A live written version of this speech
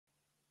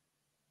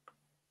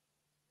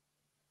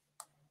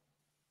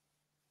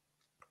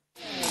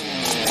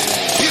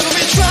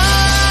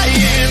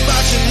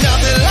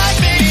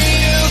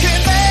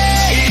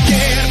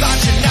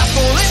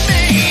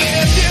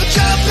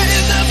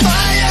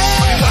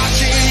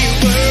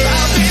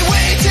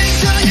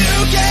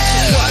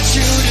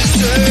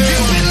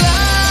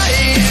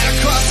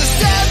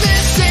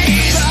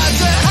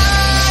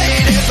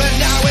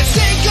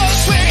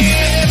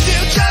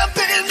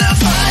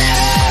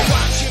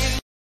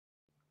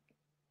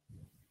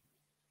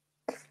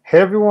Hey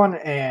everyone,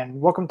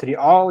 and welcome to the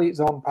All Elite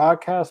Zone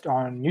podcast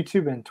on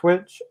YouTube and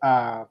Twitch.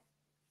 We're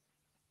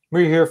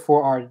here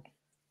for our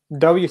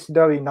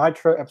WCW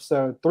Nitro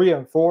episode 3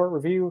 and 4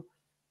 review.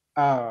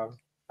 As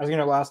you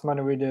know, last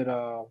Monday we did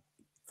Fall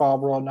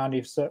Brawl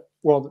 97.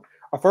 Well,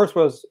 our first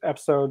was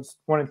episodes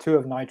 1 and 2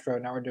 of Nitro.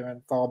 Now we're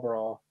doing Fall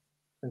Brawl,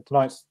 and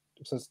tonight's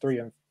episodes 3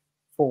 and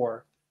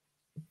 4.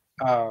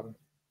 If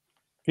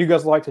you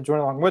guys would like to join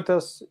along with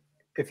us,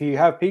 if you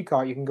have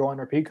Peacock, you can go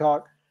under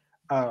Peacock.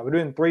 We're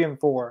doing 3 and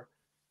 4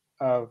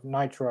 of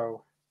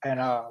Nitro, and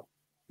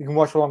you can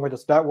watch along with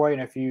us that way.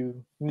 And if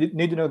you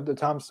need to know the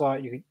time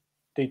slot,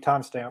 the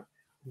timestamp,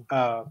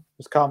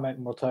 just comment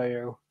and we'll tell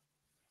you.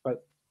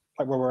 But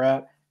like where we're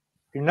at,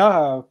 if you not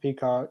have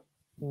Peacock,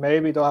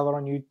 maybe they'll have it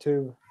on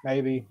YouTube.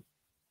 Maybe,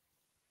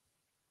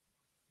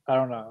 I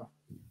don't know.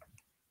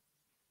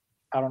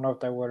 I don't know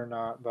if they would or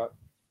not, but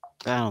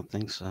I don't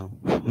think so.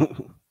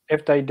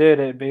 if they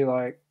did, it'd be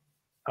like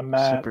a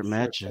match. Separate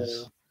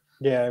matches.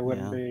 Yeah, it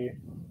wouldn't be.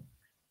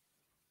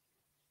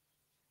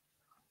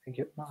 I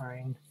get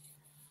mine.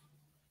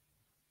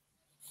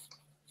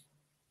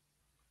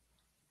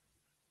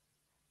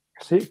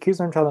 See, it keeps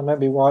on trying to make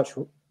me watch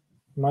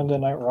Monday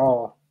Night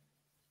Raw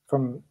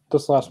from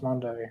this last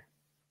Monday.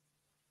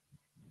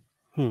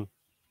 I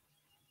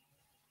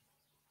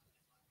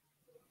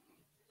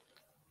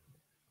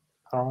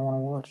don't want to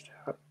watch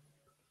that.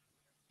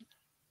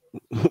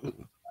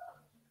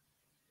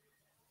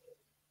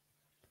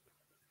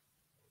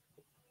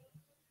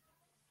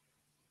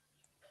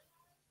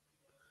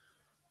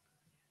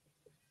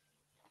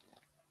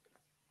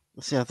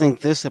 See, I think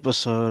this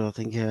episode,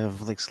 you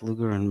have Lex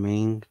Luger and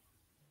Ming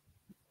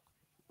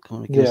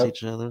going against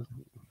each other.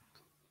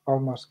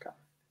 Almost got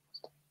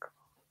it.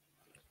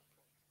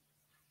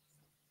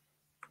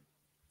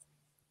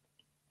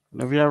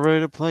 Whenever y'all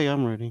ready to play,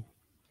 I'm ready.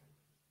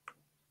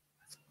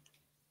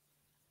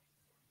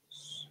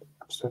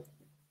 Episode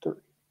 3.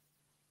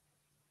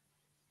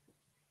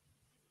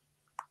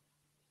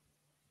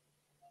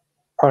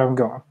 All right, I'm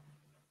going.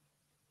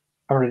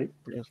 I'm ready.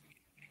 Yes.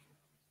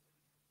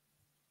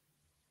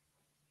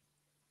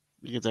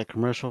 You get that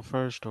commercial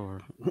first,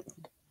 or?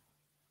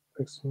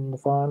 Fixing to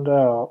find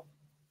out.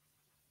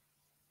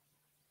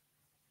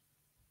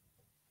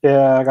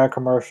 Yeah, I got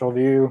commercial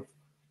view.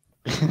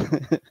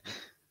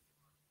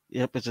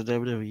 Yep, it's a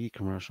WWE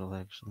commercial,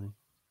 actually.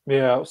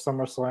 Yeah,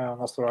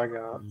 SummerSlam. That's what I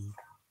got.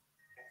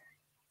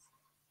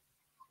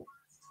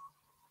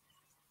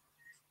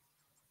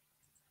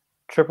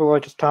 Triple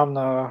H, it's time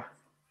to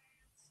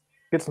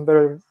get some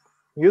better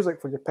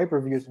music for your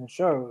pay-per-views and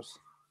shows.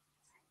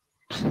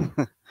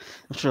 I'm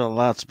sure a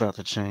lot's about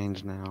to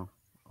change now.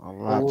 A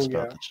lot's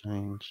about to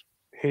change.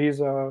 He's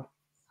as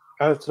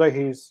of today,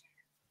 he's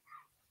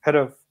head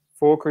of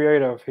full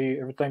creative.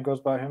 Everything goes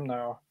by him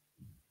now.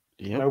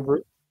 Yep.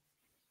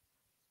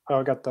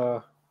 I got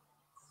the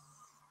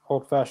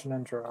old-fashioned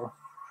intro.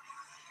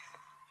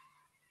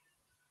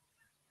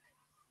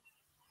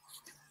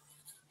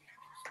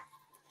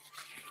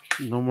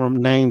 No more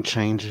name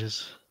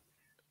changes.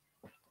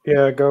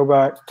 Yeah, go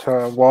back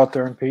to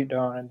Walter and Pete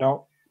Dunne, and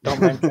don't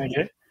name change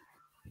it.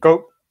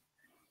 Go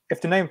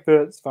if the name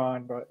fits,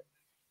 fine, but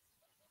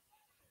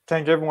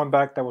change everyone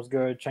back that was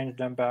good. Change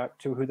them back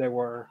to who they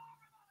were.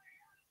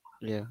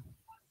 Yeah.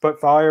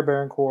 But fire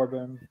Baron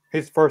Corbin.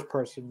 He's the first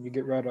person you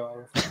get rid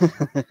of.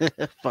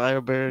 Fire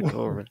Baron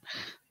Corbin.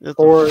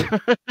 Or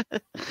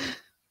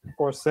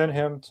send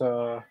him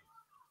to.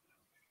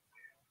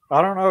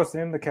 I don't know.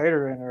 Send him to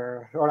catering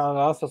or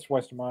no, that's just a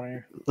waste of money.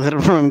 Let him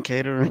run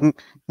catering.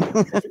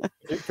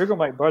 if you're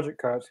gonna make budget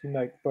cuts, you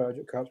make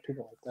budget cuts.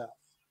 People like that.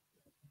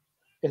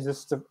 Is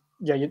this the?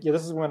 Yeah.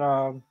 This is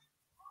when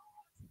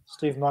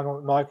Steve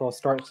Michael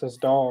starts his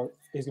dog.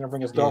 He's gonna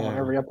bring his dog on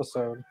every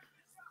episode.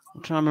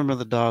 I'm trying to remember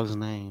the dog's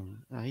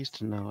name. I used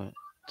to know it.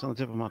 It's on the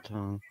tip of my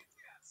tongue.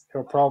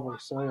 He'll probably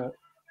say it.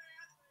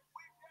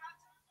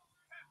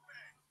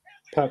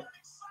 Pep.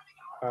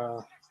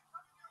 I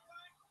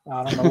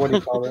don't know what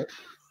he called it.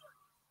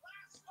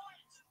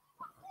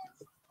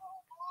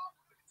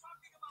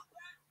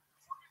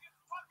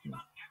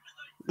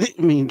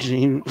 Mean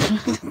Gene.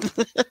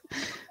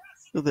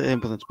 The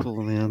ambulance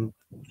pulling in.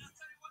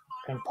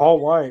 And Paul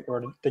White,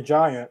 or the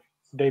Giant,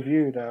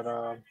 debuted at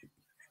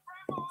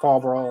Fall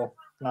Brawl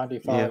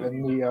 95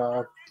 in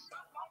the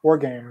War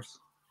Games.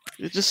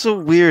 It's just so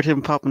weird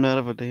him popping out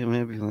of a damn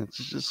ambulance.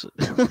 It's just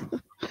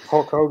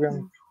Hulk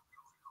Hogan.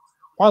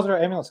 Why is there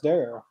an ambulance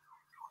there?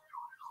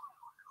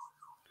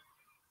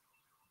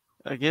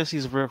 I guess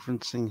he's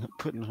referencing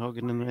putting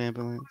Hogan in the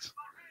ambulance.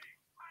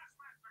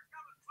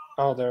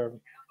 Oh, there.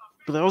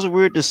 But that was a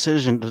weird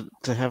decision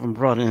to have him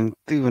brought in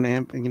through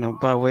an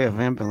by way of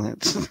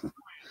ambulance.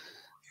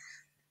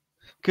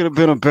 Could have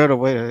been a better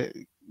way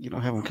to,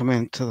 have him come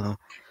into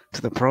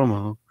the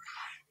promo.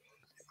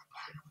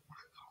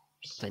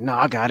 Say, no,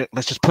 I got it.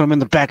 Let's just put him in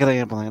the back of the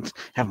ambulance.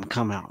 Have him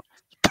come out.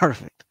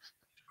 Perfect.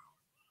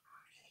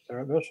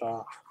 Sarah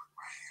Bischoff.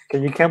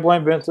 Okay, you can't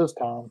blame Vince this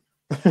time.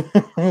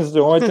 This is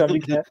the only time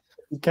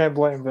you can't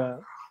blame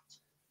Vince.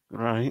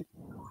 Right.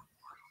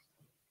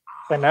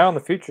 And now in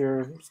the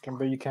future, it's gonna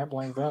be you can't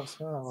blame Vince.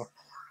 No,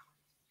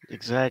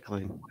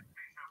 Exactly.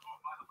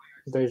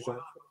 Deja.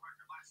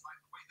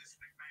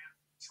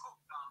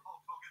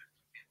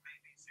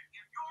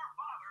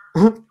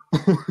 Your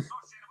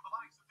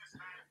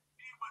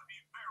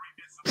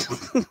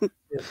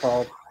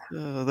fault.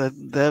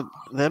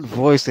 That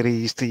voice that he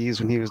used to use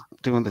when he was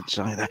doing the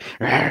giant.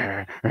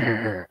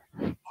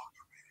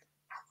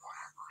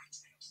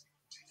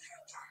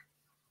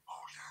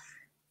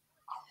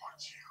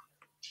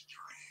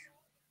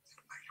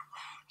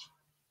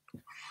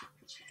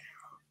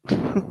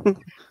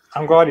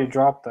 I'm glad he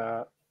dropped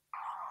that.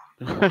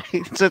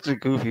 It's such a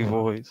goofy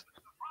voice.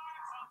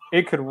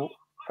 It could. I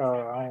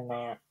don't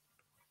know.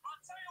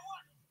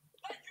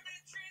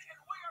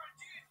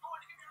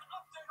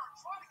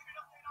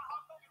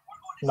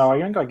 No,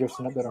 you ain't gotta give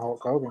some update on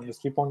Hulk Hogan.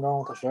 Just keep on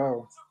going with the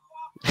show.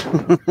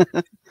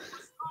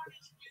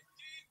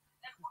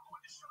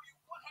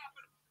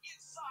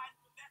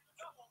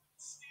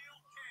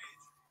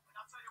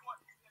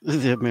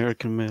 The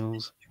American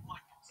males.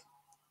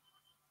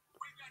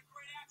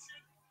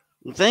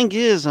 The thing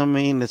is, I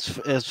mean, it's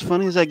as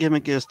funny as that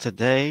gimmick is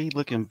today.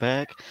 Looking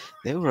back,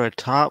 they were a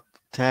top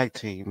tag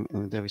team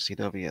in the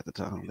WCW at the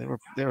time. They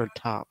were a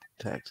top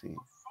tag team.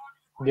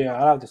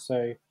 Yeah, I'd have to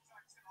say,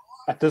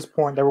 at this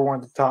point, they were one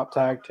of the top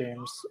tag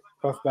teams,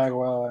 both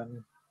Bagwell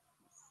and.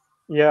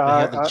 Yeah,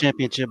 They held the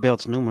championship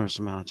belts numerous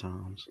amount of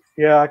times.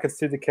 Yeah, I could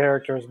see the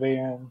characters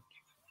being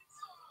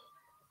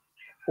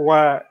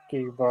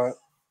wacky, but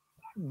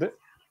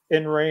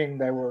in ring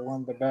they were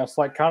one of the best.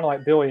 Like kind of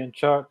like Billy and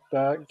Chuck,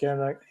 that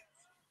gimmick.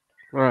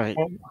 Right.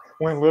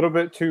 Went a little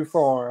bit too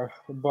far,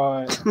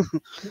 but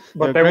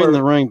they're they great were in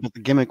the ring, but the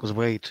gimmick was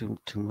way too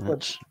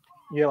much.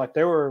 Yeah, like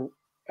they were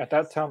at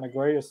that time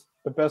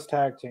the best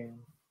tag team.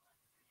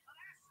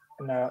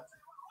 And that,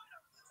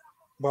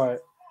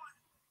 but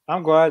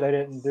I'm glad they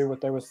didn't do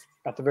what they was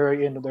at the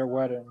very end of their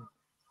wedding.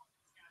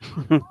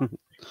 They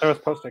were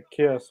supposed to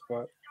kiss,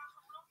 but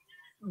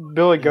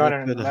Billy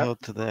Gunn could have held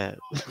to that.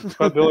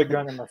 But Billy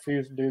Gunn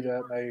refused to do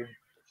that. And they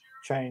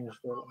changed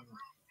it.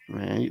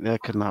 Man,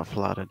 that could not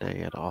fly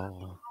today at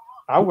all.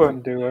 I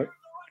wouldn't do it.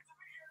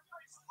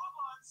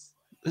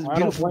 It's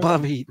beautiful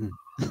Bob Eaton.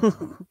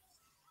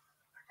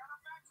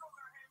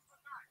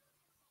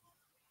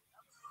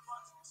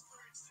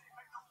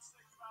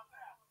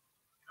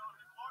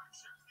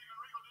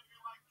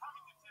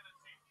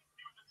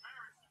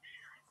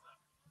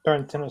 They're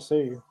in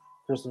Tennessee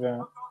for this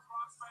event.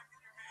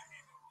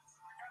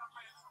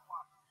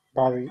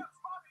 Bobby.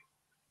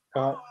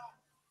 Who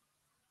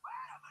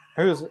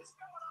is it?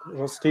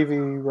 Was Stevie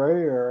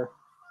Ray or?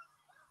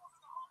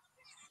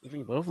 I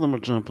think both of them are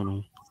jumping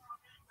on.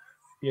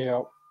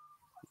 Yeah.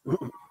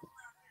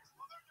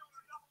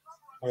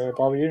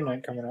 Bobby Eaton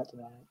ain't coming out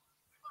tonight.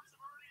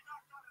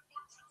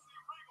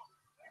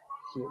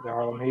 The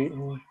Harlem Heat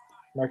and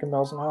American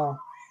Nelson High.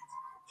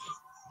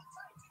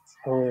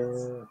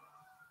 Or.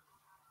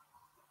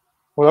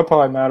 Well, they're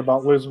probably mad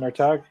about losing their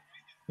tag,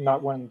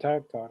 not winning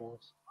tag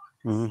titles.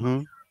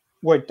 Mm-hmm.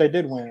 Wait, they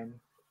did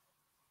win.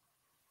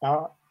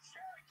 I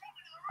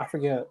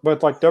forget,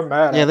 but like they're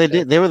mad. Yeah, they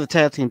did. They were the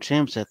tag team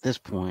champs at this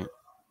point.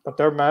 But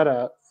they're mad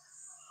at.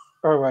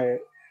 Oh wait,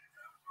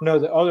 no,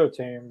 the other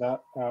team that.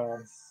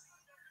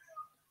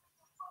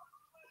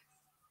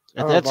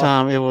 At that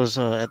time, it was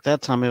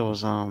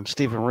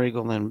Steven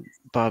Regal and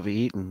Bobby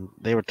Eaton.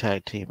 They were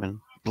tag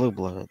teaming Blue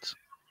Bloods.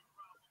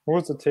 What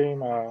was the team?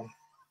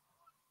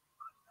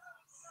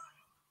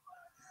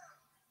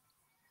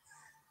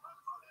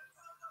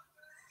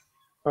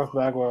 Buff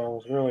Bagwell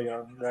was really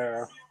young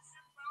there.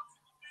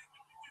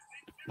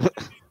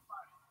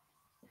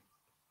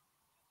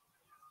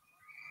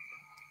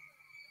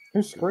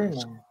 Who's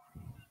screaming?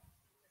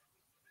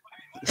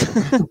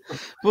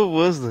 What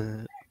was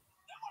that?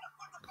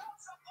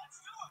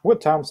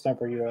 What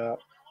timestamp are you at?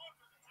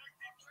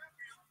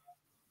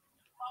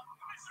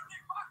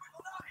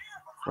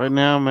 Right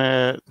now I'm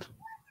at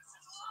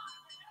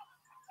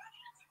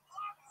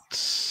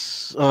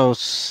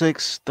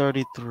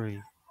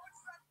 6:33.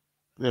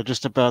 They're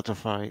just about to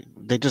fight.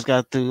 They just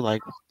got through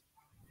like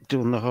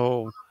doing the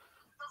whole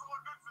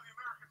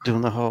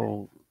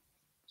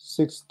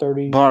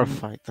 6:30 bar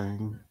fight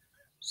thing.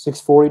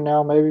 6:40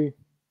 now, maybe.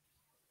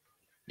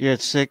 Yeah,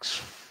 it's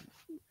 6.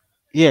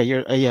 Yeah,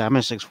 I'm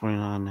at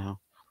 6:49 now.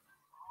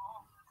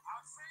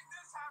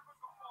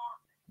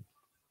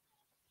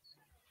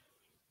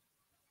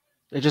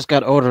 They just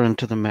got order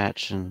into the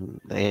match, and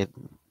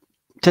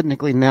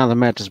technically now the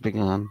match has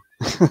begun.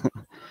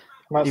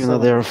 Even though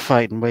they were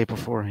fighting way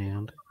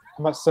beforehand.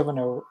 I'm at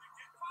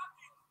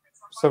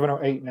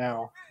 7:08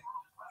 now.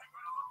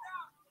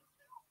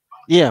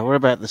 Yeah, we're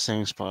about the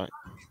same spot.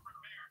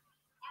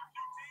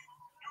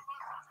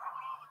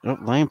 Oh,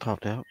 Lane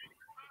popped out.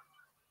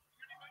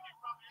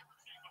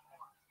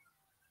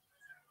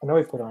 I know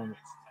he put on.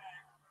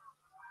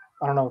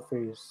 I don't know if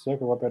he's sick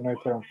or what, but I know he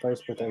put on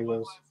Facebook that he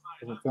wasn't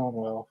feeling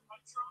well.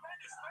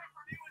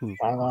 I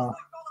don't know.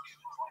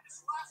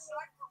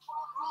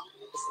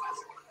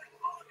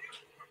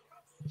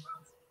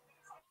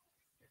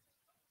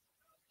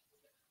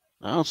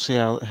 I don't see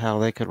how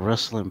they could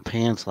wrestle in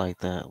pants like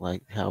that,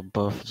 like how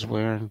Buff is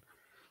wearing.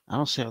 I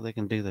don't see how they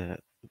can do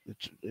that.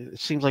 It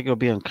seems like it'll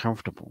be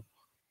uncomfortable.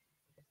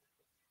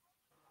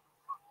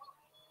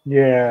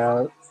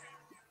 Yeah,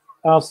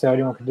 I don't see how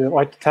anyone could do it.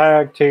 Like the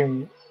tag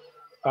team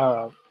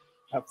uh,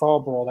 at Fall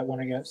Brawl that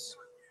went against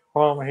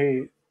Harlem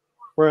Heat.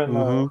 We're in the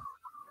Mm-hmm.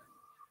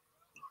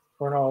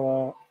 we're in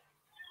all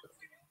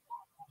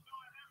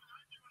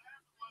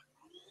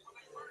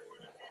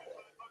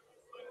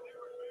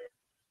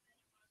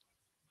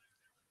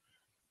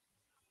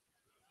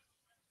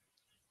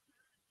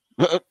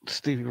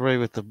Stevie Ray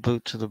with the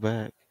boot to the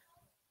back.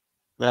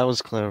 That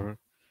was clever.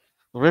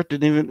 The ref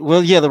didn't even.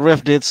 Well, yeah, the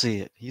ref did see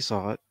it. He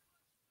saw it.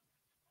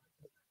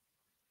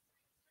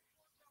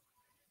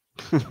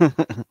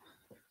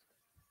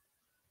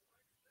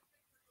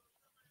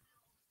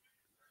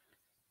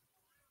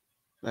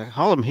 Like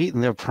Harlem Heat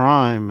in their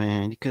prime,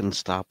 man, you couldn't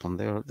stop them.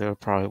 They're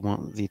probably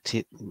one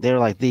of they're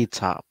like the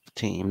top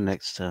team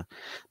next to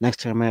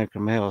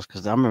American Males,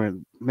 because I remember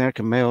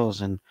American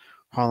Males and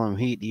Harlem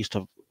Heat used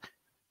to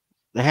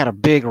they had a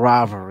big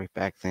rivalry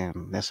back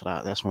then. That's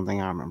one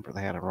thing I remember.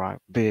 They had a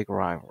big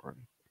rivalry.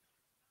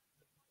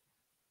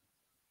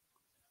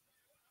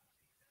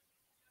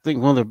 I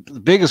think one of the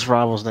biggest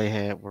rivals they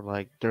had were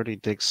like Dirty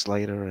Dick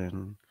Slater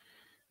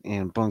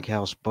and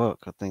Bunkhouse Buck.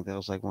 I think that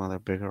was like one of their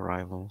bigger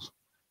rivals.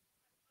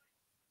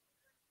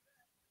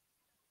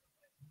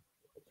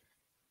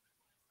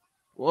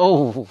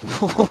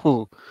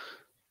 Whoa,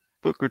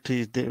 Booker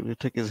T did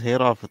took his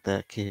head off with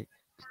that kick.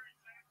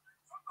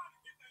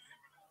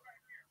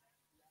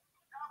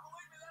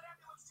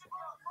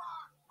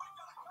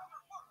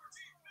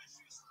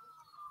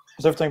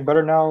 is everything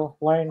better now,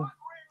 Lane?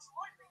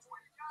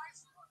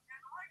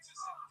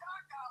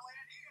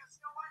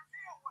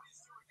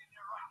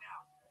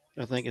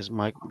 I think his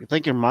mic. I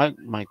think your mic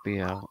might be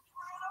out.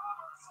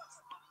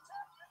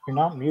 You're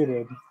not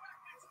muted.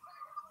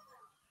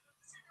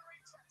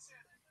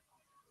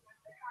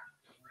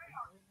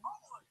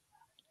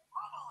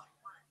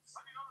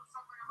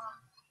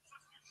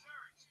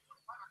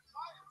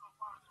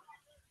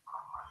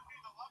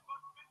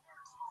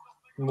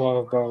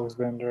 Love Bow's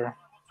Bender.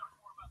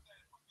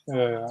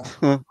 Yeah.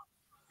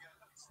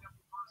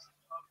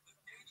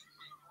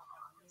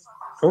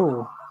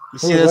 Oh, You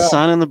who see was that that?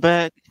 sign in the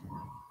back?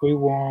 We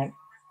want.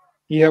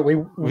 Yeah, We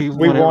we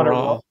want it want it.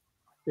 raw.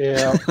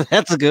 Yeah,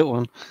 That's a good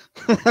one.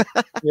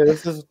 yeah.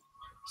 This is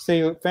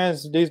see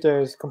fans these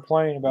days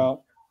complain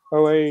about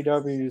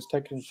AEW is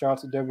taking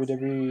shots at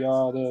WWE,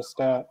 all this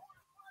that.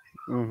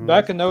 Hmm.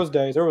 Back in those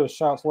days, there was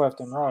shots left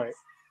and right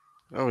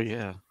Oh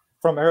yeah,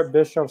 from Eric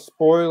Bischoff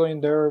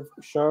spoiling their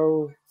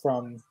show,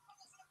 from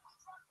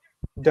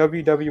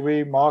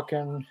WWE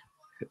mocking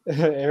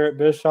Eric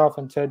Bischoff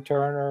and Ted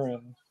Turner,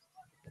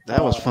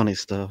 that was uh, funny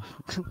stuff.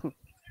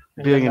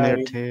 and then Billionaire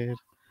they Ted.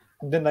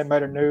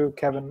 made a new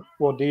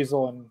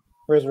Diesel and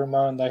Riz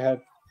Ramon. They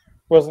had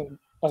wasn't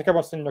I think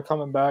everyone's thinking they're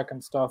coming back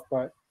and stuff,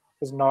 but it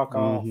was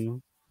knockoff. Hmm.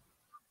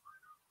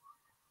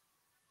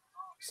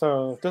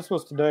 So if this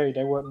was today,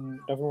 everyone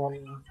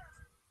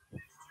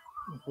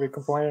be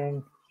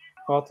complaining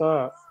about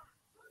that.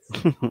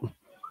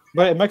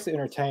 But it makes it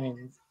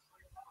entertaining.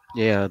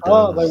 Yeah, it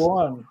Oh, they does.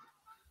 won.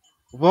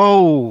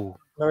 Whoa,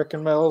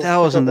 American males that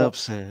was an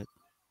upset.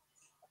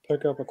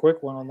 pick up a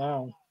quick one on that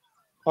one.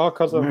 All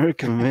because of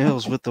American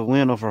Males with the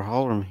win over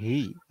Harlem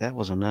Heat. That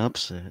was an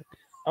upset.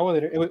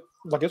 it was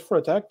like it's for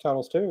attack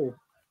titles too.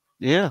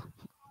 Yeah,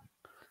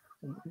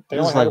 They this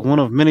only is had like it, one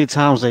of many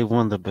times they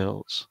won the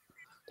belts.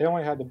 they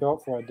only had the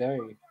belt for a day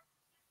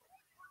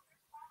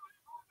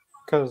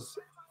because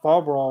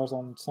Fall Brawl was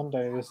on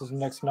Sunday. This is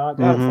next night.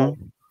 They had it Hmm.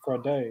 for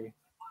a day.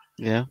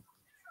 Yeah.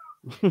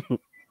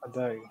 A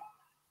day.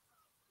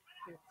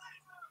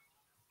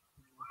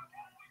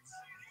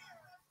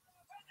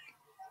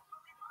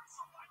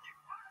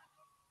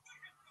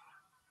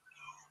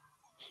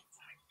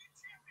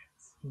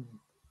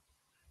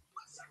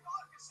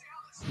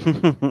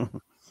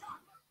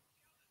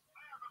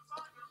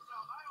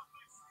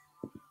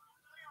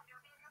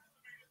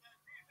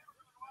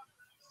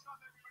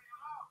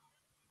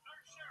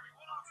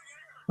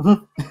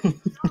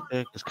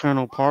 Yeah, because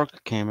Colonel Parker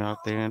came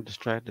out there and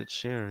distracted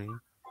Sherry.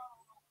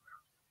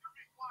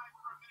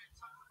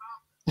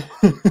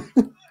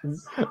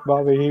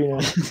 Bobby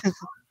Heenan.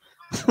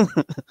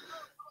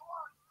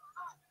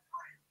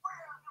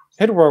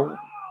 He'd work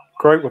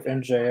great with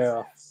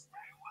MJF.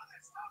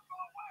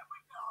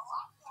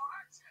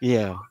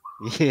 Yeah,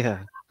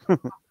 yeah.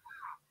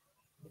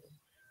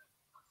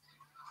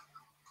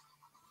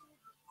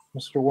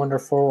 Mr.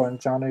 Wonderful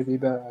and Johnny B.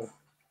 Bad.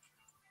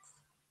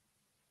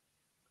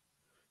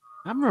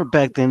 I remember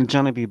back then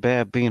Johnny B.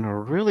 Bad being a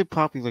really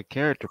popular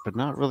character, but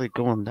not really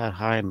going that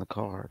high in the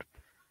card.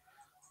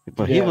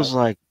 But he Yeah, was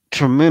like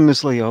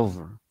tremendously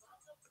over.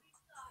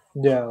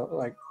 yeah,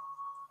 like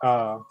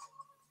uh,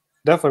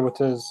 definitely with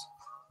his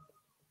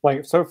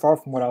like so far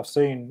from what I've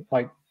seen,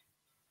 like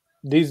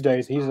these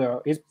days he's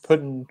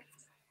putting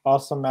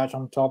awesome match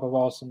on top of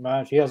awesome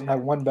match. He hasn't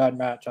had one bad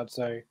match, I'd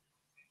say.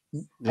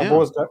 Our Yeah.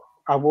 boys,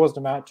 I was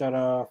the match at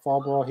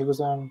Fall Brawl he was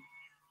in.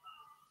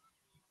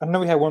 I know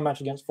we had one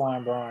match against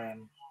Flying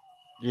Brian.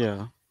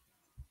 Yeah.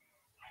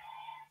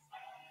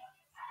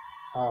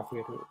 I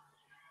forget who.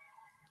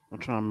 I'm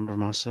trying to remember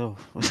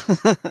myself.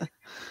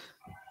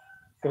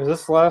 It was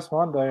this last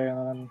Monday,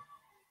 and then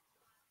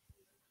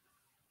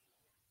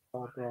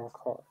Fall Brawl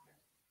card.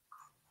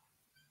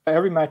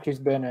 Every match he's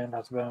been in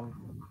has been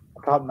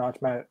a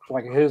top-notch match.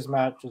 Like his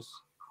match is,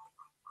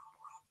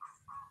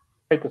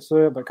 I hate to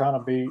say it, but kind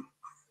of beat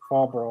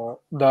Fall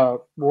Brawl, the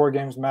War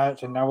Games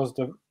match, and that was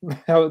the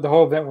the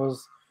whole event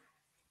was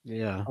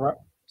Yeah.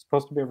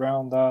 supposed to be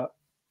around that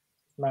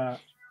match.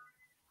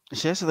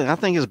 See, that's the thing. I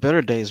think his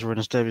better days were in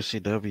his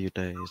WCW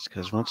days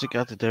because once he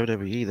got to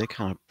WWE, they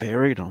kind of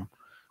buried him,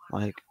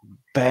 like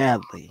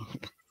badly.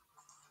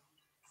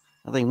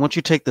 I think once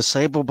you take the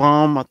Sable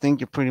Bomb, I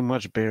think you're pretty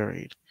much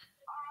buried.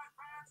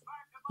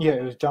 Yeah,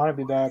 it was Johnny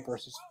B. Bad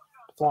versus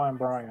Flying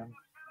Brian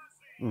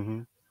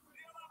Hmm.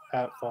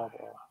 at Fall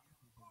Brawl.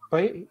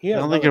 But he I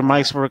had don't think another your match.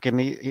 mic's working.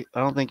 I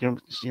don't think your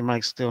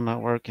mic's still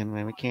not working,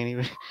 man. We can't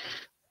even.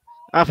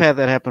 I've had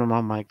that happen to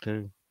my mic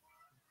too.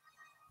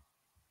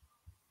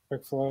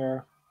 Ric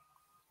Flair.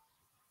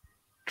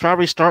 Try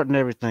restarting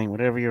everything,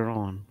 whatever you're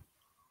on.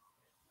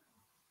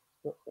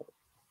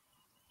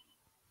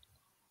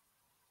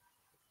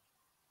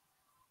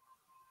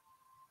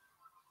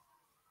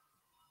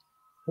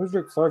 Who's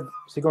Ric Flair?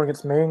 Is he going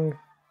against Ming?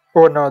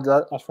 Or no,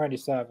 that's Randy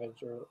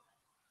Savage. Or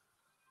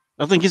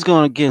I think he's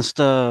going against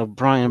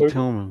Brian Luke.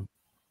 Pillman.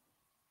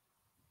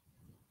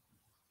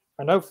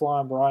 I know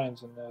Flying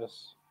Brian's in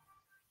this.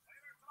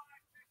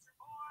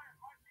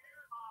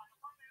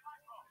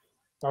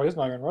 Oh, he's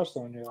not even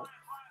wrestling yet.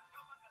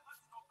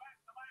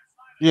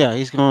 Yeah,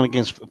 he's going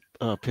against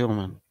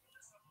Pillman.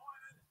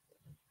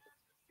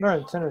 They're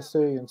in Tennessee,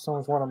 and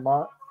someone's one of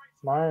my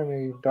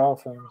Miami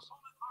Dolphins.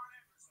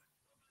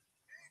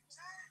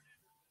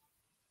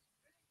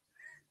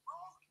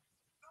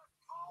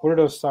 What do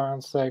those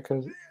signs say?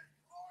 Because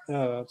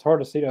it's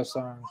hard to see those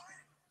signs.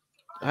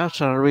 I was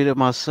trying to read it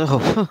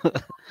myself.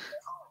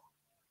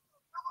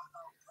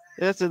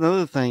 That's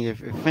another thing. If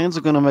fans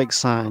are going to make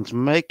signs,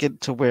 make it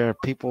to where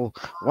people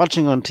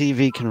watching on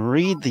TV can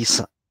read these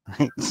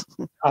signs.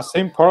 I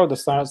seen part of the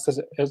sign.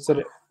 It said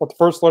well, the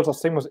first letters I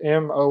seen was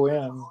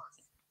MON.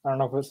 I don't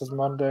know if this is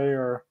Monday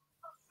or.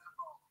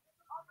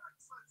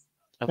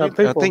 I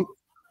think.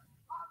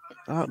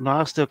 Oh, no,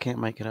 I still can't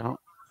make it out.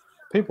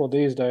 People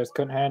these days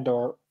couldn't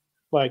handle it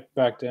like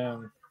back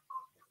then.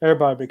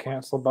 Everybody be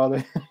canceled by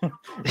the.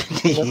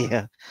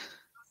 Yeah.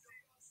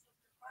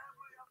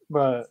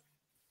 But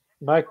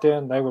back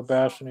then they were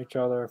bashing each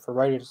other for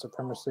rated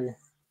supremacy.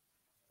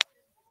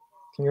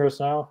 Can you hear us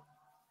now?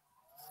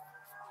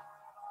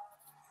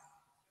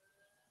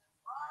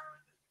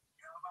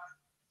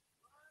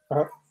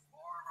 Uh,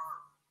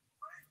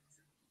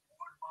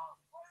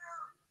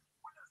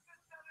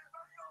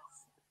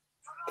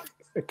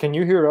 can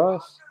you hear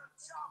us?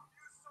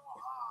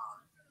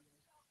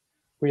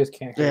 We just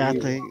can't hear Yeah,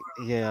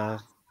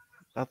 you.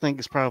 I think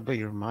it's probably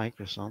your mic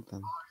or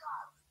something.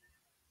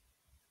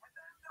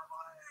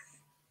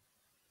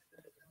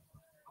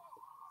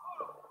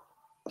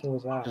 What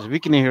was that? Because if you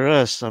can hear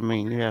us, I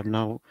mean, you have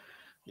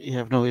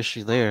no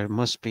issue there. It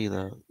must be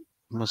the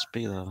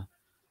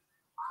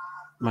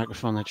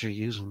microphone that you're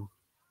using.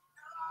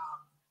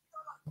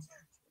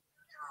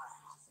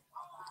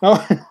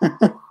 Oh,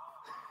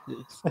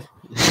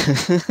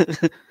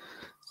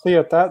 see,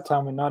 at that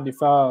time in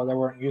 '95, they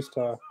weren't used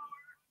to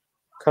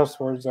cuss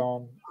words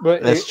on.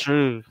 But That's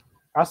true.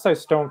 I say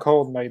Stone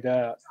Cold made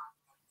that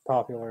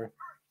popular.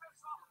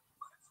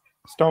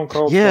 Stone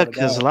Cold Yeah, started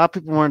because a that. lot of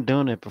people weren't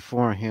doing it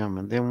before him,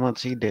 and then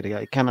once he did it,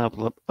 it kind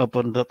of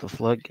opened up the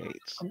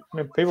floodgates I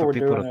mean, people for were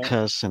people doing to it.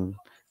 cuss and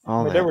I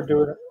all mean, they that. were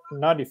doing it in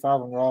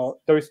 '95 on Raw,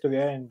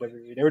 WCW and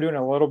WWE. They were doing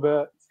it a little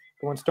bit,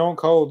 but when Stone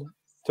Cold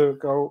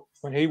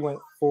when he went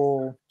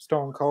full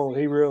Stone Cold,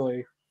 he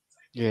really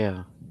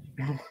Yeah,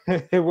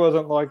 it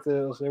wasn't like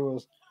this. It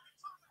was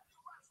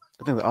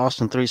I think the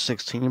Austin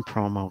 316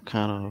 promo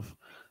kind of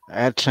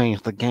that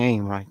changed the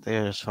game right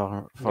there as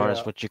far as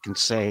yeah, what you can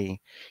say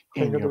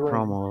King in of the your Ring.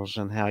 promos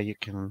and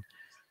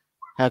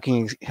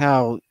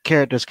how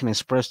characters can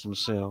express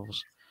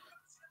themselves.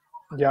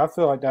 Yeah, I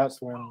feel like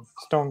that's when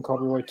Stone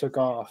Cold really took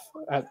off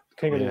at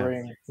King of the Yeah.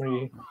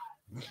 Ring.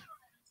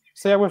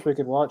 I wish we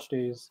could watch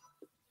these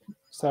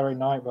Saturday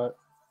night, but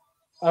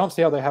I don't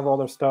see how they have all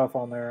their stuff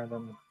on there and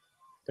then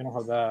they don't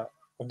have that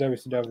with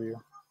WCW.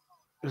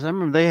 Because I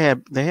remember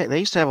they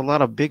used to have a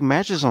lot of big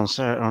matches on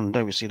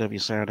WCW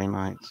Saturday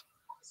nights.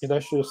 Yeah, they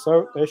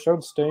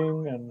showed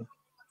Sting and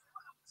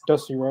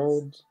Dusty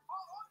Rhodes.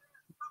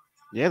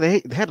 Yeah,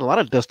 they had a lot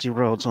of Dusty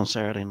Rhodes on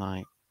Saturday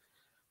night.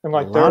 And A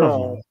like lot of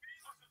them.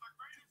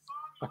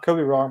 I could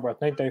be wrong, but I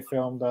think they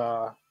filmed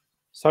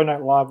Saturday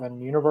Night Live in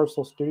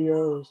Universal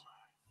Studios.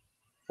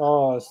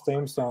 Oh, his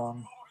theme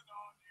song.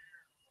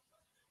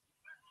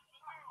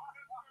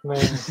 I mean,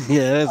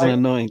 Yeah, that's an I,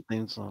 annoying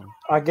theme song.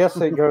 I guess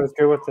it goes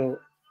good with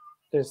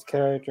his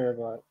character,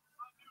 but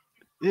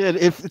Yeah,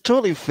 it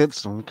totally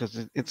fits him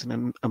because it's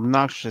an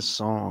obnoxious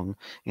song,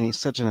 and he's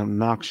such an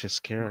obnoxious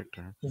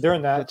character.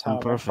 During that Fits him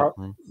time,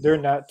 perfectly.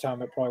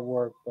 it probably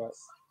worked, but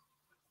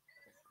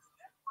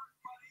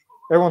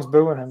everyone's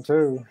booing him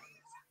too.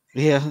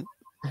 Yeah,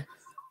 Is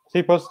he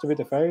supposed to be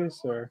the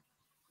face or?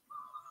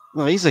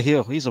 no, he's a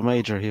heel. He's a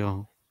major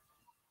heel.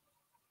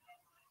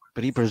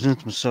 But he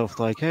presents himself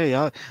like, "Hey,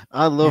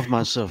 I love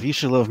myself. You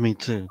should love me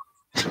too."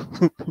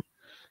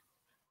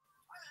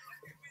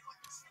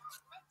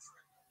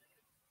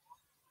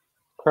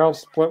 Crowd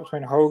split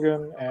between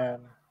Hogan and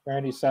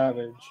Randy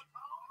Savage.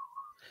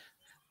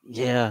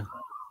 Yeah,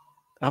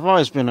 I've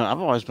always been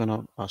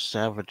a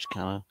Savage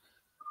kind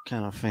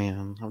of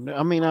fan.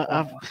 I mean,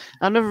 Uh,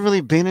 I've never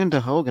really been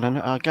into Hogan.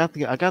 I got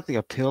the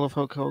appeal of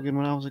Hulk Hogan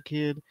when I was a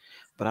kid,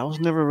 but I was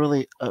never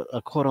really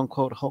a quote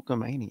unquote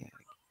Hulkamaniac.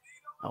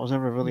 I was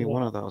never really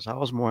one yeah, of those. I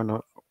was more in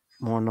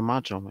the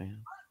Macho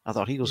Man. I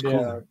thought he was yeah.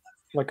 cooler.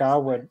 Like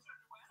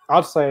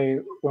I'd say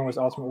when it was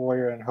Ultimate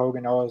Warrior and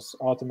Hogan, I was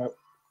Ultimate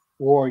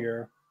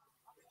Warrior.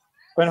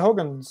 But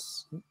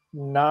Hogan's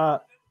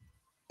not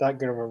that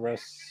good of a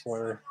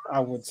wrestler, I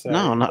would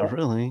No, say. not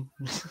really.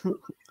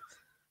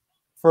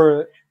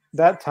 For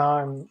that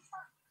time,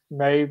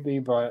 maybe,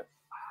 but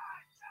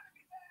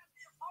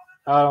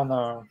I don't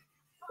know.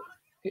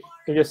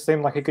 It just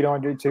seemed like he could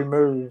only do two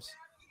moves.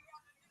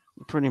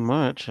 Pretty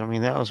much. I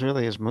mean, that was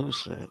really his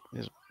moveset.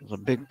 It was a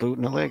big boot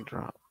and a leg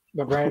drop.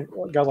 But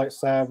guys like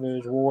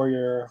Savage,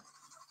 Warrior,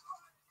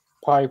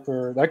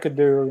 Piper, they could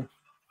do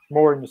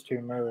more than just two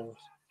moves.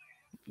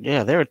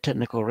 Yeah, they were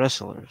technical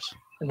wrestlers.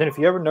 And then if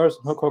you ever notice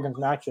in Hulk Hogan's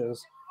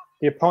matches,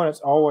 the opponent's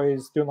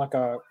always doing like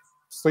a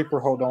sleeper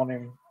hold on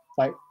him,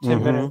 like 10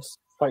 Mm-hmm. minutes,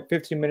 like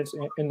 15 minutes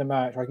in the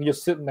match. Like he's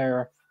just sitting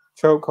there,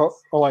 or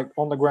like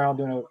on the ground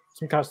doing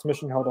some kind of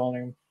submission hold on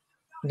him.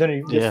 And then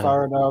he gets Yeah.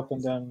 fired up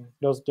and then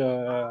does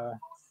the.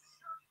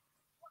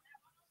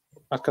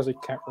 That's because he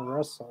can't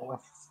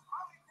wrestle.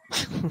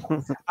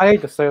 I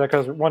hate to say that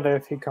because one day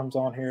if he comes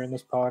on here in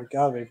this pod,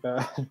 gotta be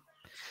bad.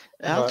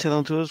 I'll But tell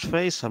him to his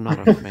face I'm not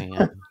a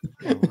fan.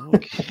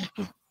 Okay.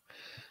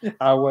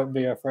 I wouldn't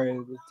be afraid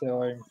to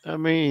tell him I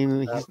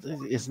mean, that.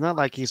 it's not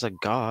like he's a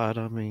god.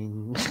 I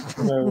mean,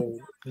 No,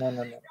 no,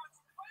 no, no.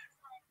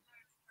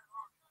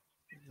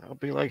 I'll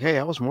be like, hey,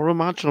 I was more a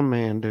Macho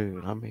Man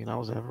dude. I mean, I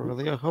was never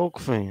really a Hulk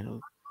fan.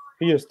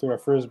 He just threw a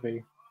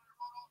frisbee.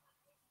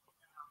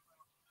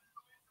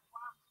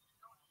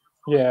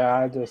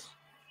 Yeah,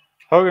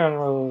 Hogan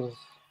was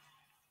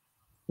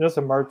just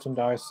a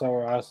merchandise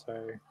seller. I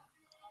say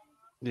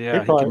he Yeah, he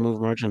can probably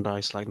move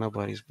merchandise like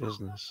nobody's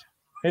business.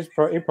 he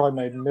probably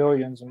made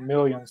millions and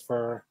millions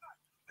for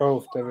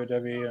both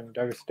WWE and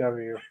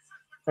WCW.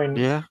 I mean,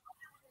 Yeah,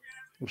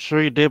 I'm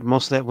sure he did.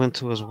 Most of that went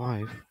to his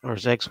wife or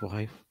his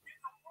ex-wife.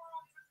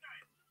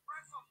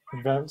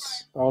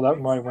 Vince, all that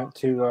money went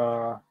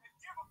to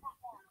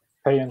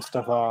paying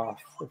stuff off.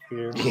 If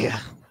you, Yeah,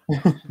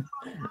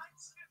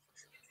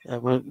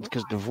 that went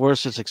because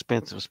divorce is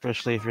expensive,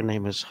 especially if your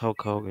name is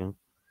Hulk Hogan.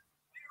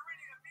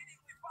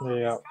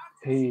 yeah,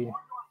 he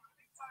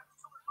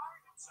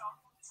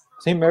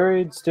is he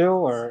married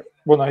still or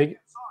well no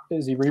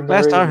is he remarried?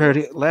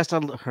 Or, Last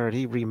I heard,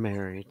 he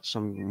remarried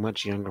some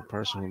much younger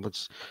person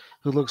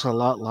who looks a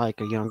lot like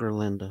a younger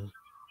Linda.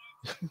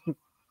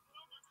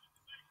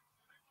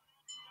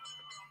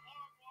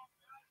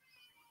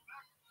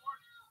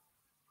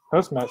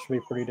 this match should be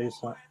pretty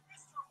decent.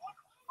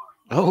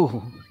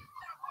 Oh,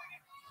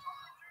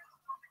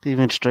 he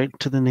went straight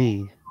to the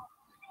knee.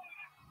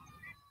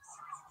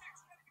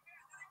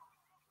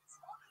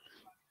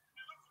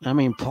 I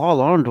mean, Paul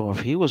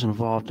Orndorff, he was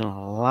involved in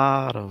a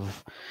lot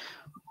of,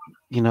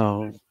 you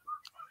know,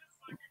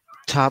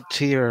 top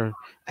tier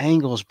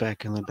angles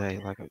back in the day.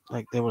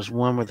 Like there was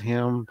one with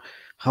him,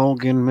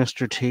 Hogan,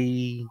 Mr.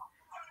 T,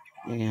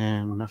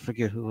 and I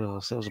forget who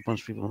else. There was a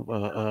bunch of people.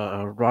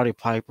 Roddy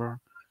Piper.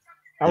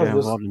 I They're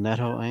was just involved in that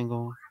whole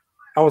angle.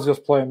 I was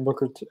just playing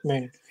I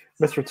mean,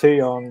 Mr.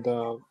 T on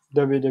the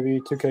WWE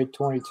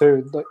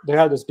 2K22. They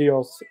had this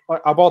DLC.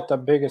 I bought the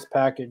biggest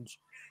package,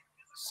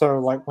 so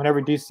like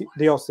whenever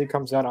DLC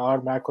comes out, I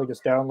automatically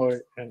just download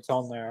it and it's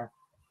on there.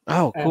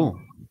 Oh, And cool.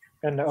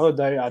 and the other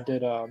day I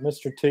did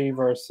Mr. T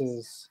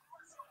versus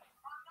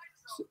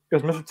it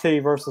was Mr. T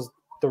versus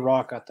The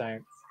Rock, I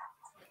think.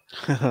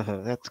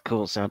 That's a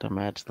cool sounding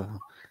match, though.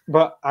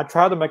 But I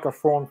tried to make a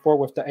 4-on-4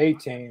 with the A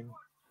Team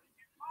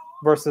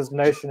versus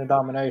Nation of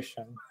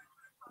Domination.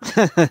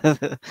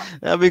 That'd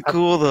be I,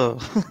 cool, though.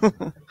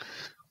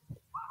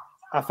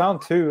 I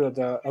found two of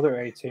the other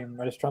A Team.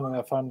 I just trying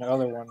to find the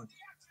other one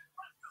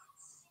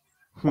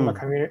Hmm.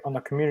 on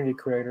the community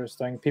creators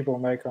thing. People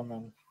make them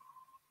and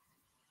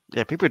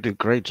Yeah, people do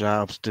great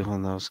jobs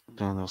doing those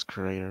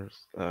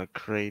creators,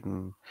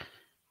 creating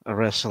a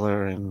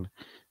wrestler, and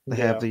they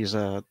have yeah, these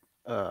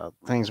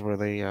things where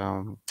they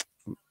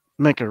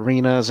make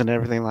arenas and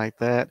everything like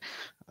that.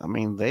 I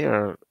mean, they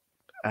are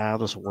out of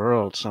this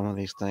world. Some of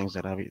these things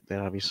that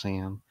I be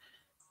seeing.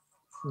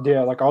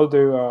 yeah. Like I'll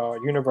do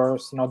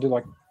Universe and I'll do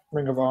like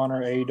Ring of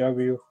Honor,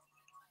 AEW,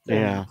 and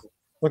Yeah,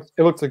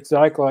 it looks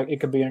exactly like it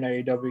could be an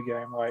AEW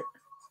game. Like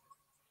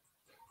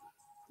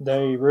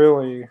They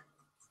really,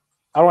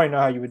 I don't even know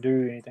how you would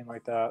do anything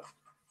like that.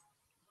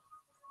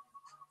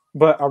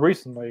 But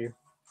recently,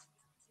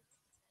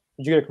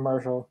 did you get a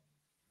commercial?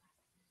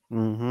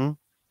 Mm-hmm.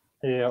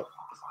 Yeah.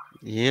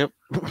 Yep.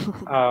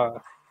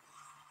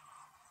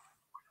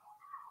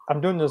 I'm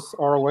doing this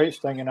ROH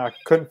thing and I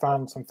couldn't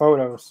find some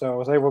photos, so I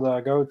was able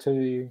to go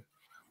to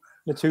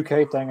the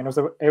 2K thing and I was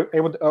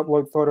able to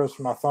upload photos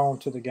from my phone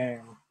to the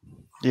game.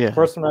 Yeah.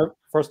 First time I've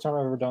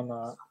ever done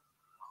that.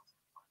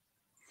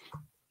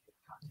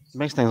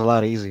 Makes things a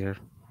lot easier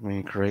when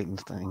you're creating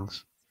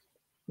things.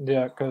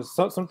 Yeah, because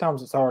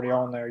sometimes it's already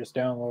on there, just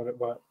download it.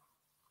 But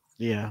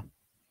Yeah.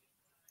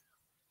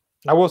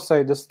 I will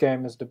say this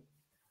game is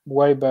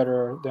way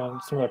better than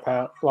some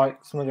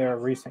of their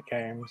recent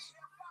games.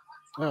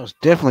 That was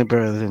definitely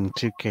better than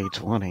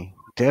 2K20.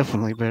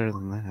 Definitely better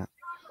than that.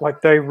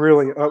 Like they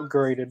really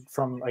upgraded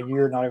from a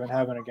year not even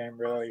having a game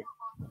really.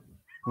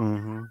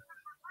 Mm-hmm.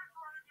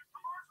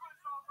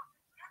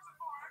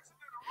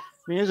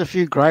 I mean, there's a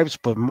few gripes,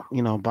 but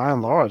by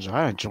and large,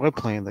 I enjoy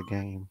playing the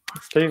game.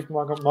 Steve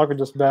Michael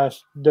just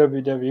bashed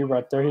WWE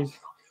right there.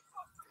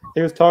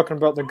 He was talking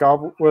about the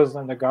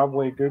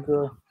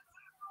gobbledygooker, and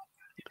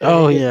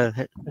Oh yeah.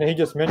 he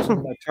just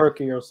mentioned a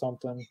turkey or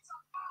something.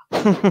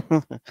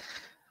 Actually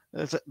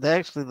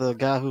the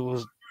guy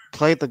who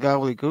played the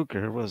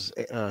gobbledygooker was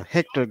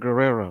Hector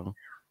Guerrero.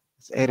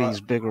 It's But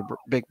Eddie's big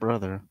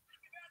brother.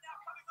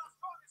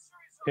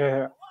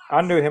 yeah,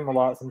 I knew him a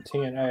lot from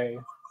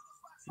TNA.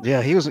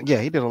 Yeah, he was.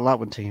 Yeah, he did a lot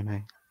with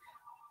TNA.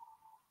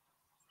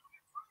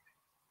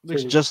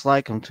 Looks Too. just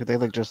like him too. They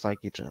look just like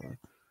each other.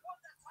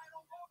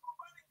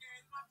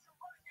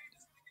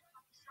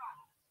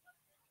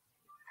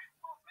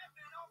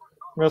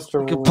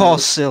 Mr. Look at Paul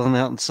selling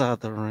out inside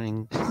the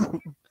ring.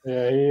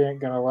 Yeah, he ain't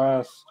gonna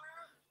last.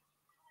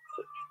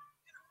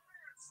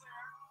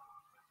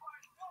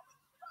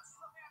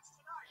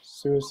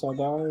 Suicide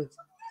dive.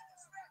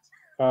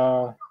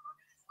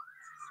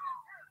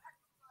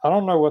 I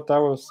don't know what that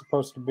was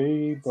supposed to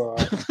be, but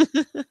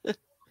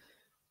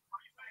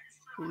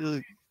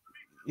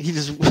he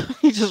just I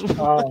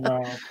don't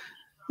know.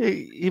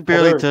 he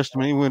barely touched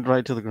him. He went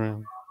right to the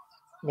ground.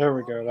 There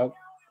we go.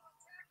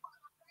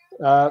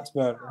 That's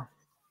better.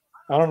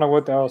 I don't know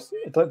what else.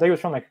 They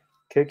was trying to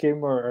kick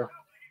him, or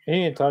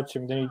he didn't touch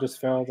him. Then he just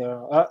fell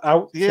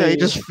down. He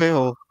just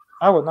fell.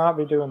 I would not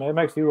be doing that. It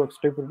makes you look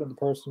stupid than the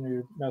person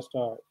who messed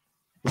up.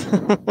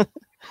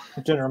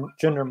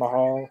 Jinder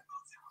Mahal.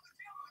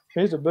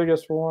 He's the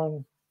biggest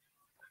one.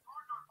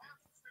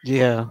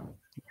 Yeah,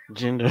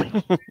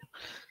 Jinder.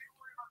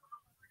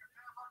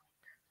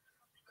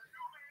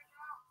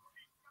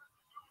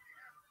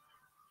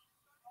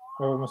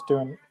 What was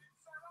doing?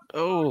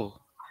 Oh,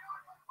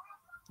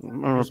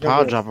 remember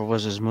Power Dropper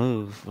was his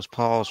move. Was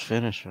Paul's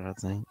finisher, I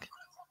think.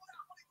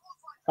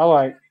 I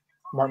like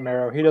Mark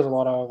Marrow. He does a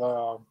lot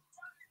of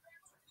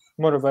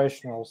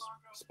motivational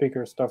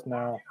speaker stuff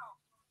now.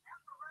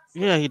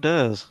 Yeah, he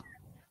does.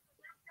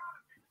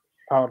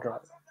 Power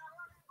drop.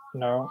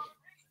 No.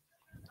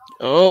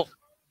 Oh.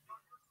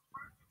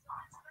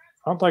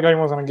 I don't think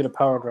anyone's gonna get a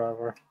power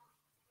driver.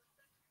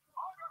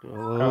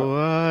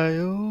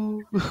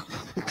 Oh.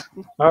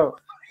 Oh.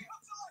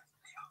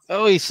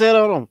 Oh, he sat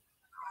on him.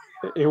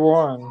 He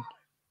won.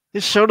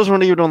 His shoulders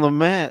weren't even on the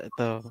mat,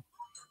 though.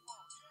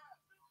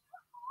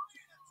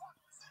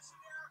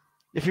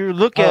 If you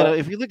look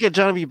at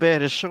Johnny B.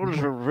 Bad, his shoulders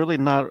were really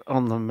not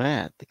on the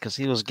mat because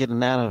he was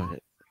getting out of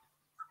it.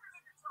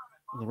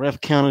 The ref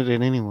counted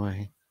it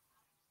anyway.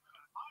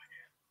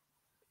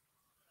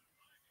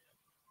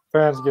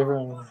 Fans give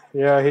him.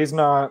 Yeah, he's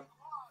not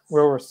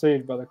well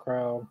received by the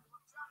crowd.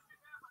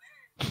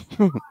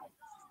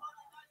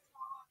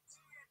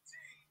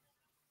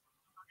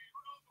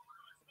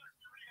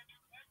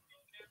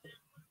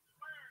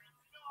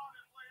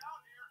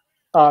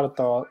 I'd have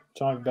thought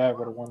Johnny Bad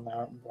would have won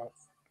that, but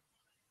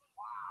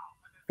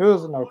it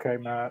was an okay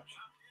match.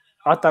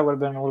 I thought it would have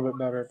been a little bit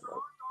better. But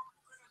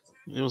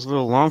it was a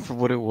little long for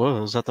what it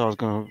was. I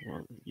thought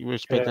you would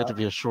expect that to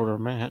be a shorter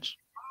match.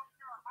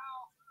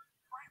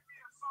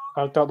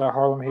 I thought that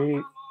Harlem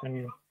Heat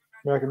and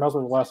American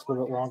Muscle would last a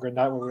little bit longer, and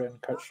that would have been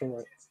cut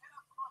short.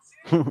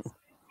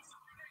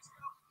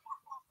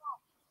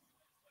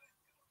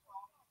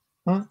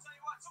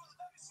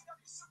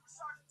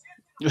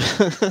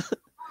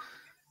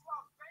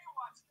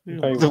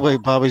 The way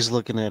Bobby's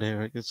looking at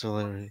Eric, it's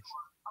hilarious.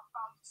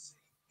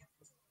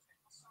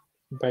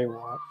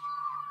 Baywatch.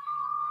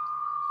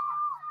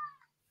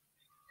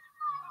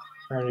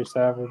 Randy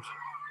Savage.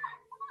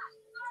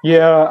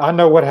 Yeah, I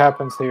know what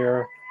happens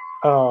here.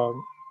 I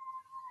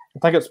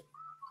think it's.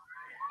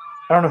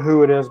 I don't know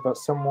who it is, but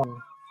someone's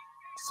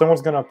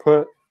gonna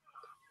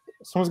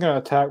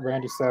attack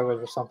Randy Savage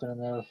or something in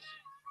this.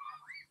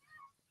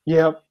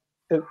 Yep.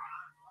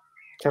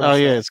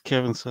 It's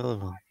Kevin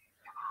Sullivan.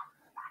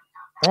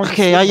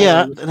 Okay,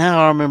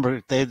 now I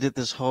remember they did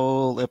this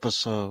whole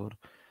episode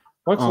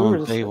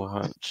on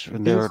Baywatch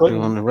when they were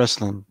doing the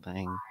wrestling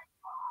thing.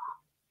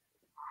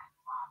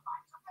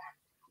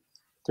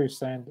 Through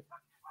sand.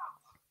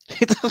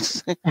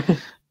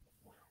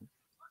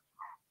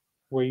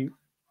 We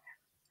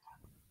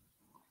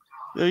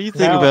Yeah, you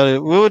think now about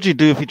it. What would you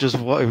do if you just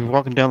if you're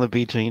walking down the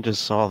beach and you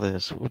just saw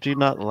this? Would you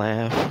not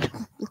laugh?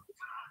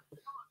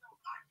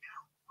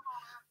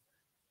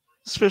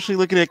 Especially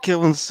looking at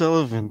Kevin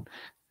Sullivan.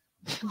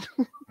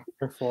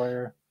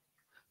 Flair.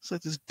 It's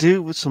like this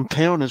dude with some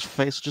pain on his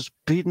face just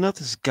beating up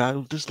this guy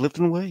who's just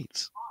lifting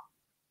weights.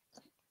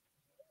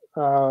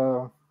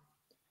 I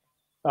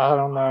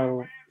don't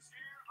know.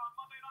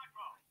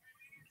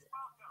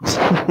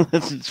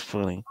 That's just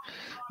funny.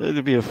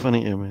 It'd be a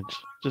funny image.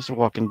 Just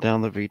walking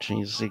down the beach and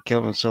you see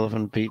Kevin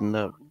Sullivan beating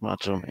up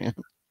Macho Man.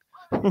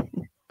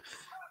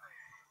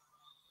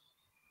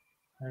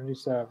 Randy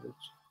Savage.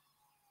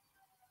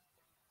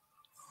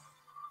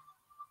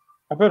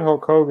 I bet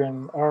Hulk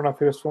Hogan. I don't know if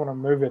he was still in a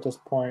movie at this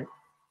point.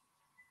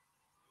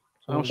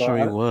 I'm But sure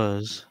he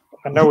was.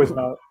 I know he's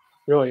not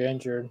really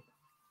injured.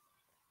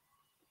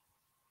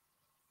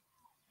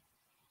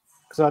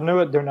 Because I knew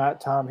it during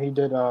that time he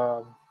did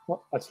a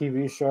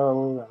TV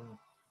show, and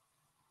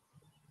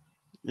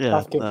I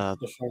Yeah, forget what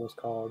the show was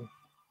called.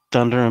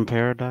 Thunder in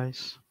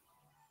Paradise.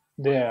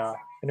 Yeah,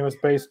 and it was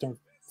based in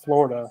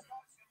Florida.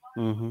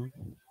 Mm-hmm.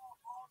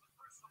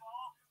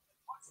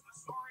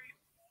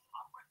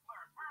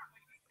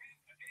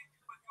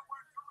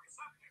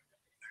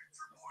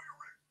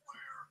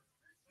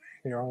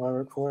 You know,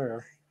 Ric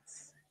Flair.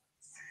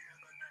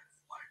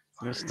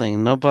 This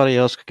thing, nobody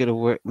else could get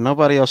away.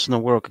 Nobody else in the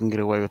world can get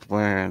away with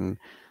wearing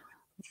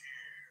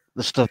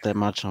the stuff that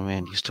Macho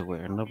Man used to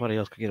wear. Nobody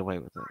else could get away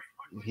with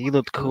it. He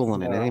looked cool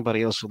in it.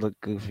 Anybody else would look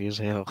goofy as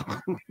hell.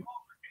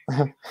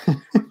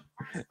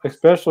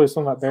 Especially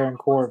someone like Baron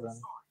Corbin.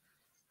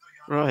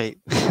 Right.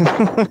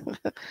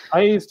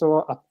 I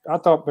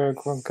thought Baron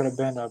Corbin could have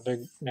been a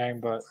big name,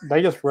 but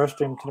they just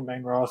rushed him to the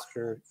main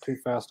roster too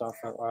fast. I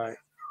felt like.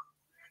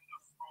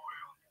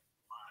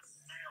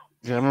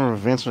 Yeah, I remember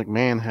Vince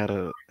McMahon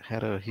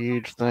had a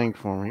huge thing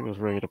for him. He was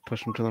ready to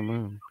push him to the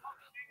moon.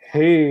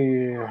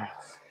 I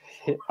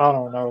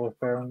don't know with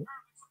Baron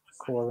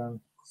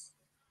Corbin.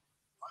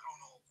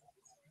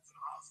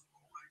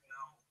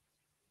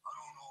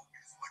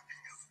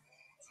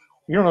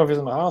 You don't know if he's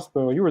in the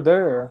hospital. You were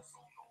there.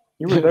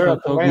 You were there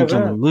at the main Hogan's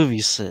on the event.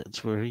 movie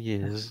sets where he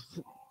is.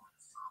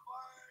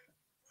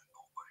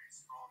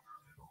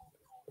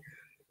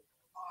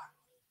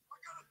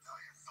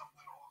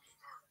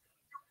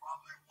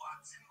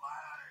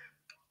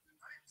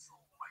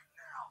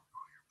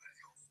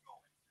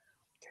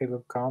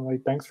 Caleb Conley.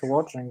 Thanks for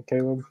watching,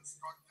 Caleb.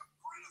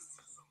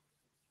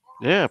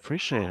 Yeah,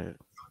 appreciate it.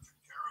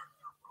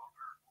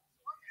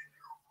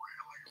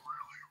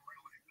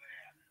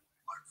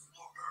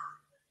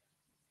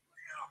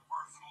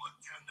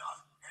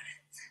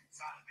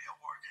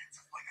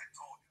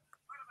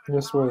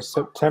 This was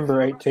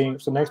September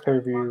 18th. So next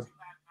pay-per-view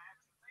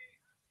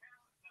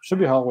should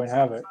be Halloween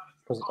Havoc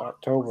because it's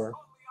October.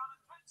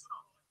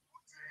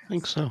 I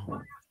think so.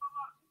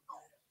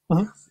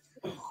 Mm-hmm.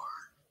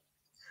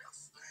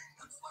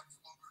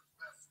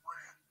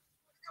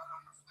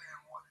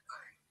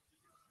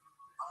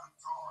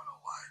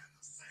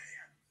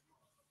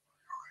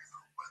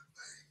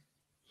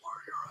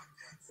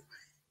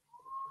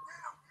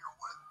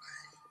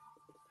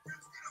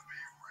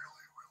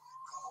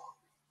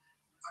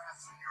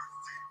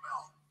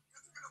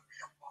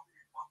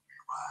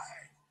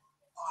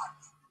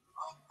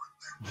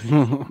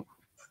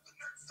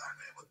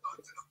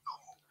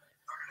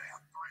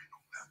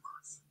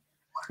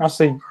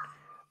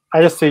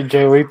 I just see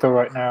Jay Lethal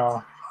right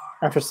now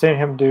after seeing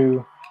him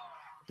do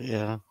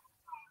that.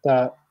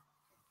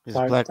 His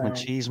black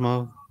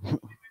machismo.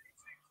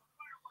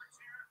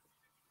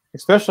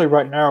 Especially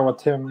right now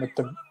with him with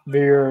the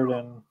beard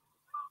and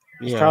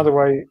it's kind of the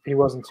way he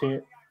was in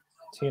TNA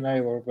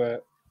a little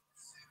bit.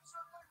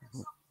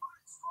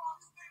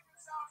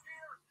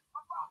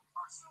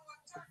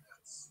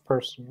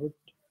 Personally.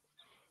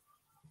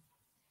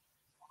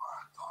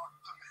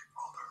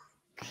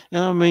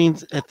 I mean,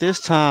 at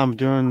this time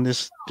during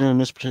this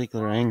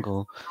particular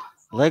angle,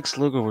 Lex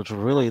Luger was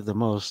really the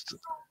most,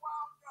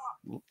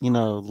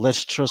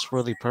 less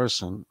trustworthy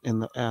person in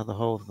the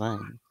whole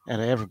thing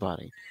out of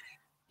everybody.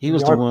 He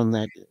was the one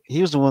that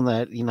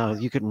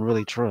you couldn't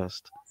really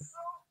trust,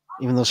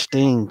 even though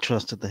Sting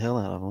trusted the hell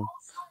out of him.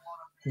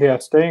 Yeah,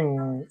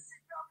 Sting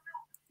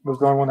was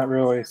the only one that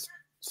really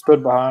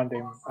stood behind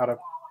him out of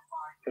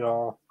it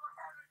all.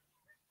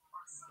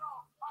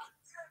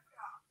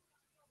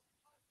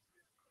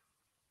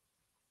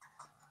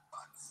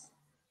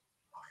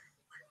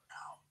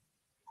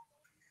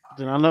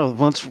 Then I know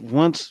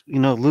once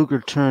Luger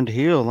turned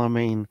heel. I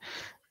mean,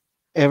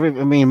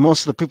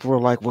 most of the people were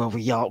like, "Well,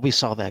 we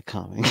saw that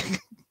coming."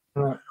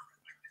 Right.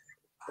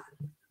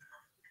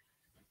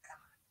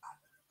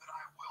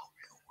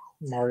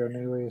 Mario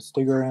Neely,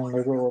 Stiger, and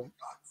Luger.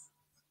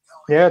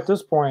 Yeah, at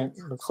this point,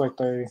 looks like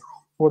in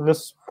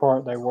this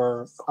part they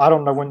were. I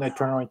don't know when they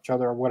turn on each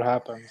other or what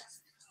happens.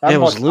 It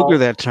was Luger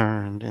that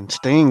turned, and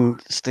Sting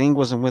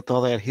wasn't with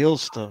all that heel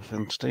stuff,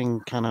 and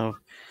Sting kind of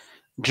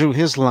drew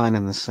his line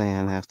in the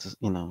sand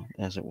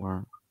as it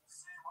were.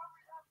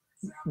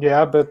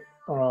 Yeah, but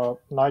on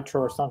a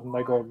Nitro or something,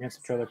 they go against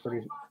each other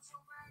pretty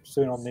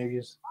soon on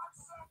these.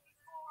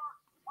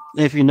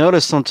 If you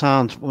notice,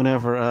 sometimes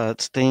whenever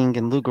Sting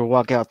and Luger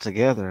walk out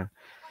together,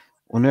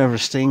 whenever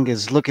Sting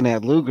is looking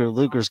at Luger,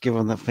 Luger's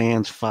giving the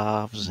fans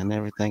fives and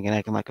everything and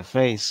acting like a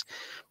face.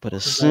 But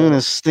as soon Yeah.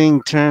 as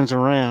Sting turns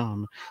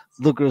around,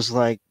 Luger's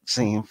like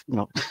saying,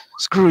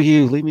 screw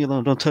you, leave me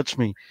alone, don't touch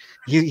me.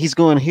 He's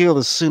going heel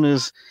as soon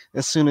as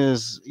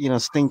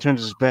Sting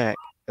turns his back.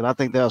 And I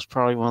think that was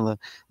probably one of the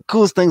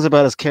coolest things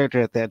about his character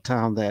at that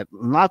time that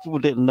a lot of people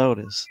didn't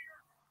notice.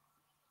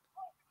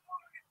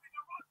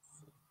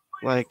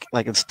 Like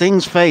in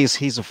Sting's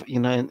face,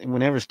 and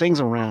whenever Sting's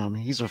around,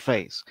 he's a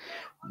face.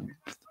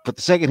 But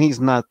the second he's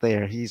not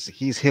there, he's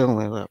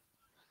healing it up.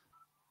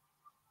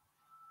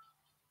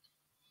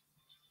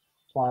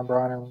 Flying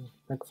Brian and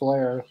Ric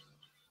Flair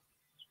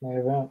main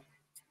event.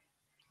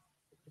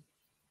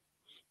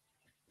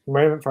 The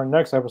main event for our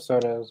next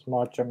episode is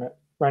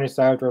Randy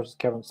Savage versus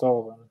Kevin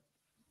Sullivan.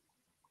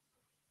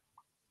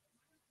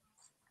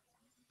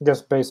 I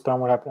guess based on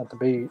what happened at the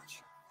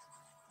beach.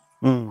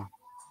 Mm.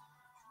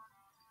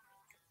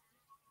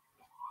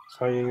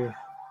 So you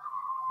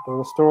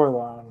do a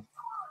storyline.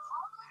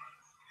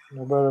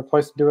 No better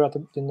place to do it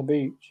than the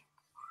beach.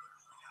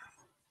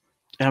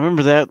 I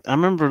remember that. I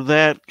remember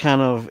that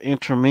kind of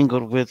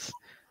intermingled with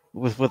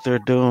what they're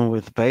doing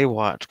with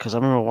Baywatch, because I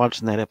remember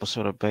watching that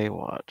episode of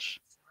Baywatch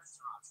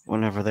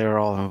whenever they were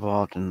all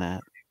involved in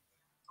that.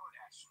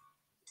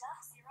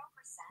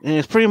 And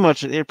they're pretty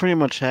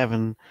much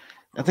having.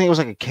 I think it was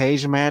like a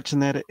cage match in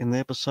the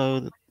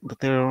episode that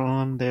they were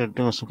on. They're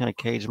doing some kind of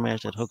cage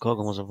match that Hulk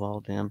Hogan was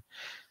involved in.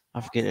 I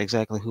forget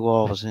exactly who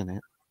all was in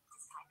it.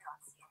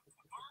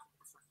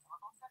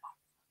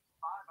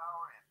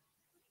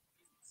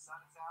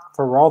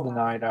 For Raw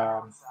tonight,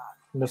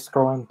 just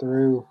scrolling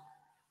through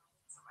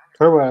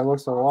Twitter, it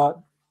looks a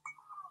lot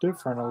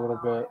different a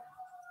little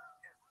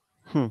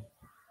bit.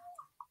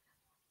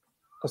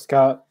 It's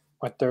got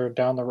like they're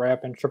down the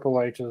ramp and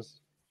Triple H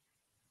is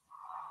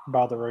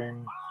by the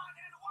ring.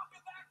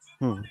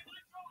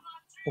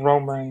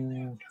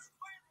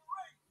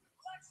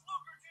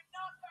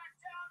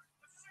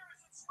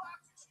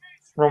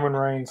 Roman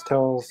Reigns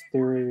tells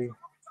Theory,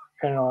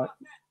 analyze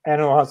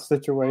the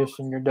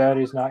situation. Your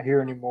daddy's not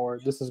here anymore.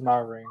 This is my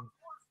ring.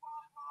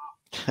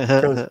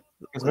 Because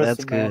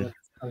That's good.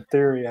 And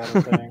Theory had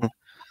a thing.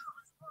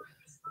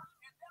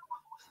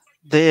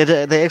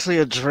 They actually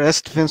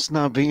addressed Vince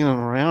not being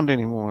around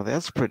anymore.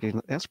 That's pretty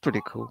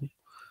cool.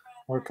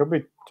 We could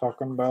be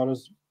talking about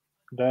his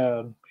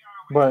dad,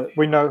 but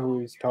we know who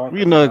he's talking.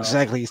 We know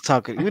exactly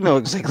We know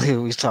exactly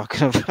who he's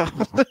talking about.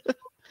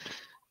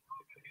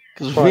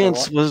 Because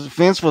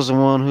Vince was the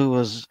one who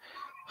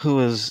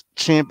was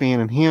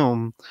championing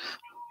him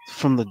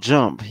from the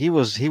jump. He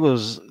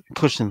was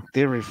pushing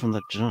Theory from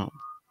the jump.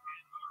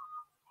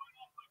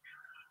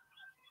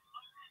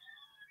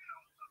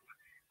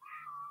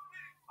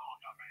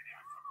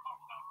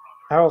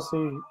 How is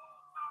he?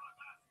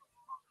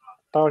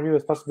 Thought he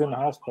was supposed to be in the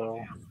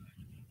hospital.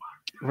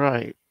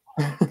 Right.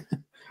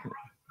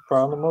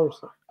 Probably the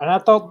most. And I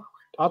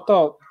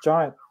thought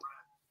Giant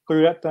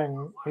threw that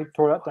thing. He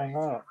tore that thing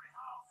up.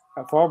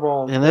 At Fall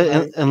Brawl.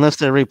 Unless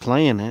they're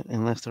replaying it.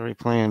 Unless they're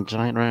replaying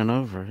Giant ran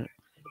over it.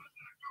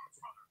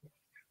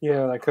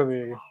 Yeah, that could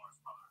be.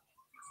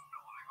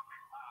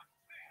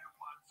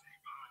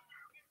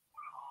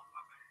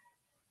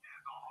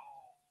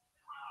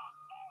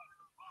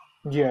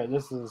 Yeah,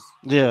 this is.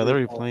 Yeah,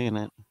 they're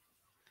replaying it.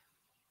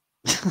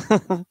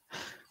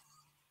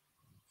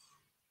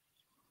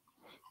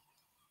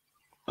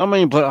 I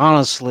mean, but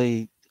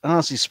honestly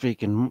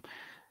speaking,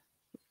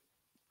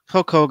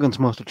 Hulk Hogan's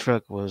Monster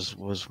Truck was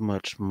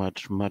much,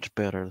 much, much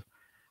better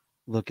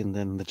looking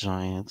than the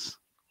Giants.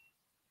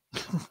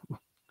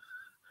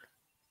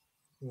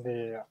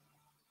 Yeah.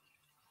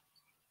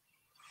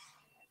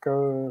 I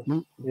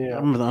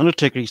remember the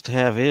Undertaker used to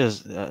have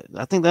his.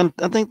 I think the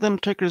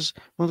Undertaker's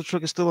Monster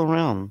Truck is still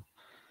around.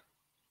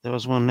 There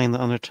was one named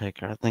the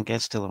Undertaker. I think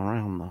that's still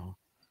around though.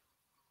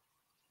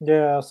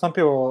 Yeah, some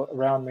people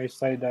around me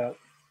say that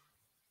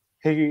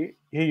he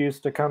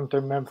used to come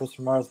through Memphis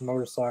from his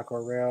motorcycle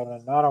around,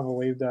 and I don't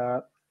believe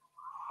that.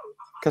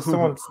 Because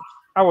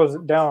I was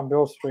down on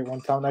Bill Street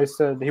one time. They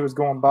said he was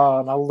going by,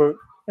 and I looked.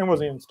 It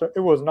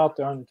was not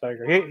the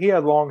Undertaker. He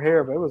had long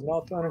hair, but it was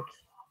not the Undertaker.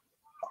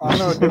 I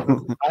know a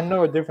difference. I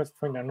know a difference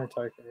between the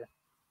Undertaker.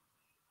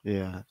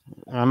 Yeah,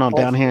 I know.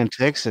 Down here in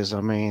Texas, I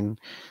mean,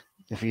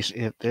 if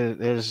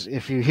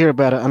you hear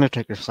about an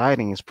Undertaker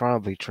sighting, it's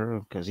probably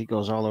true because he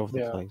goes all over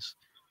the place.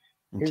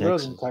 He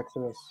lives in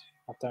Texas,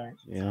 I think.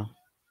 Yeah.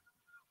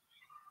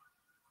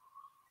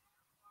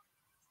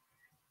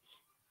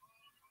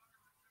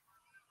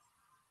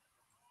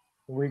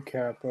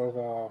 Recap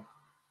of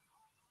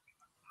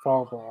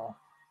Fall Brawl.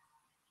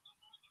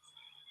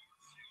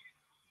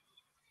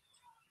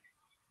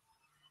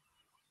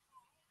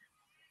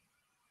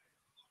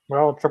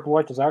 Well, Triple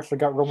H has actually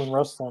got Roman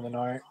wrestling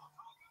tonight.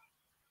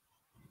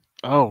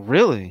 Oh,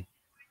 really?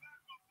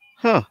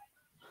 Huh.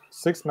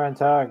 6-man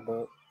tag,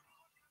 but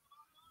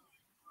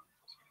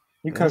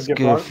You couldn't That's get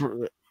good Brock.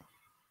 for.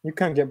 You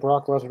couldn't get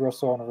Brock Lesnar to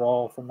wrestle on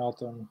Raw for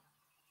nothing.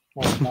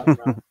 On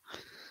SmackDown.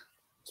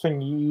 It's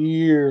been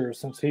years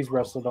since he's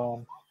wrestled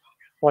on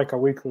like a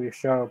weekly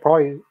show.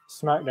 Probably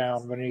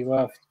SmackDown when he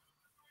left.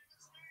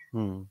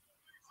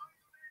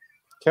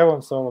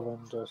 Kevin Sullivan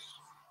just.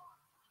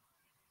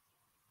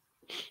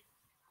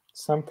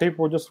 Some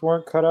people just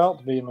weren't cut out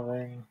to be in the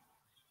ring.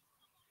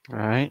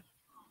 Right.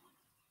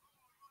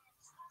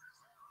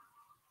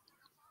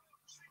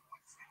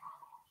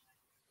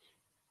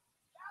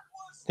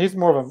 He's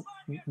more of a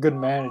good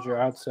manager,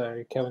 I'd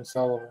say, Kevin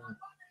Sullivan.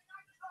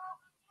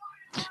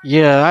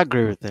 Yeah, I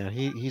agree with that.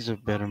 He's a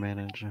better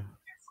manager.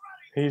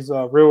 He's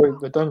really,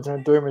 the Dungeon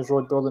of Doom is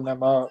really building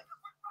them up.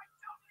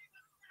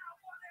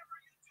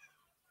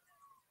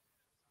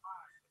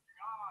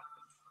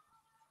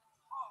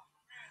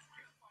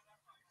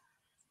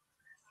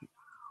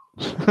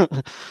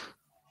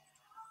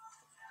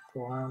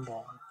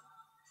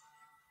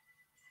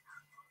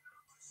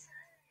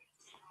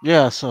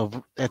 Yeah, so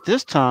at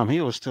this time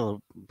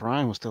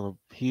Brian was still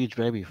a huge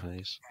baby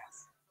face.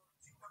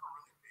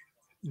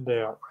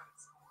 Yeah.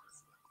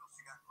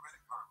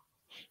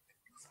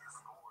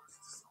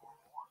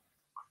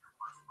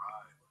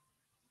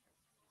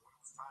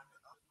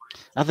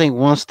 I think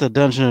once the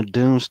Dungeon of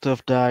Doom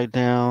stuff died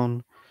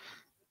down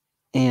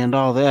and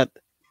all that,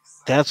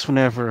 that's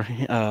whenever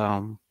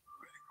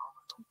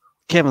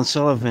Kevin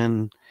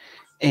Sullivan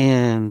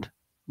and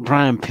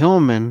Brian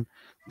Pillman,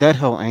 that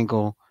whole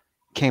angle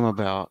came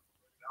about.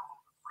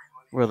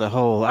 Where the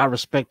whole "I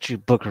respect you,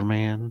 Booker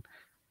man."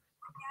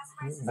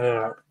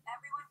 Yeah.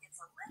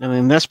 I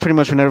mean, that's pretty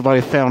much when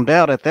everybody found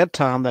out at that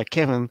time that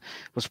Kevin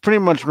was pretty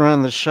much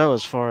running the show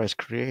as far as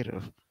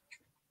creative.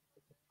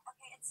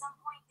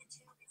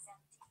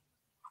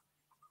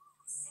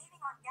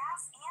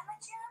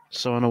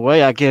 So in a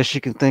way, I guess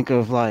you can think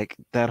of like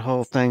that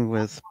whole thing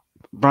with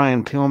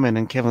Brian Pillman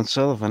and Kevin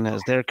Sullivan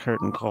as their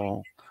curtain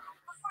call.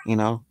 You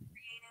know?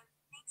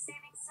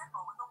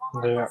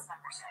 Yeah.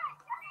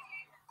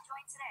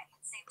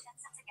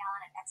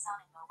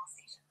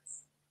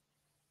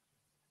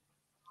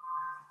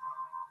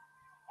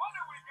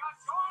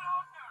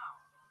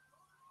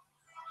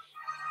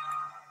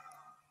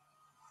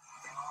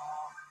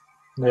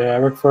 Yeah,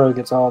 Ric Flair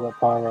gets all the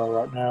pyro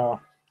right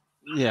now.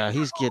 Yeah,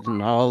 he's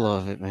getting all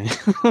of it, man.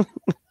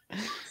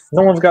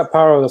 No one's got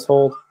pyro this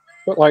whole,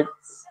 but like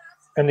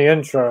in the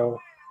intro,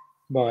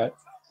 but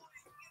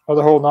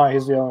the whole night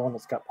he's the only one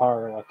that's got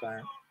pyro, I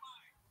think.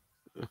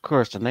 Of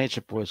course, the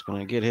Nature Boy's going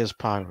to get his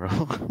pyro.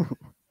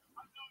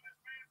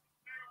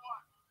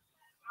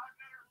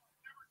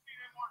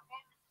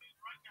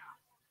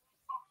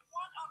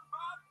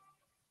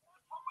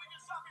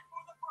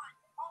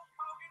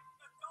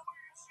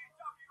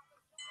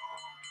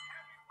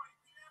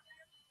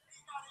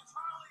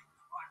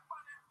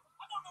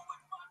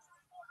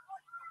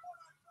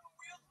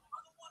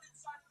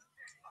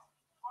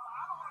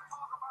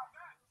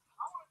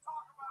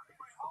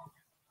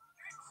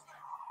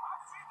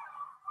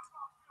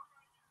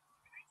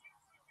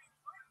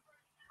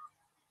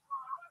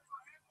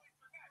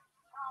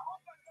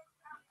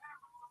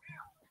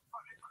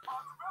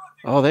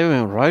 Oh, they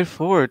went right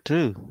for it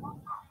too.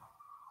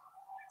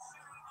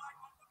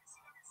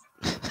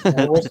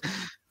 We're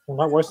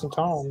not wasting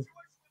time.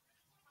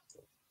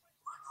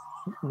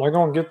 They're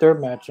gonna get their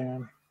match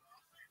in.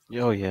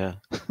 Oh yeah.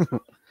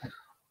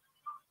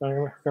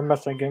 Their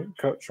match ain't getting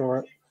cut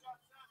short.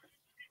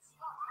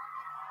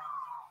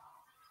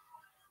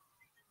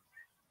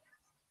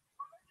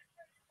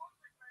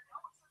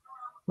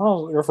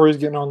 Well, the referee's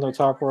getting on the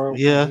top rope.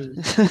 Yeah.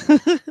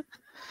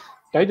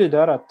 They did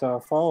that at the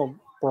Fall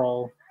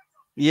Brawl.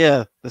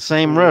 Yeah, the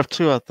same ref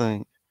too, I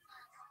think.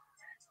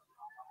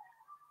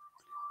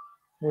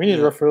 We need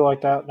a referee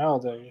like that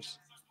nowadays.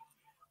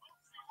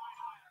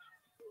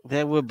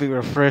 That would be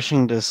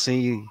refreshing to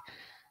see.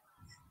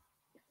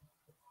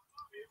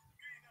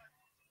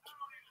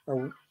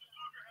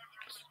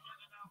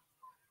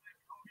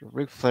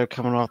 Ric Flair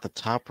coming off the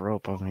top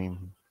rope. I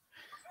mean,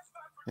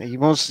 you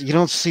don't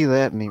see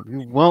that anymore.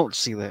 You won't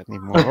see that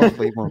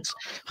anymore.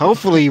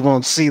 Hopefully, you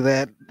won't see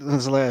that in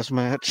his last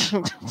match.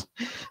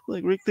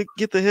 Like Rick,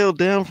 get the hell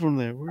down from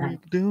there. What are you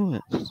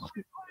doing?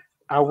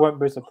 I wouldn't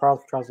be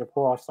surprised if he tries to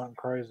pull off something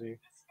crazy.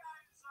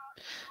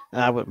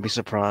 I wouldn't be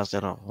surprised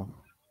at all.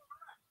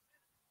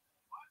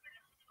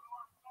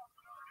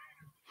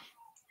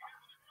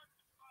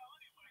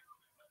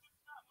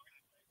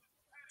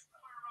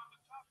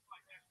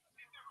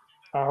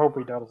 I hope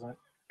he doesn't,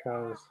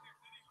 because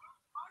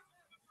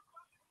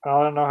I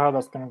don't know how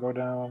that's going to go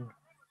down.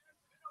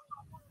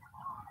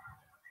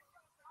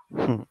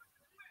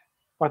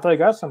 But they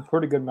got some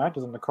pretty good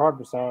matches in the card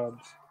besides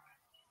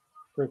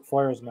Ric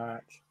Flair's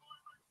match.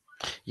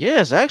 Yeah,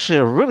 it's actually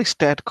a really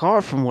stacked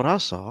card from what I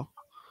saw.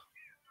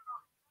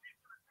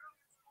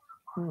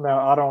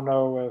 Now, I don't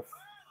know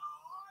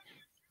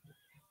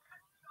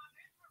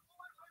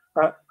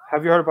if...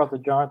 have you heard about the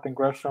Jonathan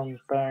Gresham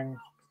thing?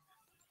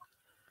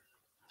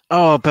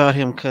 Oh, about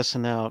him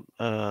cussing out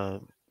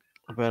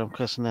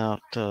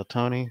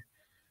Tony?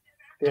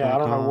 Yeah, I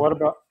don't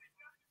know.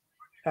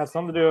 had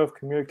something to do with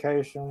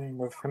communication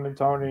with him and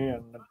Tony,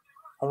 and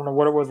I don't know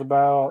what it was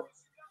about,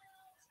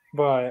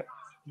 but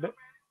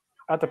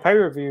at the pay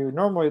per view,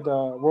 normally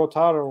the world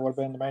title would have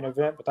been the main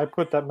event, but they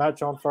put that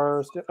match on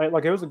first.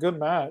 Like it was a good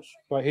match,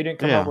 but he didn't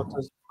come out Yeah. with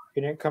this.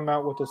 He didn't come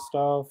out with his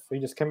stuff. He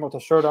just came out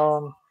with a shirt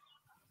on.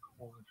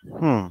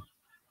 Hmm.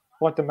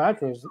 Like the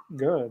match was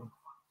good.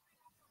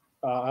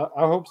 I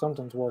hope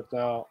something's worked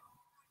out.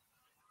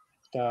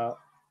 That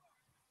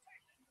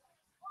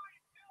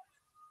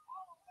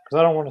because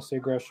I don't want to see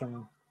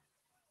Gresham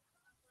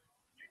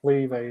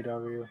leave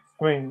AEW.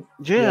 I mean,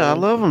 yeah, Yeah, I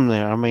love him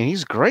there. I mean,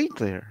 he's great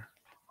there.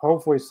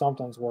 hopefully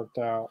something's worked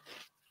out.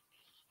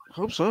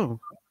 Hope so.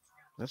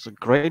 That's a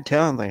great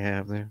talent they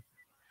have there.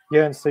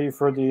 Yeah, and see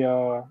for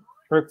the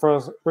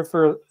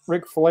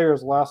Ric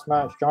Flair's last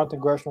match, Jonathan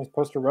Gresham was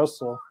supposed to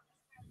wrestle,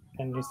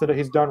 and he said that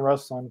he's done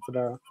wrestling for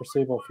the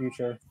foreseeable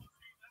future.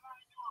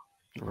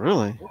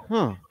 Really?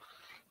 Huh.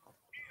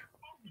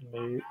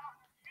 Neat.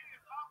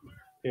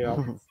 Yeah.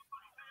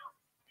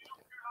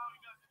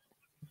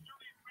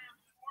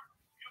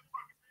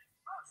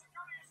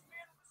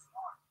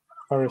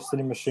 Motor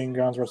City Machine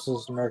Guns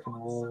versus American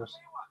Wolves.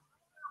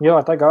 Yeah,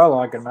 I think I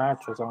like good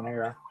matches on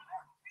here.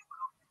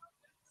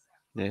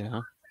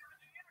 Yeah.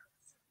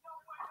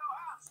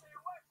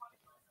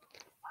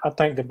 I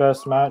think the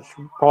best match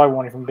probably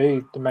won't even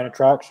be the main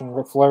attraction,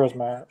 Ric Flair's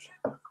match.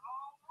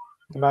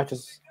 The match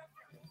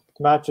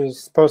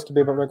is supposed to be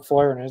about Ric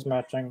Flair, and his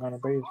match ain't gonna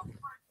be.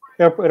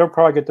 It'll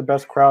probably get the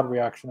best crowd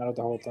reaction out of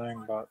the whole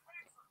thing, but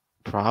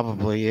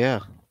Probably, yeah.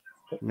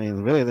 I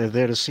mean, really, they're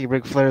there to see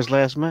Ric Flair's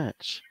last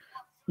match.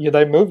 yeah,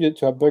 they moved it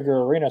to a bigger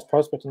arena. It's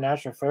supposed to be at the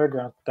National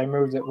Fairgrounds. They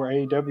moved it where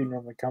AEW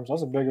normally comes.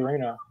 That's a big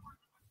arena.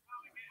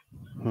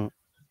 Hmm.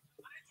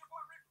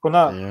 Well,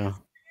 not Yeah.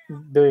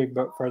 big,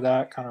 but for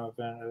that kind of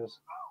event,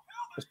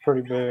 it's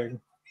pretty big.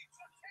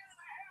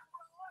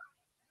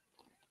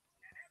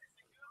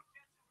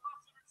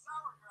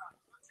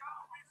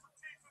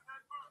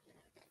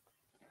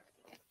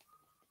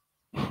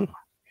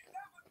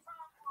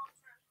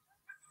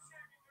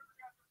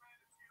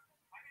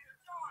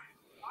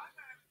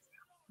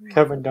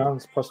 Kevin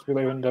Dunn's supposed to be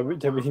leaving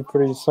WWE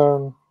pretty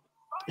soon.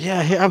 Yeah,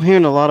 I'm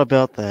hearing a lot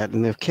about that.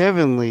 And if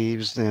Kevin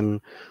leaves,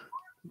 then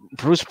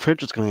Bruce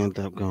Pritchard's going to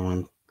end up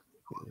going.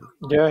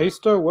 Yeah, he's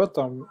still with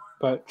them,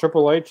 but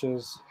Triple H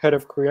is head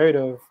of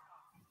creative.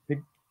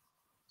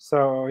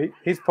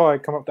 He's probably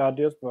come up with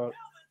ideas, but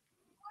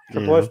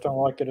Triple Yeah. H don't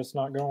like it. It's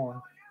not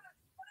going.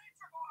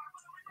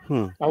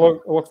 Hmm. I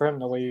look for him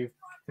to leave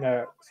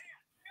next.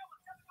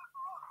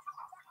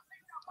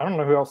 I don't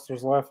know who else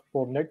there's left.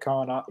 Well, Nick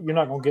Khan. You're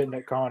not gonna get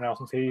Nick Khan out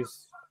since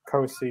he's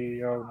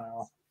co-CEO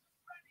now.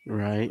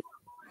 Right.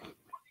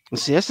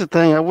 See, that's the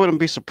thing. I wouldn't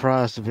be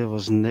surprised if it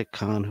was Nick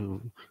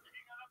Khan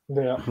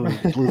Yeah,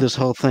 who blew this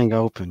whole thing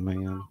open,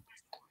 man.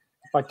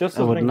 like this I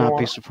has would been not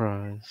going. be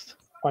surprised.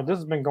 Like this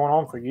has been going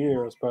on for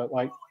years, but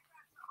like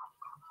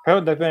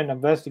apparently they've been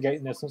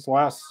investigating this since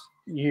last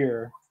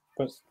year.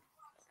 But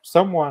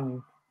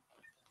someone,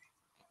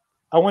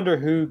 I wonder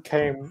who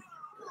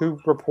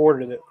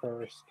reported it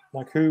first.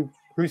 Like who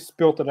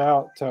spilt it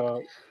out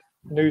to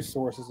news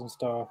sources and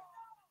stuff.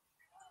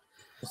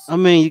 I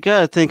mean, you got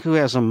to think who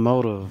has a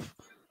motive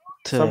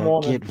to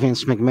Someone get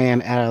Vince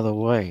McMahon out of the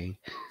way.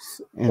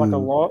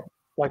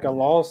 like a And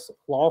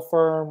law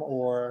firm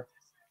or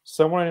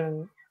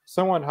someone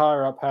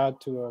higher up had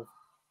to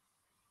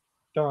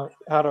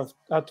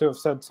have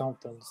said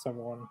something to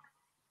someone.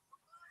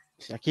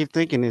 I keep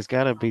thinking it's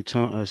got to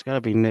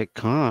be Nick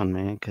Khan,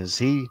 man,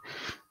 because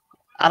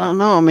I don't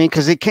know. I mean,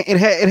 because it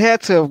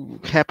had to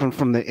happen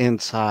from the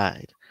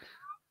inside.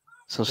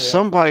 So Yeah,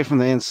 somebody from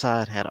the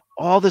inside had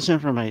all this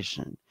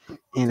information and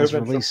could is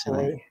have been releasing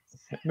Triple it.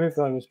 H. Maybe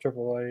thought it was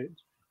Triple H,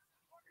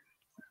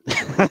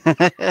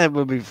 That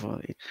would be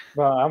funny.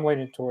 but I'm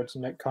leaning towards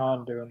Nick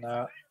Khan doing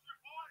that.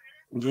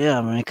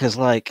 Yeah, man, because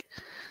like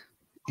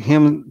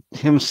him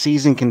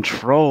seizing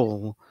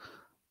control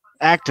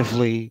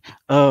actively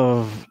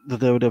of the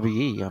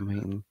WWE. I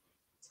mean,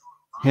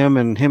 him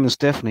and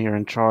Stephanie are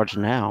in charge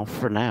now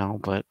for now,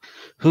 but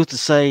who's to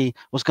say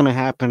what's going to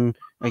happen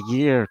a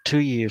year, 2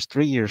 years,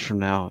 3 years from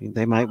now?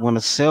 They might want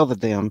to sell the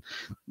damn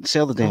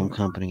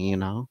company.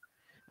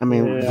 I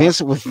mean, Yeah,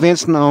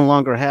 Vince no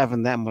longer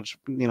having that much,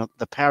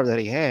 the power that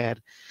he had,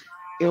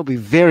 it'll be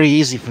very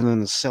easy for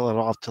them to sell it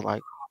off to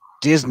like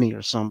Disney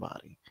or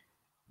somebody.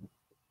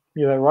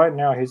 yeah. Right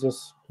now he's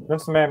just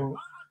Vince McMahon,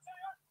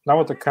 not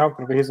with the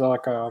company, but he's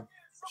like a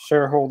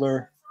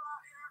shareholder.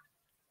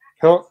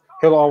 He'll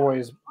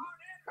always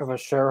have a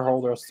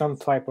shareholder, some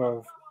type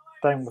of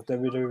thing with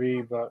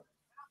WWE. But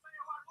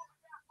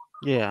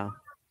Yeah,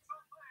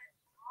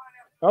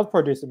 that was a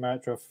pretty decent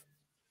match of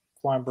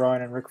Flying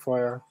Brian and Ric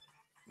Flair.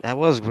 that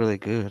was really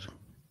good.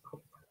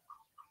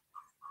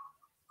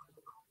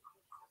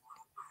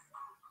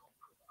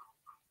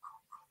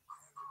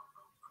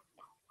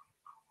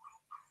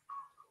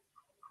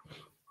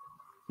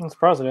 I'm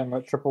surprised they didn't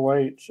let Triple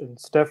H and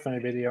Stephanie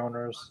be the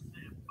owners.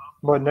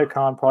 But Nick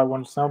Khan probably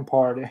wanted some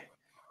party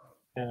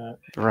in it.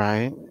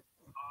 Right.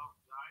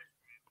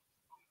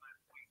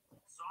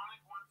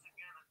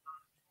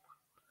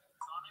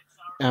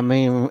 I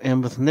mean,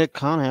 and with Nick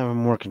Khan having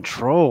more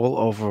control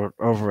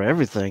over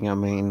everything, I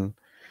mean,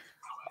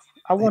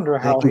 I wonder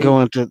they how can he.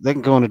 go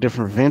into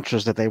different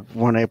ventures that they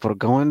weren't able to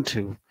go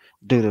into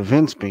due to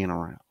Vince being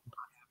around.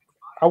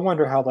 I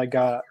wonder how they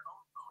got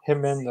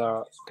him in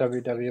the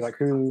WWE. Like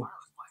who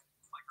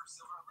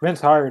Vince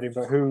hired him,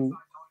 but who?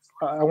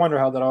 I wonder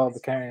how that all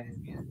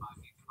became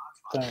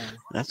thing.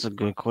 That's a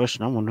good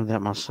question. I wonder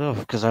that myself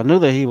because I knew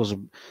that he was.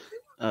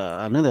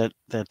 I knew that.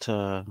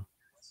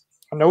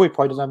 I know he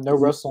probably doesn't have no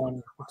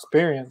wrestling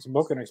experience,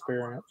 booking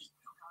experience.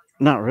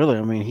 Not really.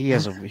 I mean, he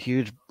has a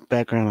huge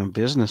background in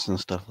business and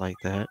stuff like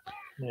that.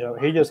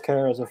 He just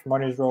cares if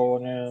money's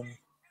rolling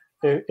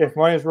in. If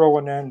money's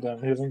rolling in, then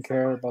he doesn't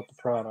care about the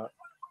product.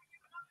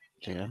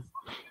 Yeah.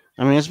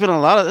 I mean, it's been a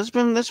lot of.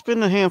 It's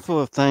been a handful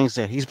of things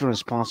that he's been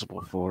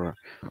responsible for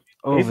He's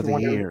over the the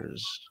one who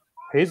years.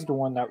 he's the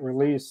one that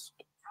released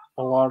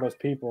a lot of those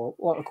people.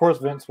 Well, of course,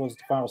 Vince was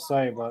the final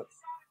say, but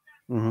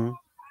Mm-hmm.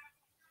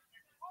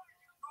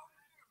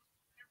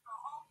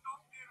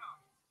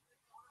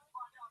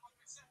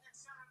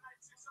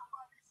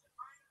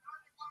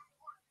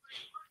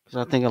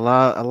 Because I think a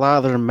lot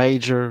of their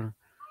major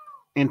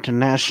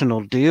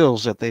international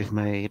deals that they've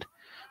made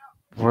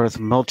worth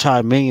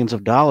multi millions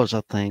of dollars.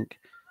 I think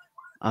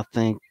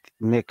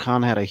Nick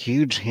Khan had a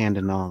huge hand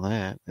in all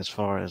that, as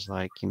far as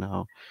like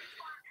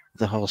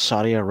the whole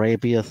Saudi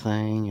Arabia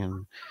thing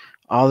and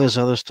all this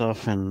other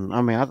stuff. And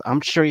I mean,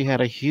 I'm sure he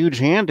had a huge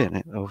hand in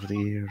it over the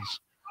years.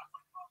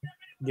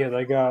 yeah,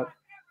 they got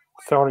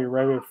Saudi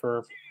Arabia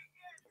for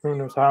who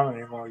knows how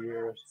many more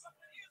years.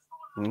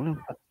 Yeah,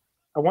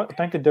 I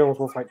think the deal was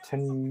worth like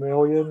 10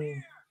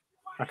 million.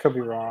 I could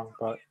be wrong,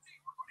 but I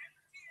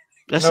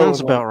that know it sounds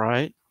was a about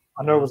right.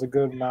 I know it was a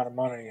good amount of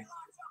money.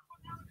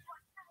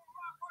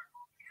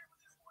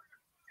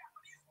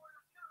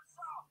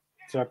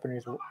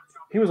 Japanese.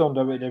 He was on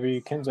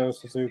WWE. Kenzo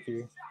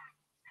Suzuki.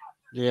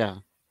 Yeah,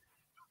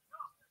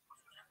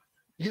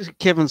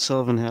 Kevin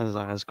Sullivan had his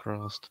eyes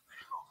crossed.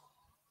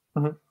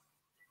 Mhm.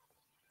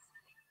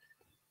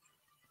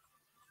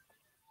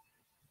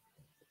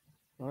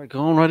 All right,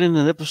 going right into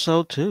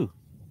episode 2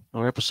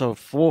 or episode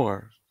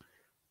 4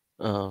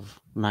 of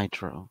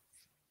Nitro.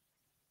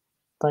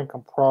 I think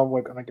I'm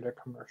probably gonna get a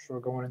commercial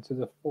going into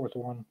the fourth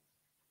one.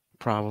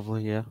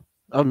 Probably, yeah.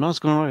 Oh no, it's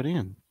going right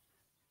in.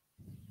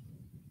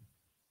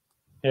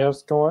 Yeah,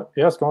 it's going.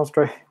 Yeah, it's going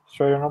straight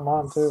in on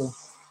mine too.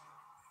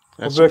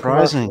 That's There'll be a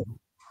surprising. commercial.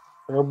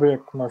 There'll be a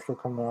commercial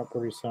coming up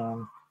pretty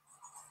soon.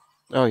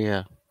 Oh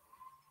yeah.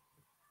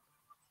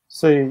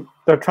 See,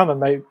 they're trying to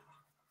make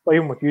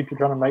even with YouTube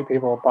trying to make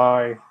people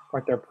buy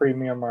like their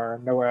premium or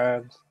no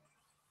ads.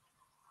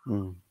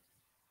 Mm.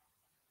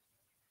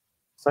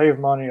 Save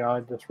money.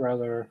 I'd just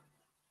rather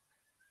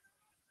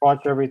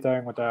watch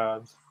everything with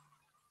ads.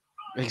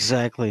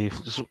 Exactly.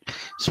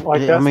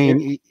 Like I that's the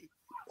mean,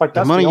 like the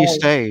that's the money you only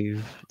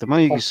save, the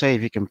money you like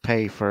save, you can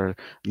pay for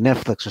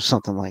Netflix or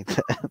something like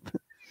that.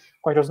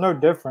 like there's no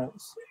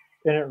difference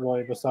in it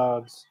really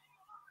besides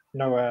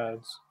no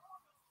ads.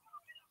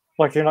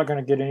 Like you're not going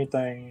to get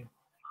anything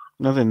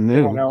Nothing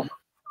anyone new. else.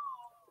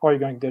 All you're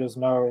going to get is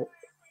no.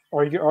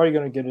 All you're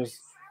going to get is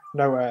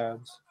no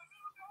ads.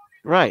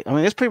 Right. I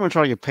mean, that's pretty much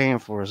all you're paying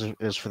for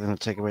is for them to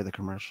take away the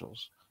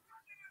commercials.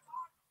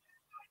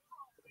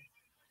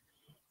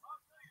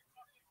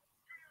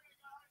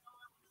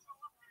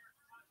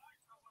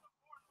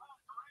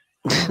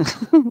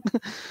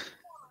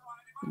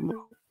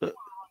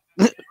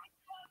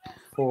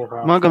 Full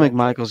House Mongo matchup.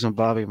 McMichaels and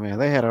Bobby, man,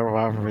 they had a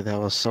rivalry that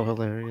was so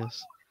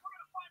hilarious.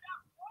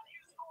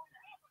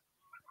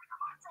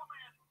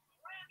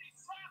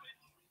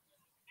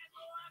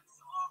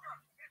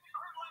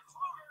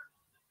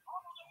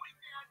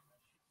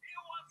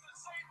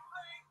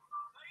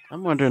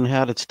 I'm wondering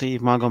how did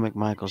Steve Mongo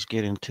McMichaels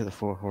get into the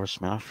Four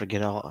Horsemen? I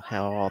forget how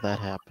all that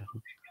happened.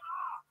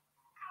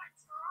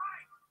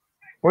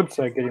 Would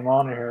say get him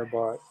on here,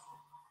 but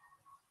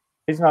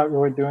he's not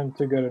really doing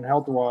too good in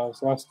health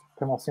wise. Last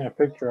time I've seen a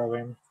picture of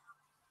him,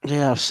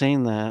 Yeah, I've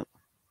seen that.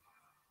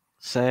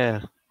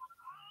 Sad.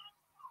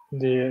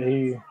 he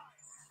It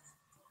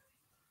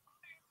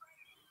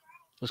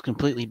was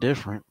completely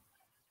different.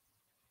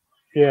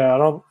 yeah I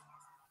don't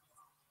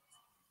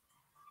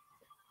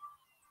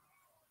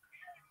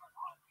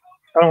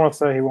want to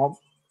say he won't.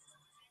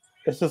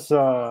 It's just he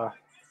probably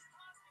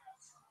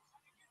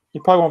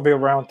won't be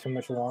around too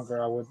much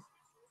longer.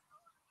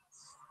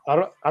 I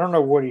don't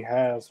know what he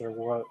has or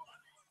what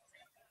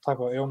type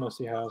of illness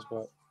he has,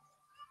 but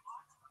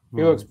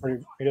he looks Hmm.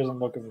 pretty. He doesn't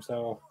look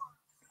himself.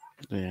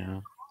 Yeah.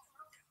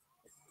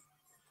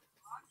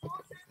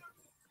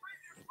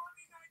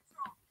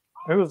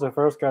 Who was the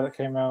first guy that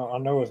came out? I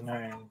know his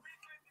name.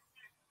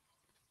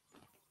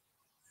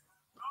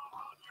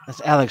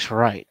 That's Alex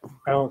Wright.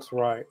 Alex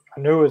Wright. I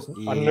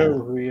Yeah. knew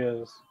who he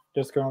is.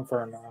 Just going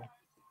for it now.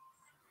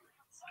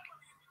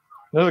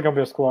 This is gonna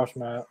be a squash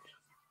match.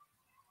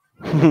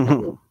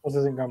 This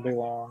isn't gonna be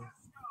long.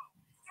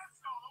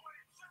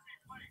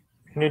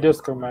 Any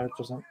disco match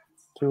isn't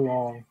too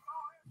long.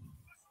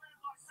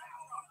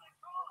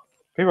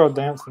 People are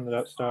dancing to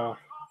that stuff.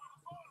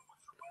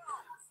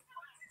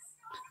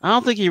 I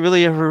don't think he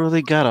really ever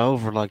really got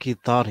over like he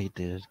thought he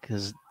did.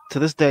 Because to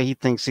this day, he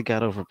thinks he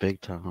got over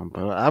big time.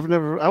 But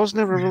I was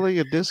never really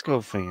a disco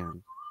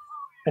fan.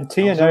 And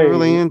I was never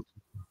really TNA in.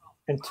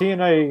 and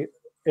TNA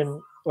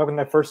in like when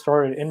they first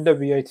started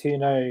NWA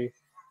TNA,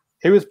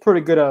 he was pretty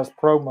good at his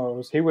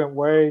promos. He went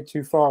way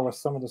too far with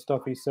some of the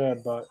stuff he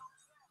said, but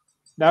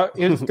now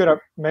he was good at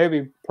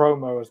maybe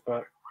promos,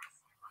 but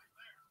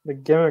the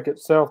gimmick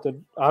itself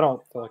did I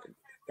don't feel like it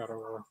got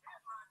over.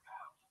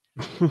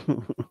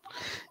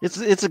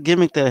 It's a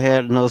gimmick that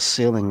had no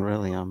ceiling,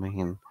 really. I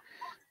mean,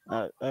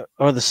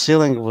 or the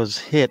ceiling was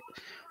hit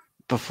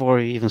before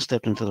he even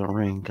stepped into the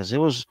ring. Because it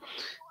was,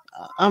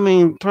 I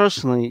mean,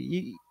 personally,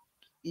 you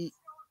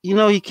you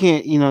know you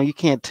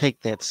can't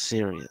take that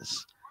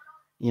serious.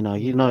 Yeah.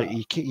 You're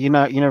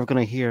never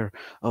gonna hear,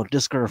 oh,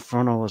 Disco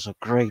Inferno is a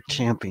great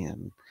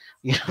champion.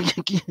 You know,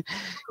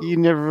 you're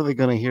never really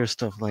gonna hear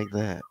stuff like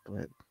that.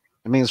 But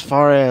I mean, as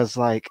far as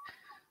like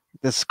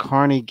this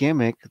carny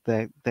gimmick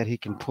that he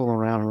can pull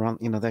around,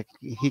 that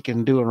he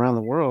can do around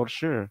the world,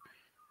 sure.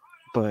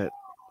 But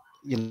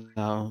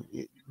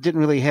it didn't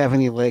really have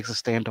any legs to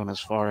stand on as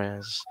far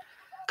as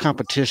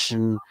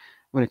competition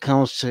when it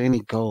comes to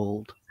any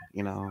gold.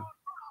 You know.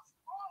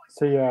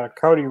 See,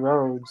 Cody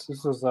Rhodes,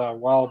 this was a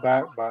while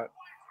back, but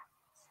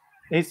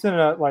he sent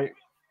a like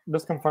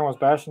this confirmed was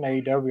bashing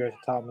AEW at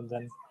the time, and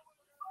then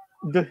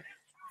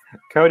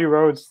Cody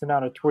Rhodes sent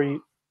out a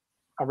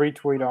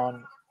retweet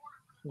on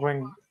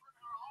when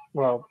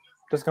well,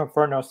 this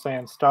confirmed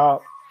saying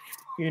stop.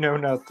 You know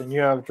nothing.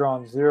 You have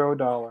drawn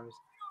 $0.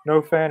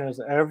 No fan has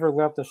ever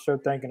left the show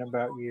thinking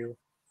about you.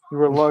 You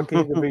were lucky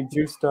to be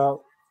juiced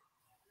up,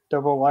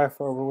 double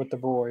life over with the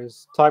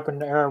boys. Type in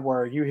the era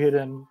where you hid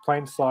in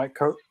plain sight,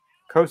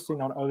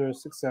 coasting on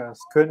others' success.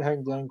 Couldn't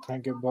hang then,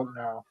 can't get booked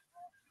now.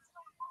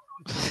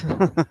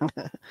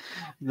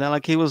 Not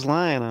like he was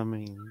lying. I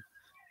mean,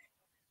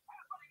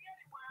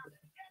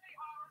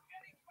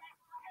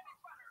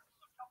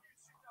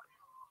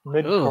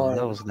 Mid oh, that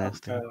card was at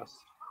nasty. best.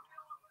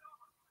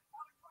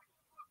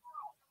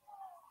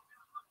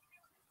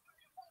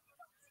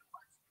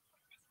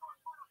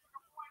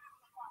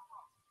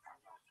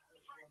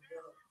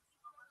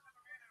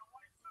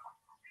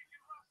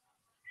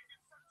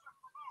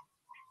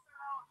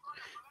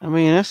 I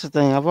mean, that's the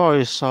thing. I've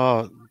always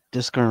saw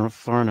Disco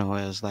Inferno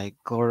as like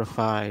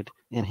glorified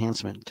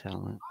enhancement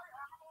talent.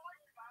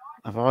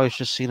 I've always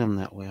just seen him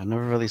that way. I've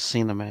never really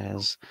seen him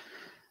as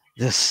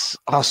this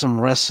awesome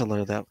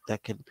wrestler that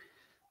could,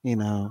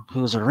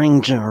 who's a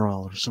ring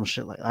general or some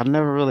shit like. I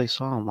never really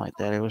saw him like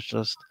that. It was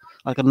just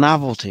like a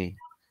novelty,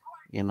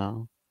 you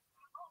know.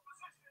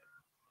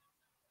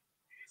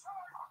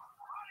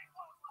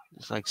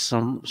 It's like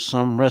some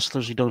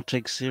wrestlers you don't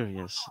take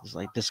serious. It's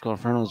like Disco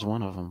Inferno is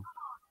one of them.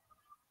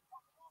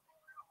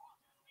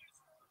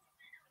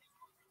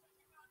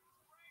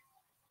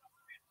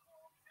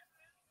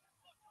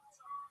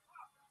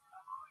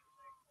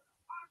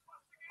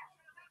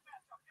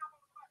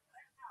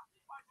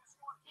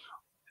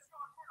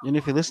 And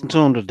if you listen to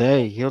him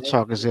today, he'll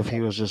talk as if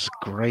he was this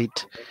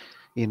great,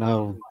 you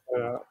know,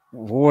 Uh,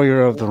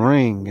 warrior of the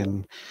ring.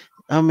 And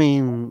I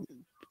mean,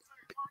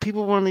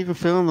 people weren't even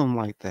feeling him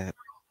like that.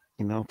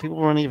 People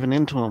weren't even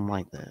into him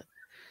like that.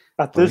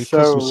 at But this he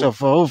puts show,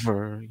 himself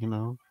over.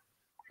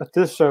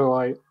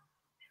 like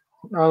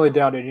I really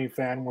doubt any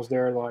fan was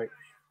there like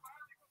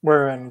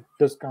wearing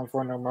Disco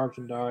Inferno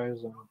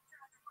merchandise and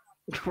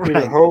either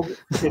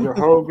Right.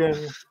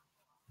 Hogan,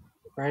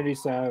 Randy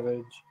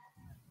Savage,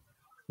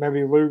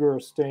 maybe Luger or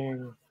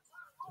Sting.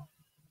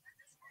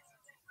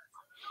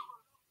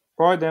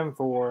 Probably them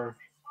four,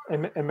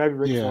 and maybe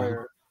Ric Yeah.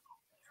 Flair.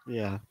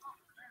 Yeah.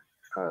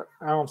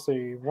 I don't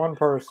see one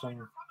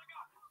person.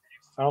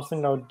 I don't see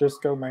no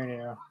disco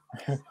mania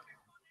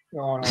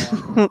going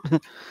on.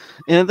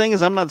 And the thing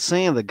is, I'm not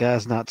saying the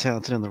guy's not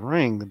talented in the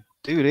ring. The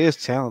dude is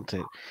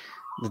talented.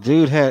 The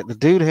dude had,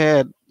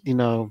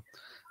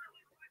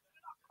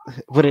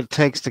 what it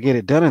takes to get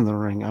it done in the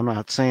ring. I'm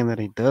not saying that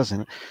he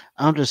doesn't.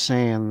 I'm just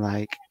saying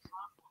like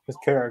His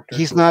character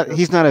he's just not doesn't.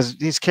 he's not as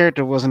his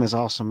character wasn't as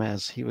awesome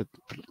as he would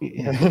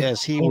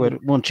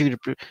want you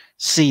to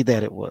see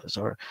that it was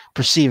or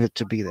perceive it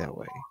to be that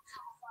way.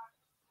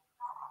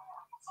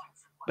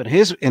 But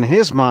his in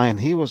his mind,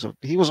 he was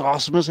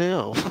awesome as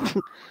hell.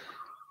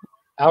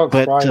 Alex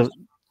but Wright, to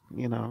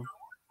you know,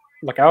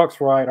 like Alex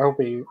Wright. I hope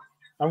he.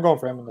 I'm going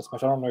for him in this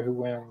match. I don't know who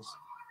wins.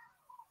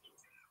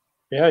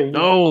 Yeah,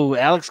 oh,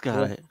 Alex yeah,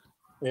 got it.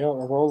 yeah.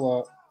 A roll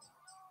up.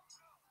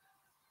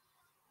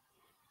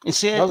 And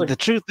see, That was the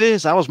truth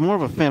is, I was more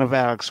of a fan of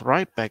Alex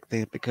Wright back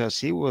then because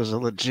he was a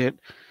legit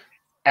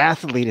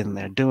athlete in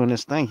there doing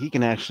this thing. He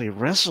can actually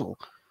wrestle,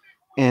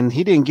 and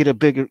he didn't get a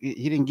big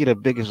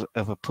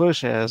of a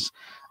push as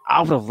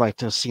I would have liked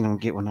to have seen him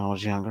get when I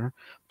was younger.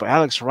 But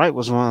Alex Wright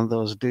was one of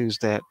those dudes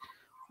that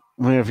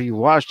whenever you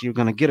watched, you're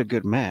gonna get a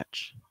good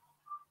match.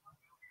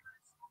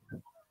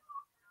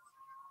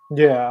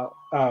 yeah.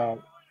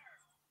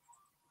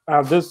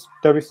 This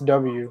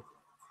WCW.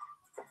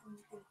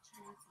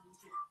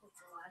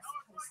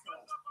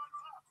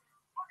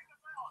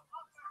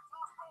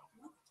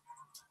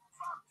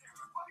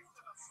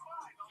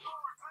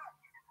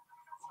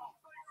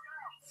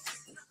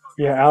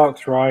 Yeah,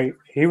 Alex Wright.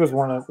 He was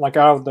one of out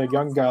of the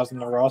young guys in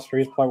the roster.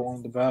 He's probably one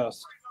of the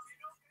best.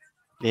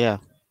 Yeah.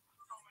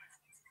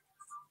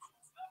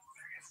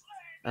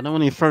 I know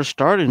when he first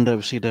started in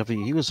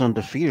WCW, he was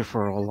undefeated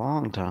for a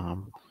long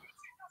time.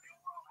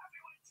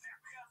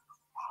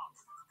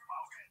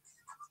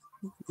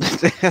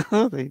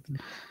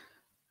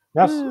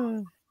 That's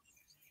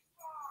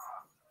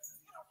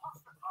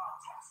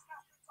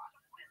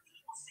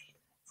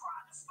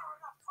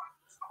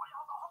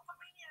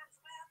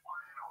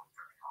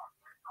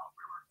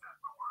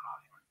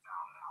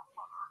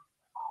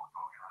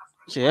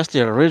See, that's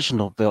the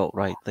original belt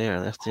right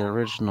there. That's the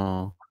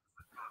original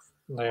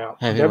yeah.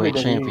 heavyweight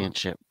WWE.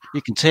 championship.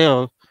 You can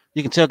tell.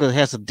 You can tell because it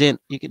has a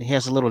dent. It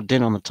has a little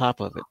dent on the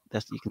top of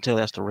it. You can tell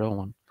that's the real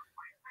one.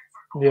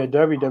 Yeah,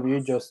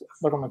 WWE just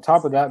look on the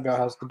top of that belt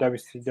has the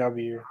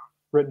WCW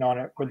written on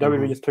it, but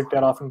WWE just took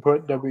that off and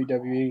put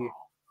WWE.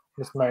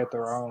 Just made it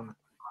their own.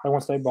 Like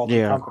once they bought the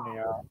Yeah. company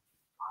out.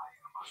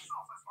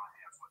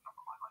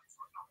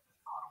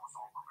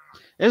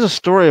 There's a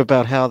story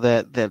about how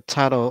that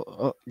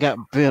title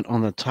got bent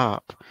on the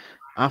top.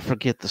 I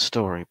forget the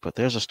story, but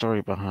there's a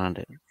story behind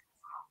it.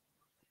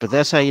 But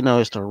that's how you know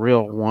it's the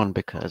real one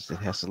because it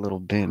has a little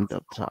bend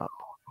up top.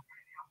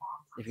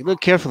 If you look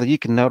carefully, you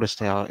can notice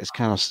how it's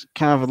kind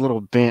of a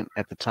little bent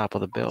at the top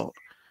of the belt.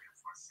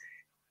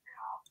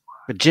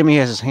 But Jimmy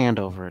has his hand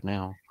over it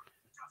now.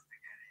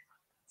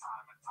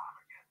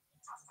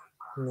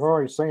 We've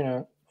already seen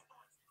it.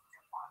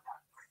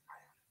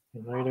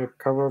 You need to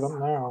cover it up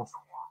now.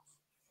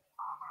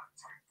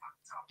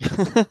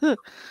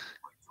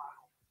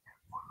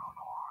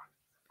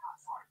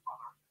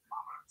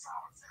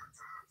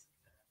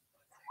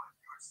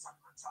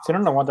 See, I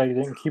don't know why they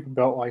didn't keep a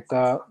belt like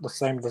that, the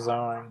same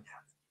design.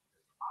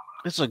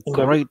 It's a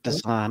great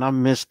design. I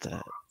missed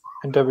that.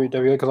 In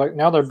WWE, because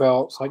now their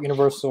belts, like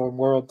Universal and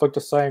World, look the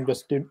same,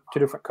 just two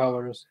different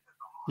colors.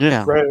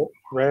 Yeah.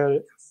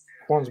 Red,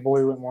 one's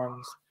blue and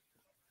one's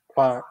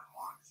black.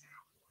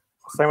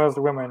 Same as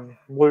the women,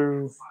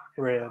 blue,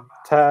 red.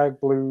 Tag,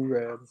 blue,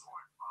 red.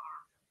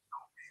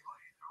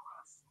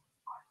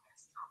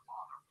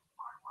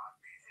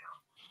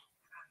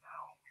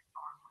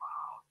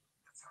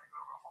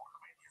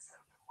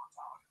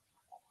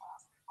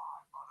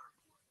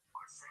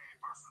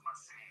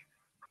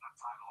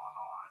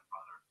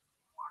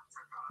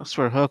 I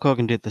swear Hulk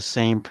Hogan did the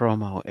same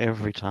promo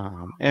every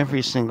time.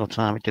 Every single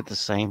time he did the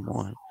same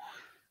one.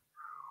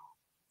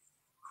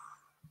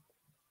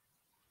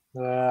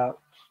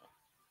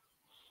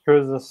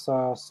 Here's this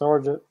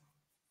Sergeant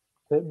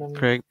Pittman.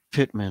 Craig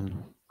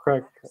Pittman.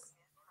 Craig.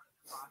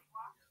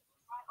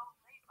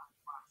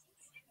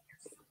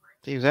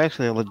 He was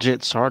actually a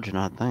legit sergeant,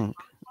 I think.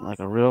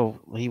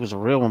 He was a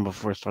real one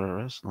before he started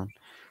wrestling.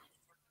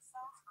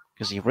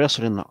 Because he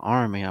wrestled in the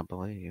army, I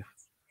believe.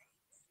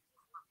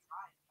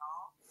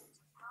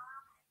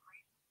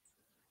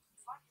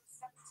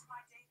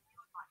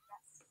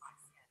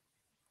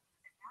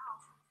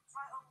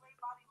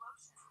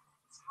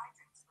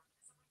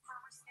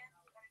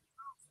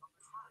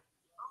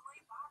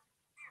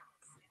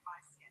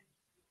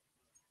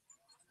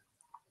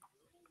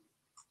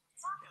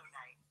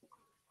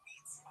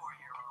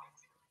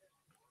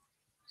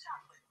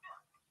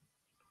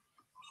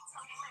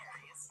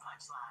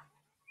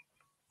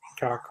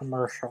 Got a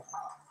commercial.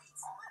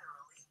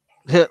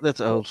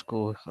 That's old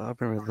school. I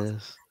remember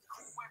this.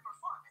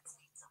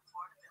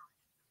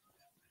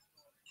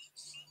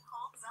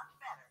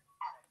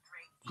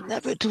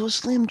 Never to a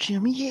Slim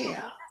Jim,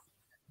 yeah.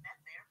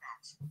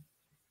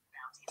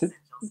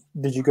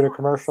 Did you get a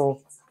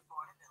commercial?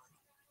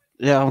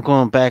 Yeah, I'm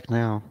going back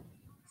now.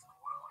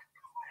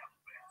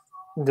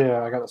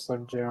 Yeah, I got a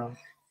Slim Jim.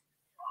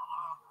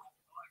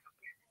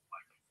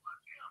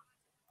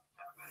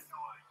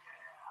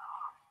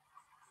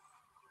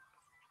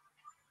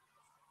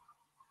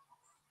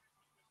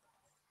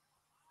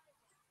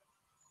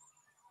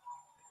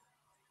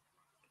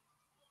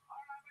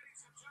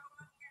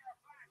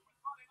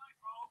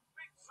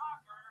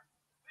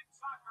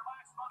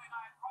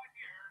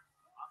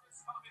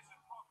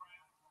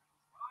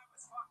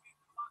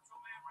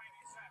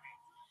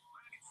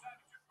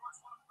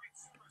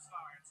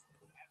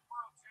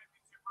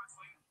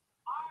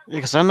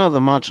 Because I know the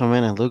Macho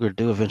Man and Luger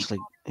do eventually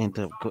end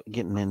up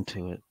getting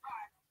into it.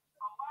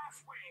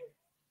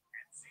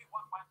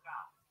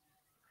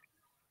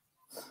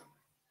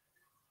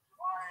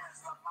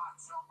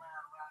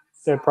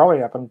 It probably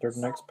happened their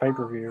next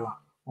pay-per-view.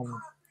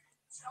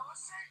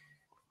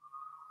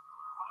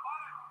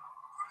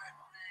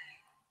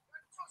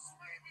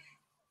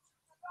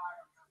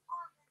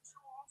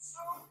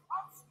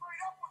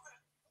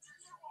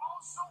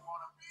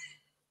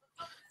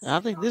 I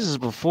think this is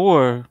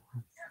before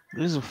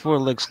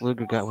Lex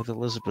Luger got with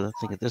Elizabeth. I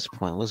think at this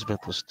point Elizabeth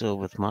was still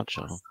with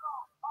Macho.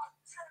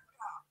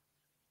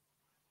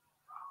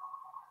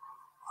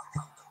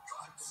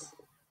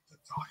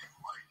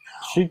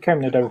 She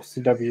came to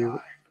WCW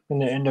in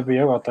the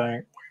NWO, I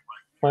think.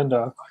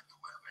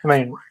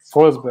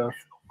 Elizabeth.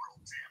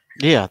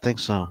 Yeah, I think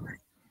so.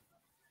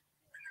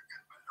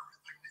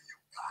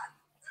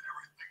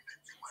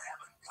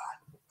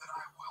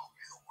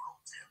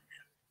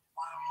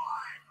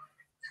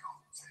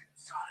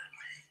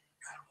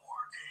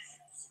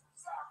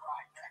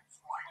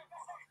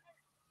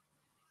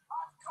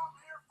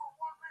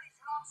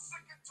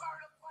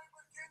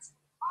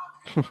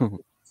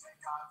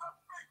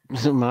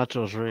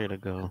 Macho's ready to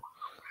go.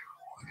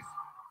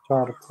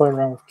 Trying to play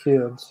around with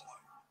kids.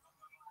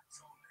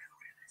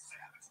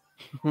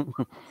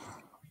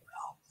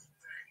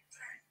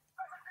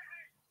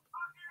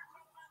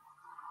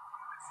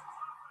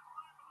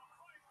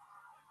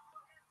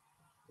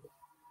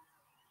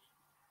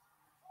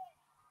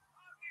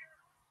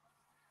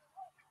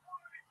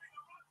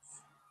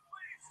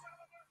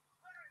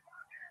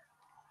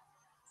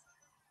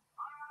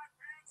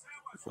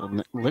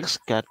 Well, Lex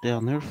got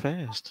down there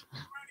fast.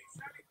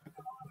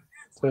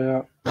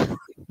 So,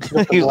 with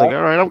the He was like, black,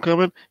 "All right, I'm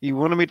coming. You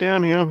wanted me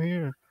down here? I'm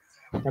here."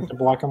 with the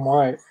black and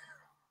white.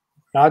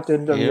 Not the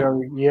Yeah.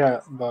 NWO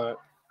yet, but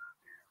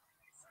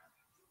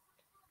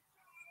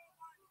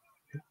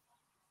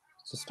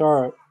it's a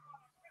start.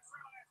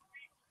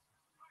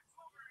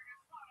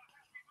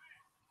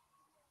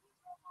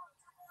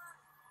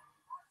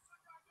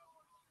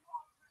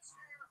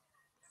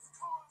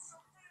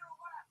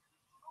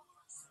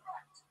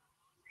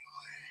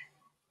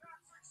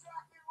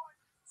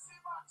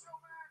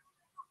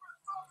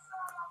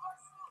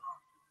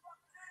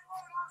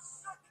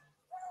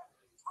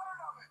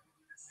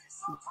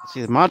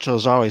 See, the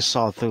Macho's always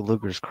saw through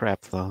Luger's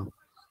crap, though.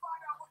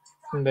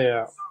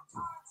 Yeah,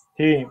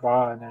 he ain't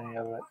buying any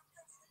of it.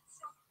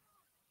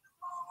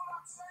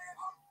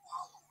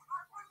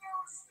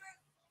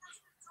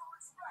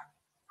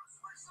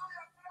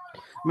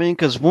 I mean,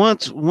 because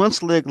once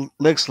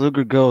Lex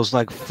Luger goes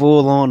like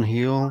full on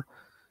heel,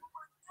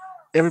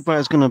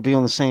 everybody's gonna be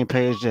on the same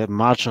page that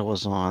Macho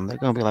was on. They're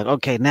gonna be like,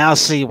 "Okay, now I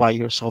see why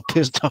you're so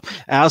pissed off.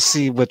 I'll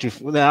see what you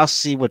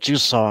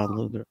saw in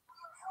Luger."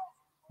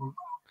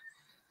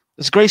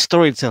 It's great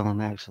storytelling,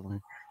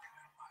 actually.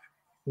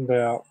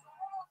 Yeah,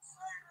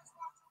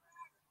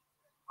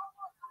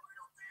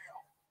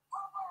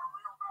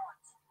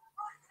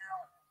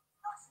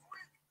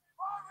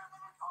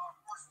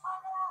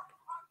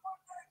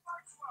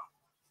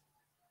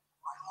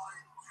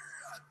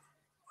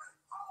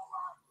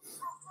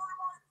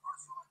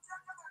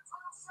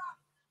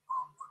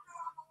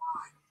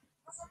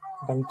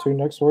 them two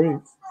next week.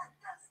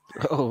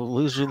 Oh,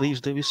 loser leaves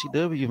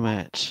WCW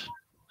match.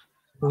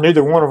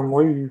 Neither one of them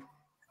leave,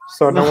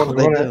 so no No, one's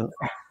they winning.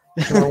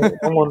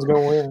 don't. No one's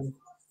gonna win.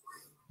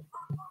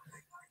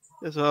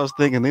 That's what I was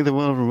thinking. Neither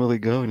one of them really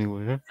go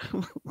anywhere.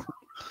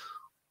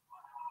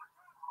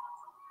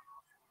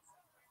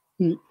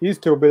 He's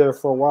still be there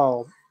for a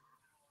while,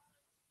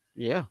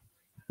 Yeah.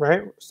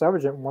 right?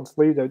 Savage didn't want to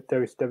leave the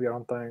WCW. I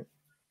don't think.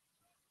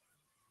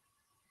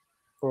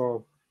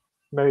 Well,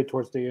 maybe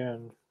towards the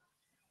end.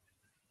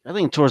 I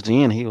think towards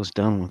the end he was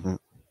done with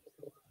it.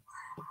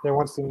 They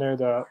once he knew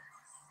that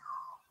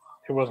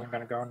it wasn't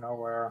going to go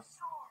nowhere.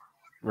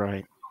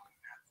 Right.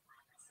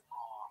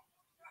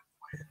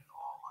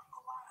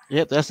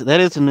 Yep, that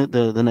is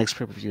the next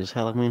pay per view is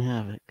Halloween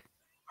Havoc.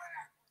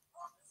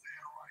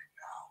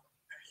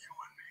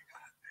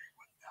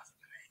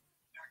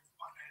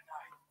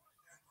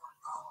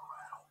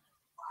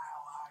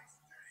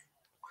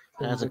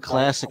 That's a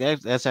classic.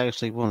 That's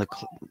actually one of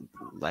the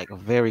like a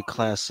very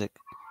classic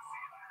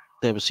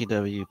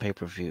WCW pay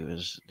per view.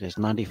 There's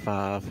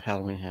 95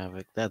 Halloween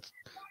Havoc. That's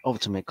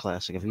ultimate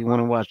classic. If you want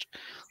to watch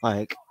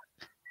like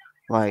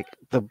like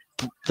the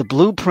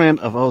blueprint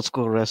of old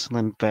school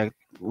wrestling back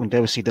when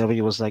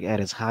WCW was like at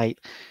its height,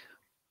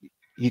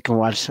 you can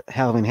watch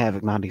Halloween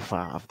Havoc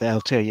 95.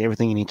 That'll tell you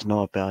everything you need to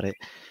know about it.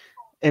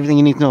 Everything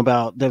you need to know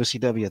about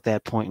WCW at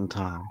that point in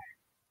time.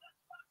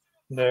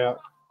 Yeah.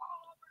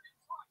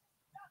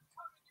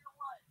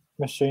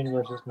 Machine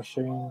versus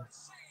machine.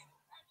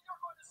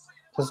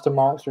 Just a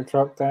monster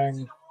truck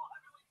thing.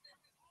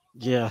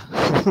 Yeah.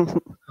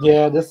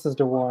 Yeah, this is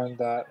the one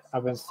that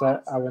I've been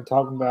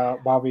talking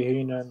about Bobby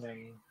Heenan,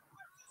 and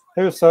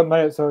it was so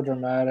made it so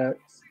dramatic.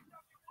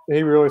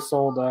 He really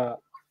sold that.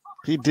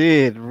 He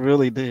did,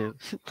 really did.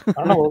 I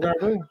don't know what we're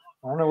gonna do.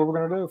 I don't know what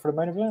we're gonna do for the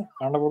main event.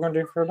 I don't know what we're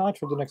gonna do for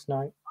Nitro the next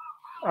night.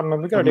 I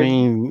mean, we I gotta do.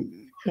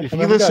 mean, if I you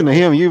mean, we listen gotta to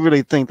do. him, you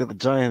really think that the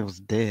giant was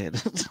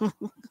dead.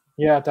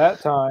 Yeah, at that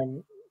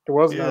time there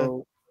was Yeah.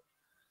 no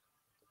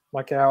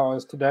like how it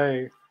is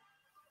today.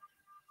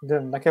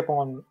 Then they kept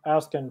on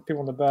asking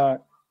people in the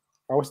back,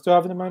 "Are we still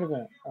having the main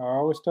event?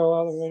 Are we still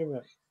having the main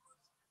event?"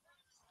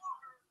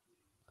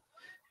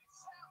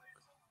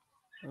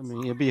 I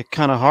mean, it'd be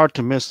kind of hard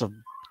to miss a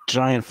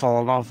giant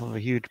falling off of a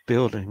huge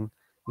building.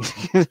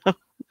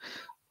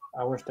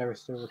 I wish they would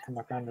still come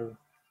back under.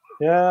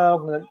 Yeah,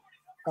 but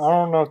I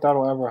don't know if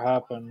that'll ever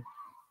happen.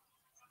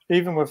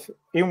 Even with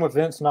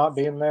Vince not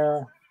being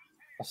there,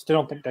 I still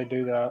don't think they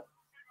do that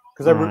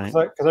because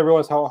Right. they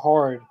realize how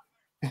hard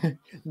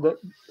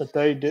that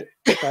they did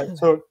that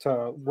took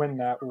to win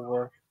that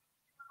war.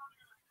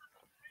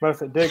 But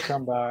if it did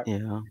come back,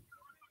 Yeah.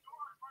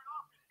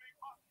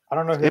 I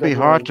don't know who It'd they be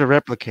hard really. to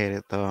replicate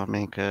it though. I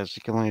mean, because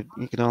you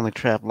can only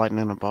trap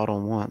lightning in a bottle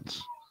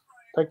once.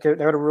 They would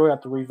really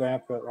have to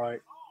revamp it,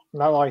 like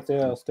not like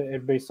this.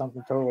 It'd be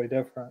something totally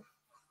different.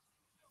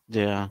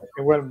 Yeah.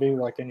 It wouldn't be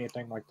like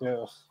anything like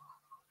this.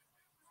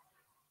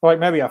 Like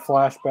maybe a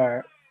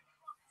flashback.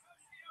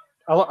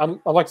 I'd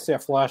like to see a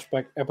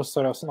flashback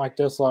episode of something like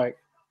this, like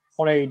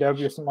on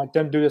AEW or something like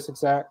them do this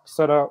exact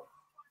setup,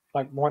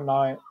 like one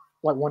night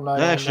That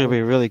actually would only.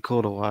 be really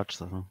cool to watch,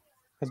 though.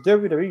 Because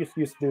WWE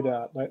used to do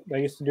that.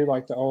 They used to do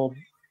like the old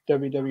The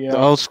WWF.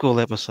 old school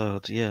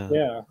episodes, yeah.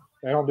 Yeah,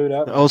 they don't do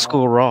that The no old more.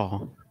 school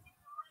Raw.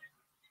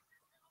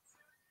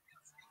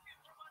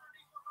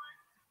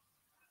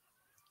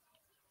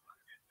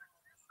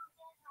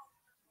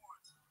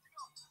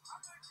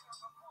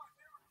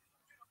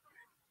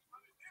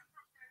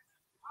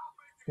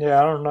 Yeah,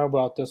 I don't know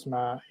about this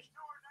match.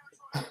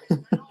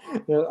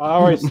 Yeah, I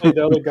already see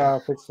the other guy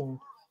fixing.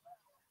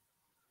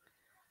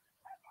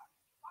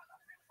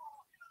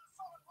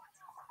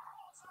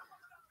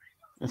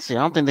 And see,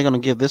 I don't think they're gonna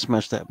give this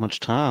match that much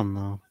time,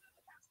 though.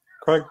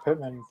 Craig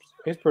Pittman.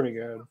 He's pretty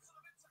good.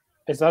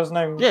 Is that his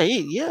name? Yeah,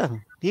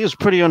 he was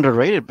pretty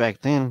underrated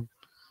back then.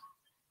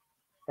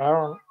 I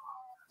don't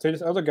see.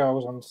 This other guy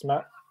was on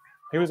Smack.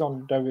 He was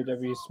on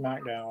WWE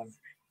SmackDown.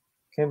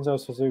 Kenzo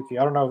Suzuki.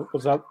 I don't know.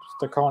 Was that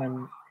they're calling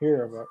him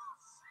here? But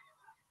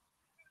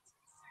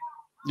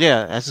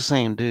Yeah, that's the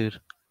same dude.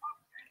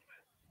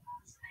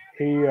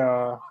 he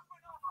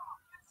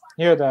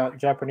had that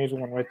Japanese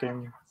one with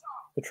him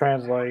to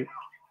translate.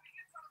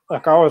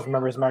 Like I always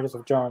remember his matches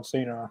with John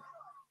Cena.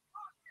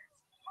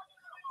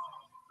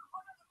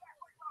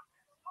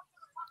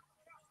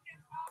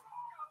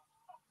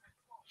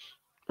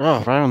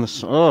 Oh, right on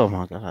the. Oh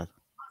my god,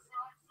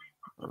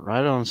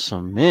 right on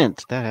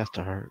cement. That has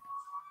to hurt.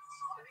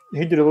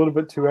 He did a little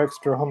bit too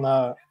extra on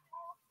that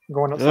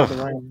going outside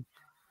the Ugh. ring.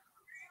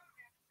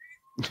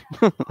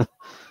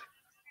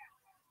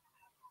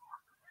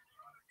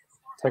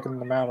 Taking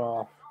the mat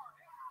off.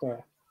 The,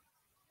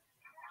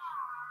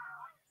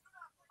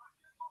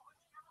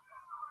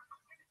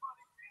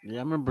 Yeah,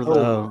 I remember oh,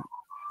 the.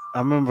 I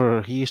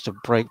remember he used to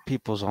break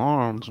people's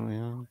arms,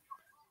 man.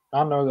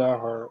 I know that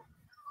hurt.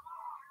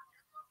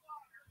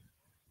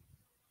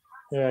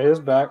 Yeah, his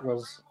back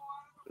was.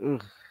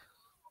 Ugh.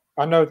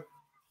 I know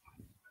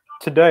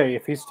today,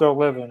 if he's still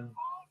living,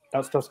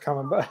 that stuff's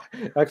coming back.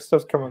 That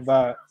stuff's coming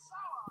back.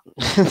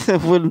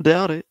 I wouldn't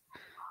doubt it.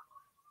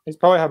 He's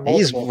probably had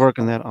He's multiple.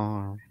 working that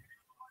arm.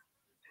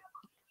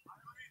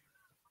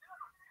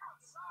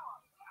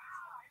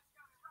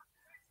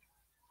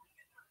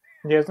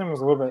 Yeah, his name was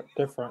a little bit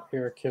different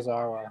here at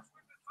Kizawa.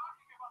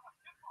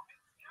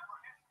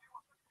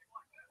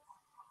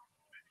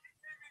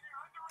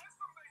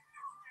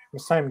 The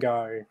same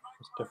guy,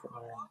 just different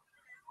name.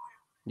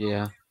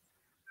 Yeah.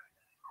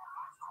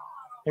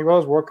 He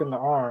was working the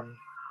arm.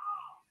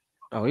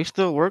 Oh, he's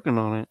still working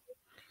on it.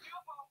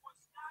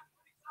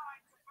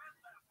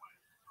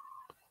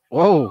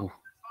 Whoa.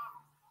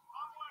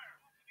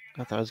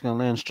 I thought he was gonna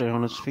land straight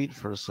on his feet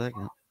for a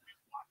second.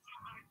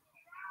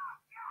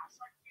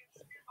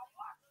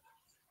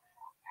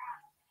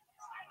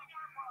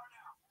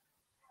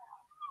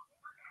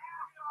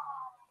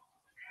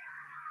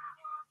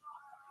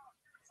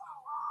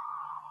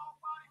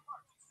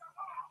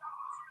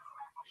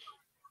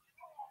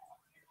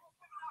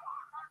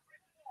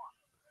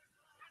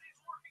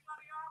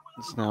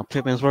 So now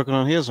Pippin's working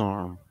on his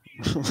arm.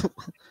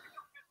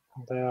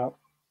 That.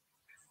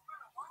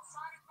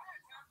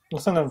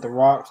 Listen to The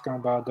Rock's going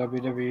to buy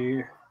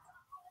WWE.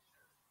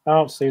 I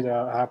don't see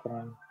that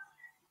happening.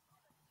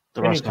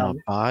 The Rock's gonna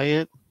Anytime. buy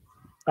it.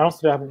 I don't see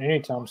that happening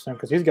anytime soon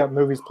because he's got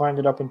movies planned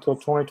it up until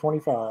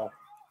 2025.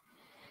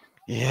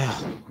 Yeah.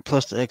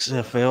 Plus the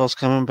XFL's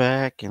coming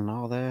back and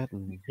all that.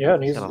 And Yeah,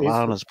 and he's got a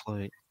lot on his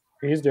plate.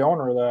 he's the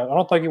owner of that. I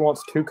don't think he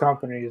wants two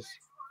companies.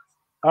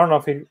 I don't know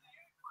if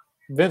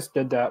Vince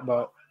did that,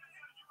 but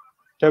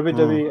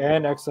WWE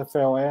and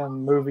XFL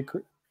and movie,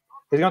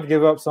 he's going to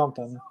give up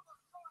something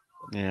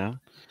Yeah.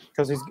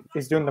 because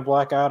he's doing the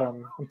Black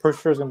Adam. I'm pretty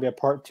sure there's going to be a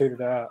part 2 to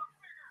that.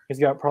 He's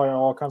got probably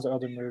all kinds of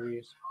other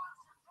movies.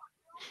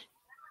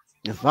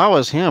 If I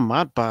was him,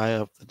 I'd buy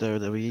up the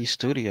WWE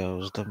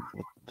studios,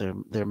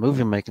 their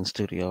movie making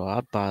studio.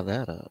 I'd buy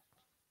that up.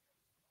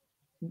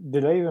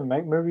 Do they even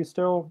make movies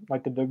still,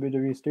 like the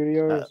WWE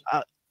studios?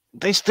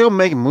 They still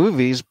make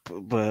movies,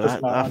 but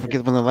Just not I under.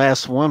 forget when the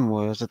last one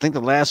was. I think the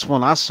last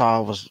one I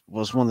saw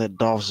was one that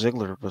Dolph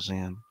Ziggler was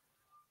in.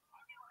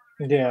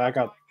 Yeah,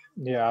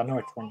 I know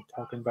which one you're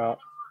talking about.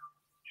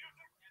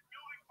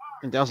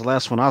 I think that was the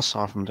last one I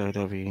saw from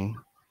WWE.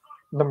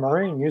 The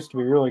Marine used to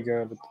be really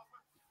good. But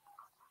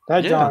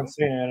that Yeah. John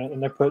Cena in it,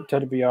 and they put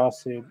Ted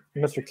DiBiase.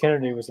 Mr.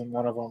 Kennedy was in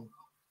one of them.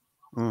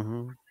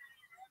 Mm-hmm.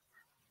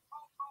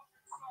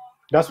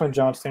 That's when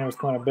John Cena was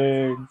kind of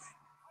big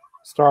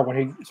star when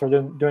he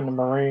started doing the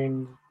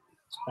Marines.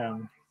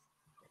 And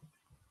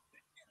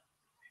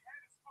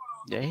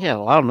Yeah, he had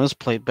a lot on his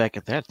plate back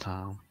at that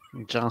time.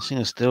 John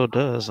Cena still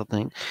does, I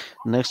think.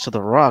 Next to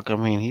The Rock, I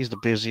mean, he's the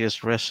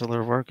busiest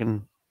wrestler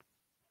working.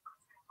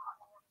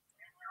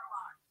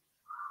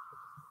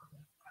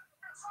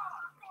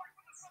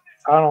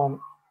 I don't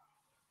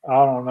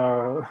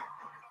know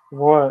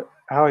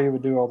how he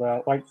would do all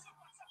that. Like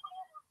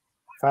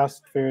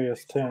Fast and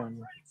Furious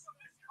 10.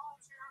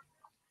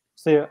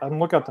 See, I'm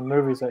looking at the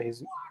movies that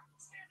he's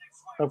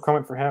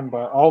upcoming for him,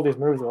 but all these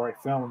movies are already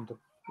filmed.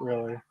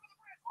 Really,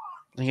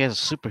 He has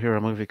a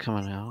superhero movie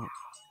coming out.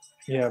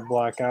 yeah,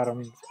 Black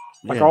Adam.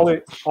 Like Yeah.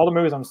 all the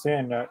movies I'm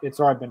seeing, it's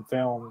already been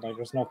filmed. Like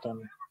there's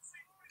nothing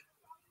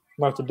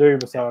left to do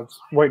besides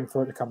waiting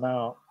for it to come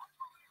out.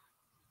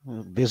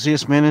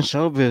 Busiest man in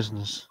show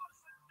business.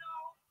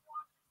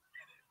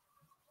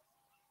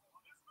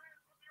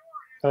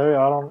 So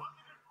yeah, I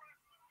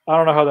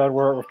don't know how that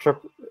worked with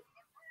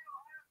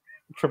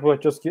Triple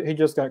H. He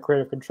just got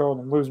creative control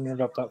and losing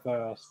it up that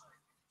fast.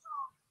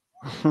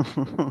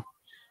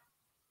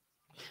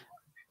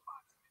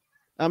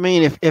 I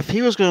mean, if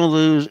he was going to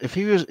lose, if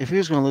he was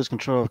going to lose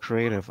control of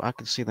creative, I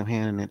could see them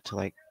handing it to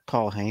like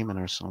Paul Heyman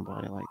or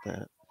somebody like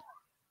that.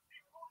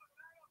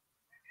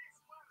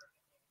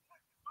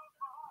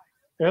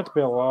 It has to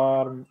be a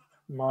lot of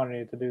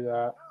money to do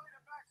that.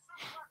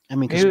 I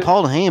mean, because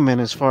Paul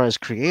Heyman, as far as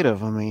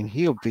creative, I mean,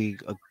 he'll be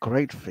a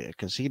great fit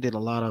because he did a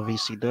lot of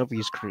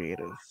ECW's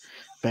creative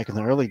back in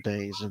the early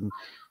days and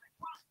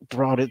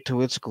brought it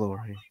to its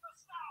glory.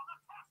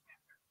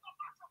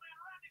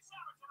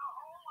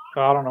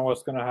 I don't know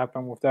what's going to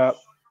happen with that.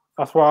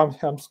 That's why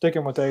I'm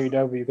sticking with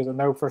AEW because I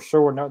know for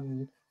sure no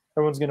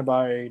one's going to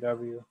buy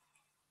AEW.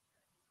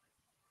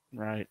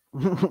 Right.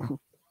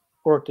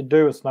 Or to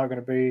do, it's not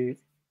going to be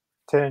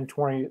 10,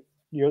 20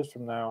 years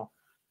from now.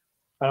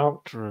 I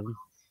don't. True.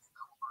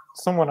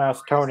 Someone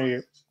asked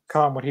Tony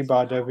Khan would he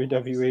buy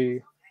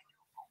WWE.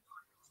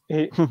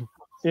 He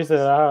said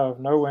I have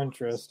no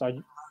interest.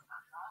 Because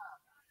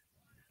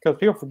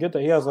people forget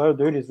that he has other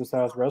duties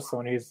besides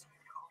wrestling. He's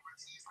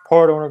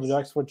part owner of the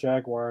Jacksonville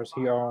Jaguars.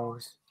 He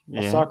owns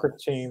a soccer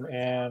team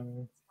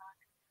in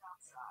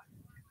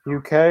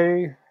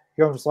UK.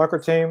 He owns a soccer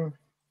team.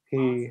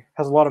 He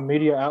has a lot of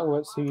media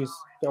outlets he's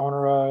the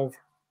owner of.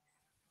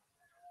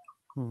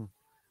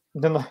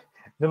 Then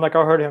like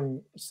I heard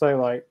him say,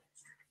 like,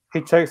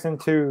 he checks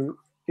into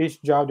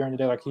each job during the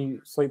day like he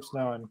sleeps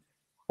none.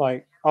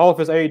 Like, all of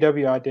his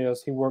AEW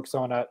ideas he works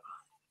on at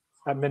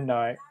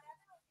midnight.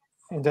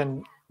 And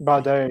then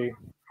by day,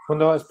 well,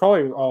 no, it's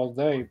probably all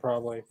day,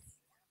 probably.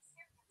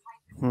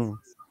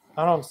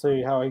 I don't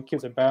see how he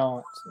keeps a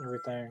balance and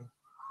everything.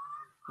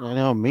 I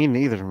know, me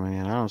neither,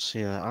 man. I don't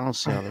see how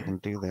they can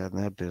do that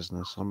in that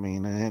business. I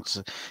mean, it's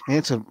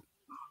a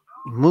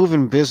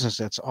moving business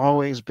that's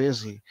always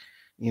busy,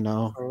 you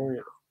know.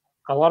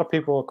 A lot of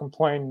people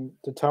complain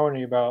to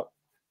Tony about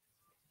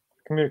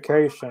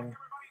communication, and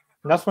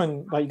that's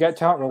when like you got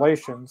talent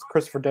relations,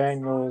 Christopher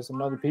Daniels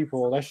and other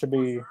people. They should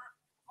be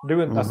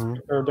doing that's what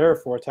they're there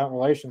for, talent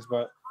relations.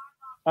 But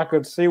I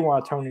could see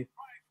why Tony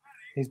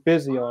he's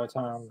busy all the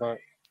time, but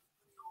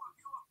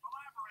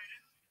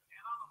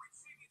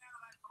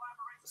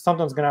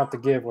something's gonna have to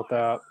give with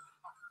that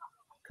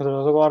because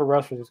there's a lot of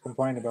wrestlers who's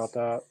complaining about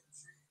that.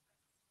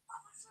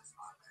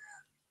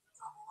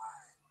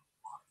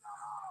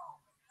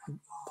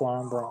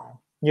 Flying Braun.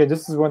 Yeah,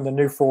 this is when the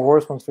new Four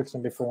Horsemen's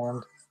fixing to be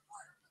formed.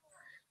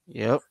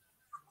 Yep.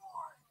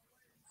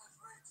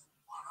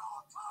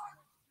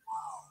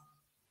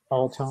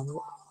 All time.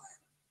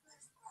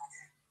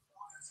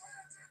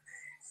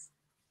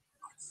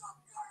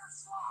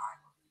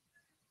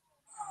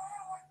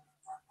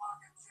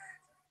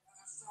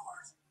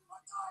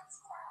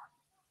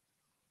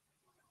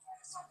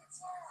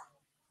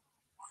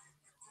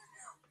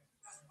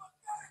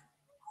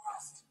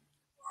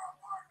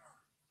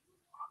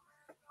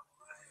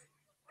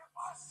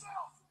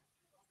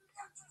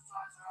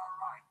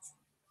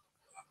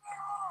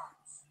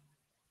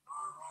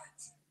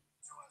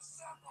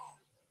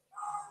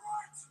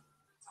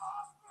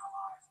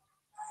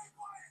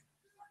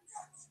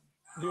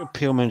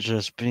 Pillman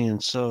just being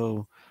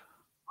so,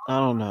 I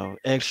don't know,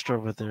 extra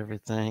with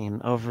everything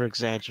and over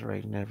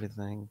exaggerating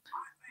everything.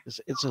 It's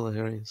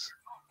hilarious.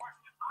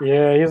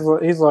 Yeah,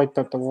 he's like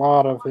that. A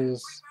lot of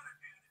his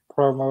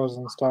promos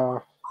and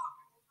stuff.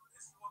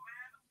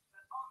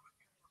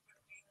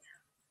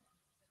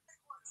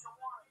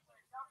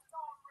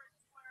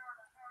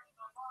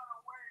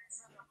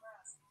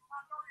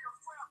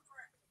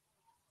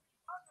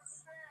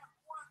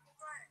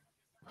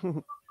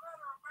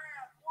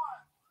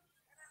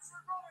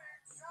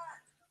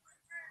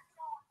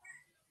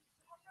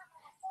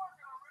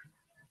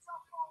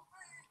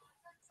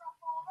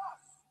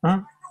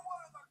 Huh?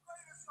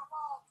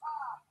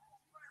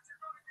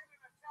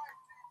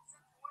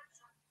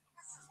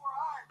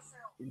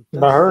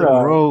 But I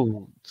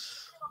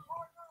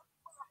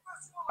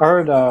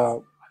heard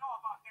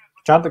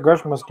Jonathan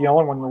Gresham was the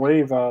only one to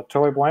leave.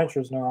 Tully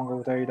Blanchard's no longer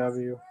with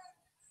AEW.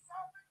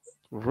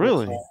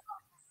 Really?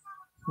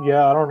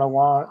 Yeah, I don't know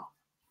why.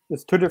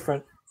 It's two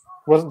different.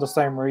 Wasn't the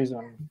same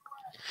reason.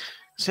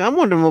 See, I'm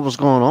wondering what was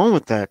going on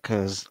with that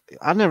because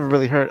I never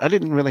really heard. I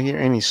didn't really hear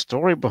any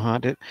story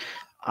behind it.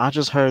 I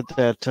just heard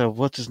that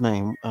what's his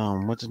name?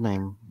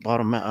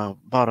 Bottom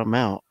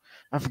out.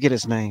 I forget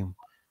his name.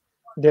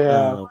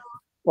 Yeah,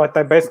 like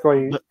they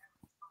basically.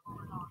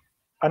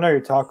 I know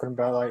you're talking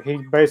about. Like he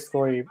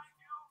basically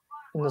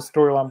in the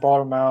storyline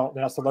bought him out,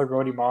 and that's how they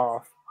wrote him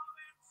off.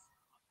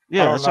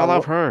 Yeah, that's all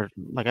I've heard.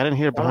 Like I didn't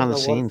hear behind the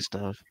scenes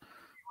stuff.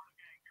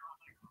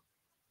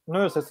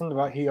 noticed that something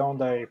about he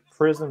owned a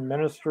prison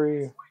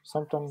ministry,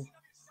 something.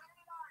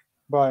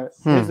 But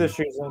his Hmm.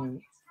 issues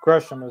in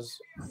Gresham is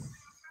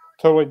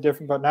totally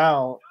different. But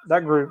now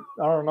that group,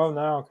 I don't know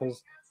now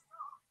because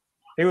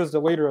he was the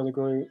leader of the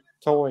group.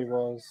 Totally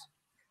was.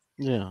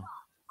 Yeah.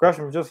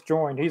 Gresham just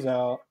joined. He's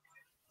out.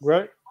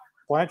 Brett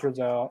Blanchard's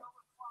out.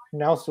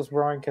 Now it's just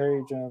Brian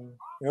Cage and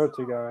the other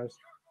two guys.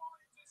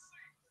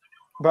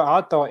 But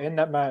I thought in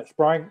that match,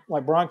 Brian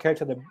Cage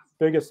had the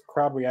biggest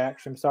crowd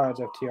reaction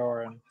besides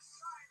FTR, and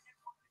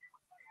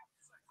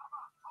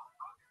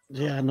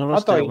Yeah, I I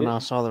noticed thought that he when did. I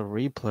saw the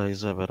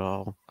replays of it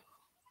all.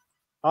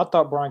 I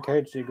thought Brian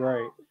Cage did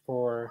great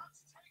for,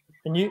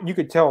 and you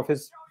could tell with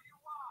his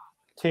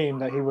team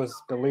that he was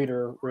the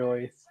leader,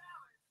 really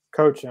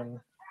coaching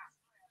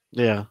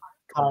Yeah.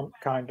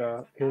 kind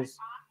of his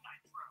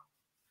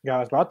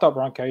guys. But I thought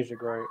Brian Cage did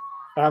great,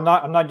 and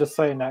I'm not just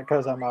saying that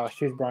because I'm a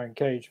huge Brian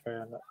Cage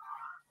fan.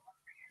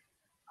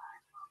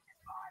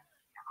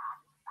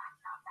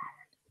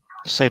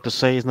 Safe to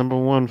say he's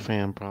 #1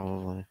 fan,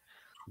 probably.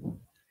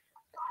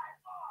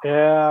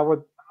 Yeah, I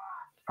would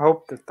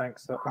hope to think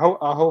so.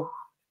 I hope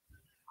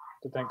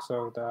to think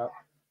so. With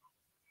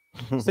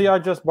that. See, I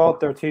just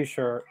bought their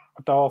T-shirt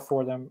with all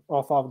four of them,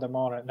 all five of them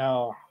on it.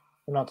 Now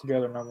they're not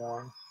together no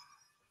more.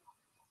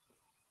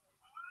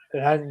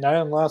 That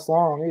didn't last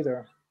long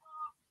either.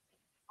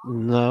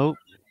 No,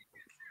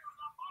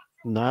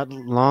 not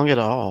long at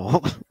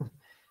all.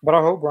 But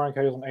I hope Brian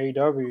Cage is on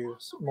AEW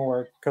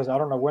more because I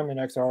don't know when the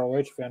next ROH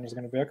event is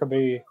going to be. It could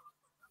be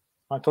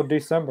until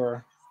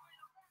December.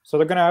 So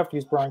they're going to have to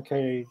use Brian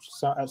Cage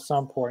at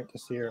some point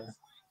this year.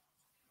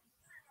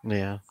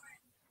 Yeah.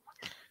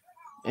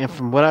 And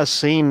from what I've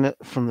seen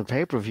from the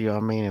pay per view, I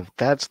mean, if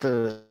that's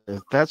the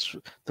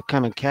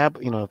kind of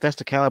if that's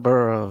the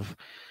caliber of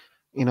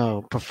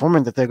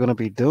performance that they're going to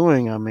be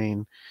doing, I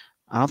mean,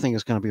 I don't think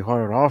it's going to be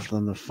hard at all for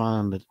them to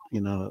find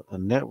a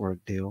network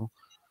deal,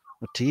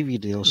 a TV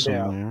deal Yeah,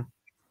 somewhere.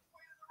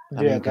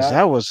 I yeah. mean, because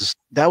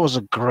that was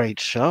a great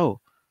show.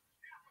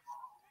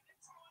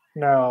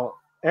 Now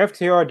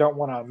FTR don't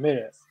want to admit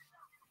it,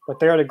 but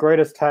they are the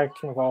greatest tag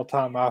team of all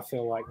time. I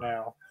feel like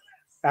now.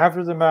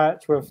 After the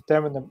match with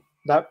them and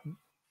that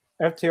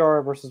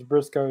FTR versus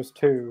Briscoes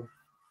 2,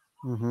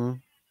 Hmm.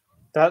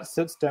 that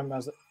sits them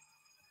as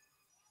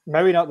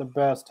maybe not the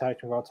best tag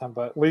team of all time,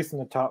 but at least in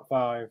the top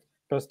five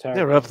best tag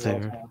They're up teams of all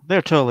there. time.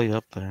 They're totally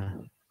up there.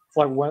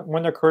 Like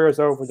when their career is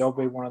over, they'll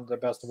be one of the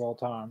best of all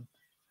time.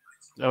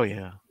 Oh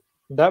yeah.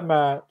 That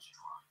match,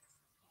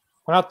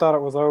 when I thought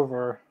it was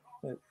over,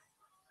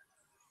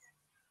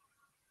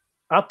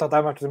 I thought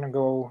that match was going to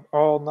go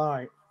all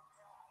night.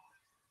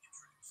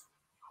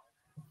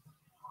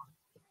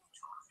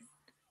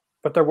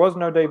 But there was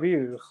no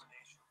debuts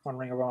on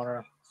Ring of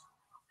Honor.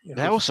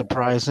 That was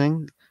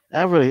surprising.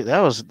 That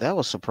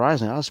was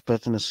surprising. I was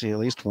expecting to see at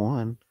least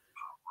one.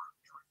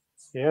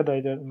 Yeah,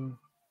 they didn't.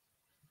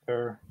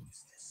 They're,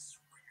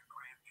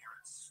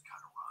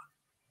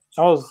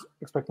 I was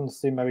expecting to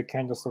see maybe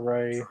Candice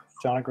LeRae,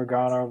 Johnny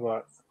Gargano,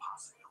 but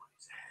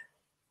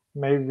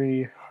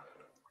maybe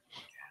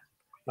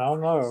I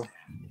don't know.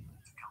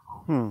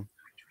 Hmm.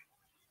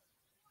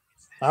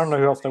 I don't know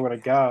who else they would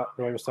have got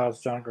really besides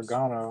Johnny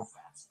Gargano.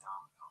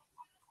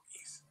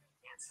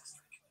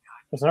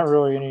 There's not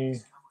really any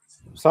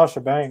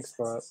Sasha Banks,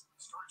 but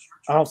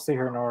I don't see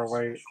her in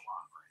ROH.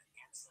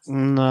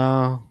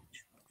 No,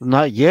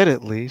 not yet.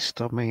 At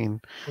least. I mean,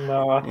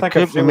 No, I it think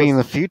if could. she I mean, in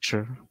was, the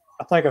future.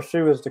 I think if she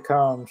was to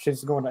come,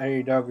 she's going to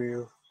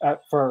AEW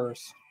at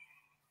first.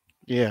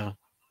 Yeah.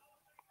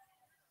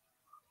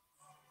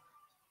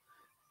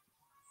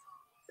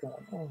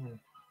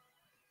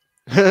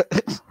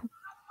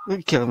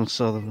 Kevin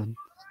Sullivan.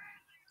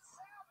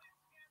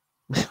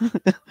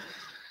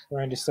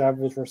 Randy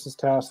Savage versus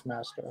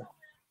Taskmaster.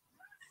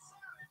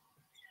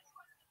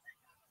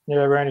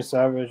 Yeah, Randy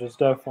Savage is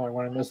definitely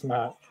winning this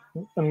match,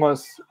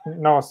 unless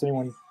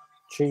anyone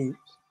cheats.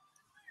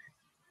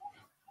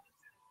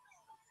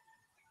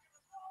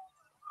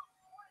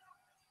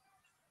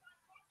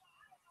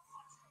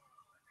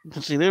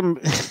 See them.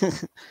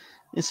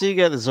 You see, you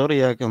got the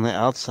Zodiac on the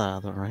outside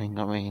of the ring.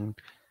 I mean,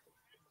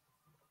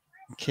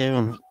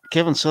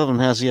 Kevin Sullivan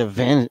has the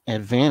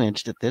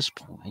advantage at this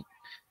point.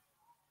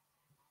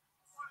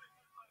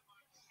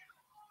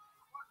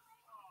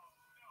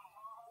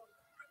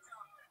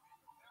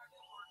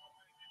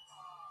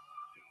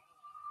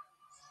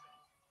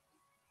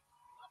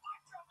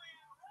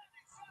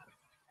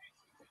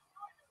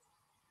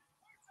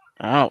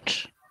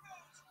 Ouch.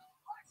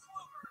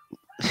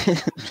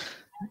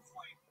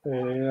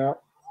 Yeah,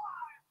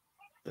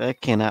 That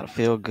cannot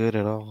feel good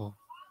at all.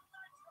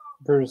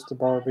 Brutus the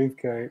Bar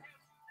Beefcake.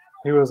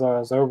 He was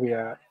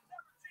Zodiac.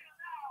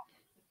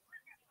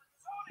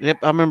 Yep,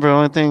 I remember the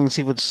only things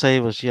he would say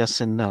was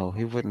yes and no.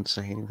 He wouldn't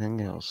say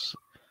anything else.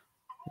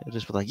 He'd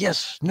just be like,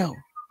 yes, no,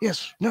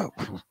 yes, no.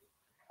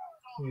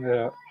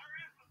 Yeah,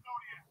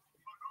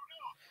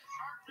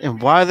 And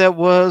why that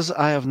was,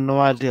 I have no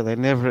idea. They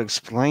never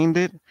explained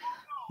it.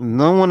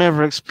 No one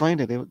ever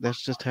explained it.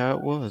 That's just how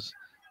it was.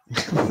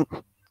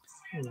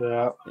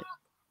 yeah.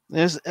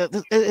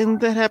 And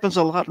that happens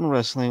a lot in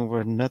wrestling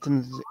where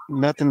nothing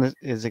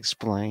is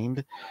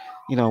explained.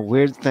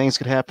 Weird things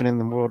could happen in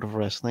the world of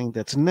wrestling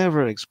that's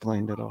never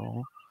explained at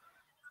all.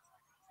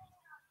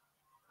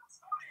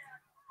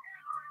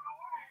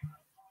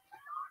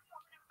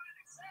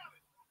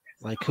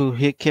 Like who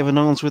hit Kevin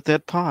Owens with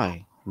that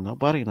pie?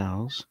 Nobody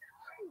knows.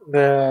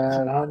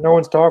 No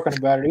one's talking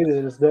about it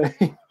either this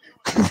day.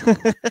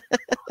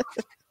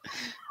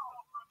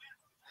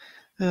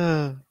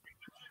 Uh,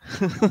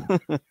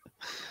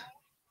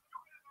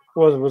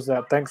 Was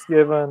that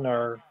Thanksgiving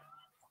or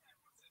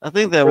I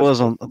think that was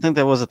Christmas? on. I think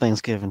that was a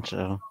Thanksgiving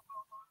show.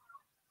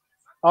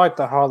 I like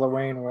the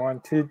Halloween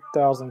one,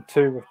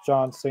 2002 with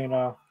John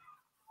Cena.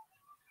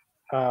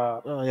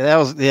 Oh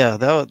yeah,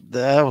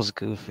 that was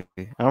goofy.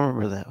 I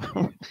remember that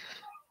one.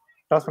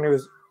 That's when he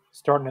was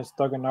starting his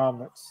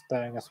thugonomics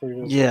thing. That's what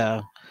he was.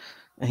 Yeah,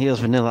 and he was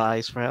Vanilla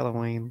Ice for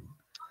Halloween.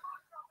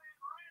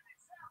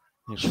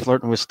 He was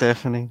flirting with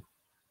Stephanie.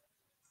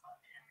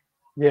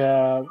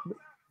 Yeah,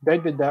 they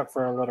did that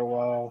for a little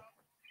while.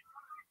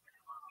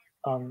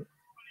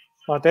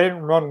 Like they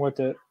didn't run with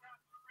it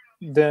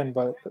then,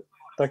 but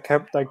they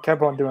kept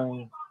on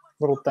doing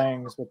little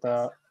things with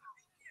that.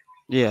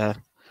 Yeah,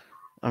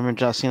 I remember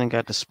John Cena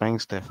got to spank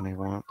Stephanie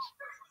once.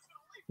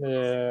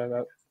 Yeah,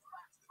 that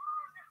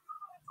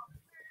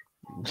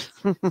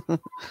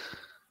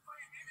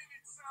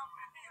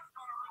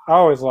I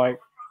always like.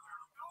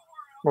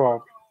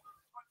 Well,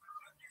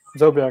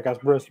 Zodiac as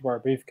Bruce Bar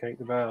Beefcake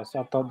the best.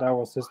 I thought that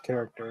was his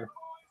character.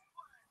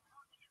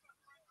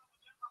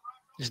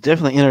 It's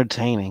definitely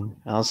entertaining.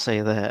 I'll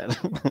say that.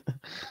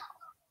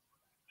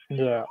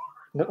 Yeah,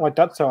 like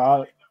that's how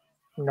I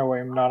know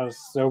him, not as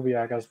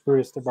Zodiac as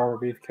Bruce the Barber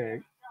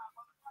Beefcake.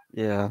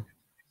 Yeah,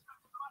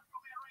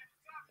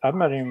 I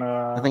met him.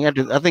 I think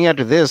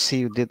after this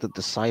he did the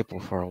Disciple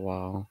for a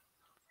while.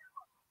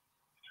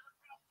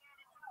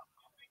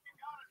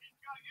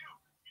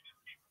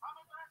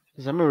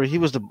 'Cause I remember he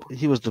was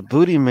the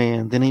Booty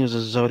Man, then he was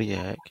a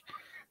Zodiac,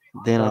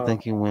 then I Uh,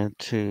 think he went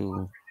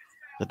to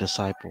the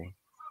Disciple.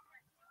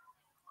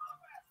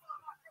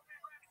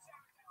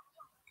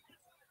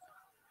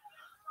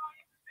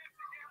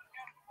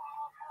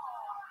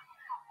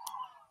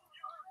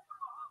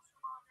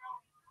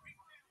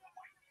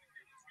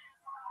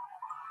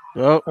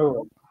 Oh,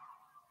 oh,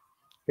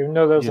 even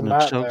though there's a getting a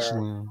mat choke there.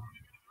 slam.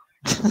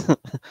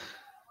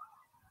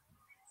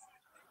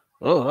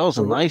 Oh, that was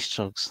a What, nice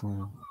choke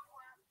slam.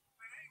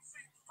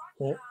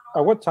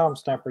 what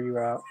timestamp are you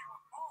at?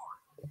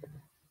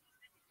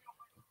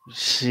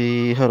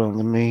 See, hold on,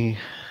 let me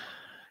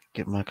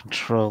get my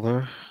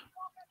controller.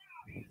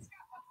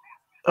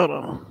 Hold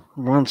on,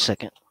 1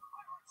 second.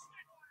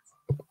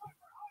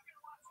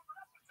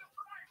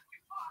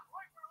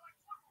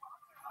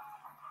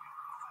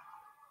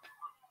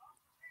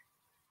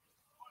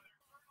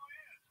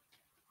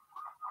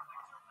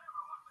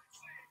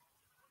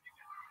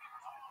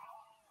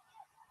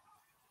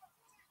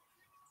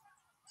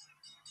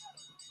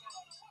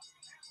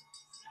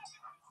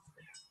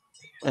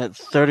 At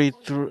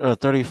 33,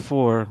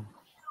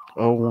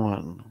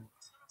 34:01.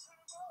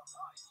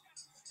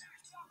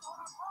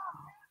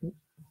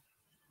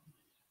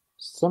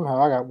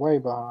 Somehow I got way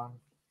behind.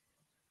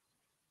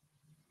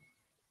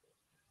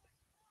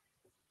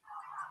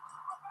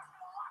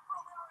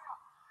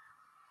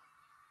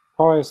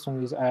 Probably some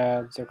of these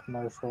ads or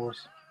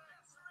commercials.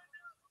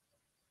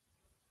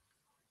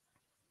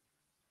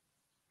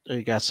 Oh,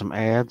 you got some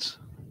ads.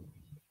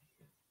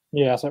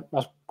 Yeah,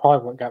 that's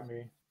probably what got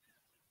me.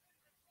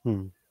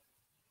 Hmm.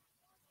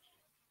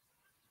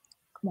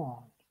 Come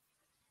on.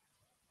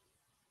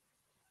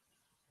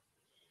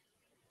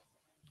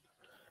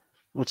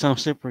 What time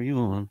step are you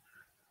on?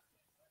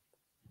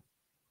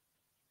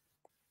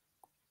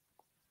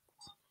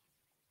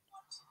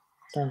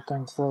 Damn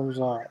thing froze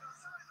up.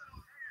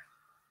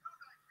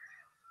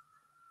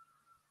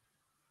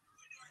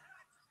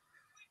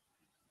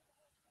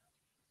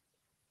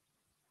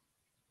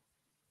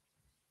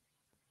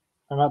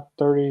 I'm at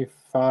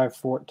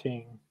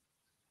 35:14.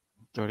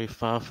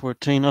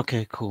 35:14.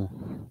 Okay, cool.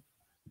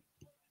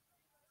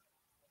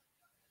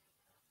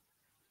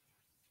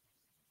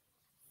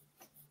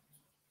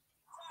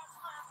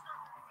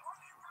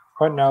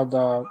 Right now,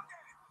 the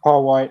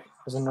Paul White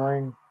is in the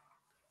ring.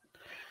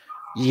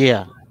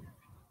 Yeah.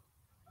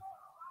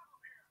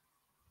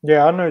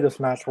 Yeah, I knew this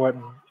match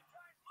wasn't.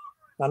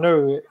 I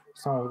knew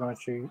someone was going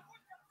to cheat.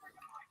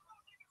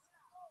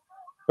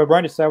 But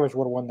Randy Savage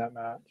would have won that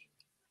match.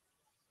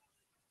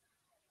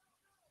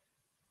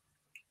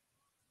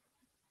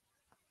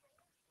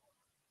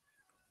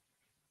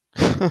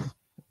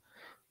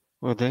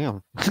 Well,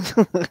 damn.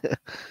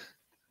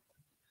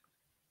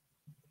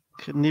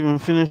 Couldn't even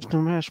finish the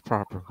match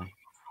properly.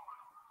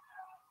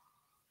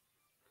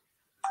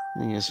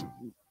 Yes,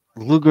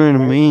 Luger and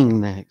Maybe, Ming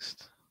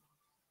next.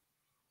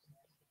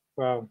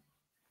 well,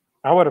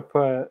 I would have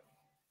put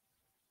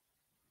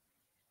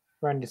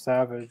Randy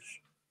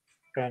Savage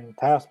and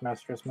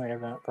Taskmaster's main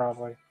event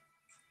probably.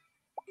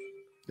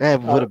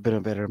 That would Uh, have been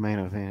a better main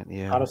event. I'd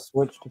Yeah. have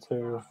switched the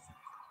two.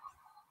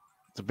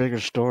 It's a bigger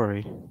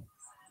story.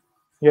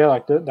 Yeah,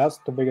 like that's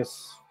the biggest.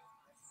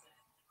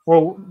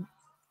 Well,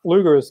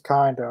 Luger is Yeah.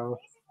 kind of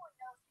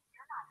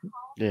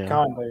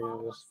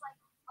is,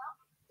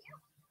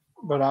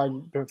 but I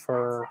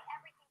prefer.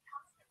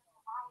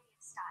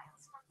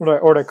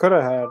 Or they could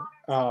have had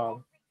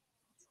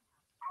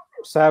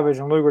Savage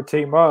and Luger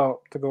team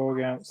up to go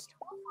against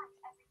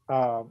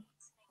um,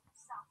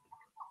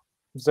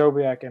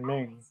 Zodiac and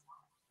Ming.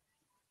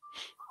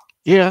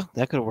 Yeah,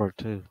 that could work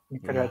too. You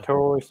could Yeah. have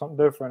totally something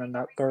different in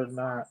that third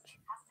match.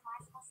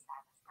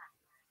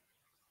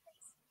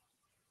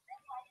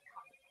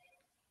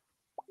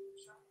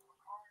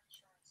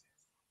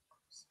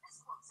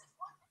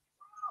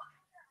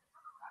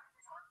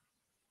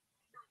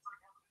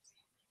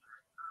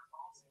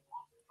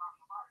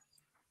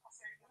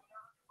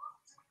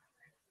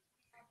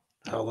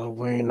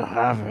 Halloween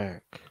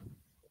Havoc.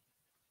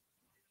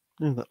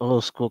 The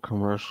old school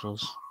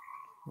commercials.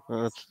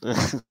 That's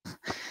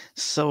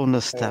so Yeah.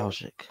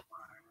 nostalgic.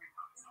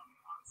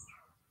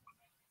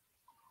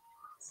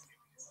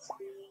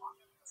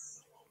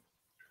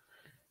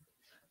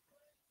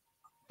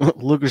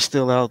 Luger's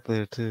still out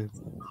there too.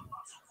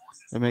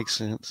 That makes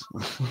sense.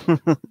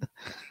 I'm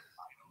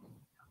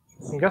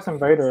guessing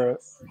Vader.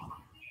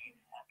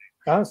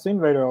 I haven't seen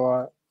Vader a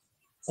lot.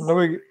 I know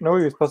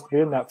he was supposed to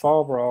be in that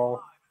fall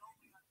brawl,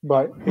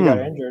 but he got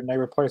injured and they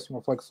replaced him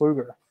with Lex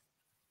Luger.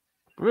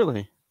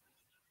 Really?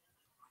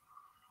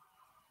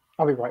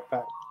 I'll be right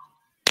back.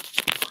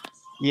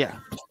 Yeah.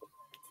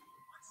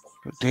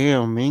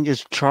 Damn, Ming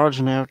is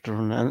charging after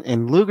him,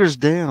 and Luger's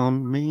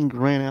down. Ming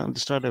ran out and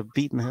started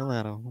beating the hell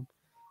out of him.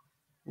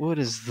 What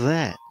is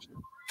that?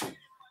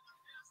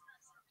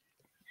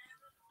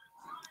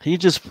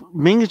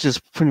 Ming is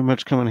just pretty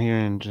much coming here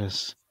and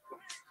just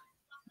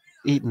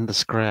eating the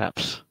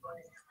scraps.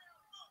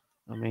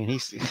 I mean,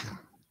 he's.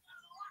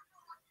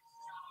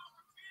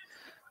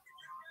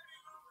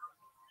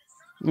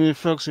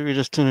 Folks, if you're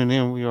just tuning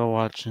in, we are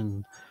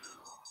watching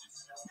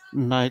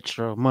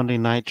Monday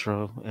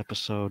Nitro,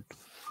 episode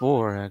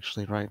 4,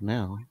 actually, right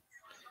now.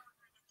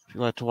 If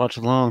you'd like to watch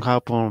along,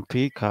 hop on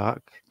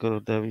Peacock, go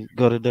to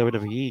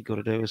WWE, go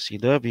to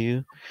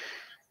WCW,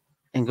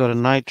 and go to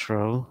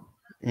Nitro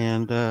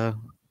and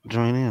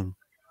join in.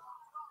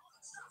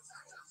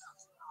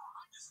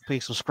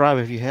 Please subscribe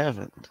if you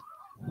haven't.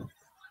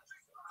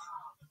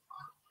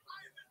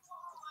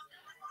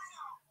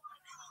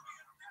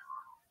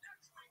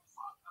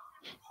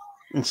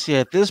 And see,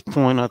 at this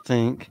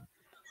point,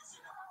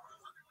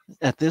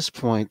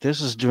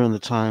 this is during the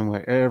time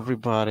where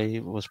everybody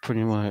was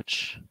pretty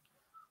much,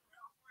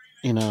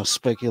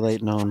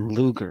 speculating on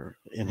Luger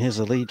and his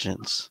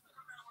allegiance.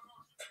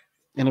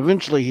 And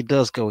eventually he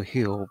does go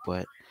heel,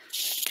 but,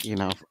 you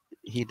know,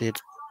 he did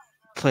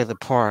play the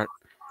part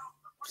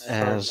Sorry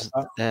about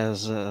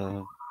as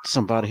that.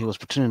 somebody who was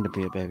pretending to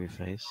be a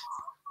babyface.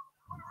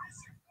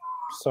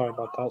 Sorry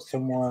about that.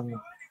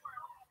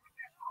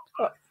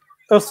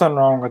 There's something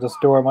wrong with this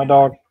door. My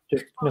dog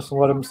just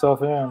let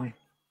himself in,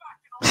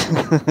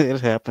 It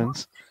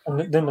happens.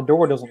 and then the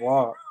door doesn't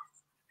lock.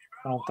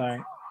 I don't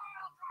think.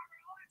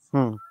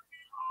 Hmm.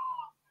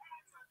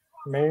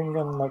 Ming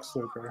and Lex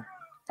Luger.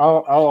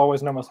 I'll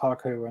always know him as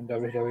Haku in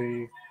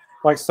WWE.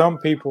 Like some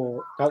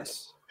people,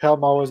 that's how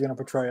I'm always going to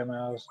portray him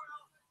as.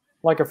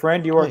 Like if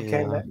Randy Oh Orton yeah.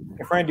 came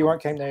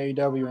to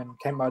AEW and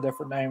came by a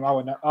different name, I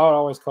would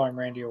always call him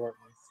Randy Orton.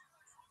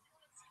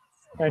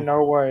 Ain't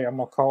no way I'm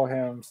gonna call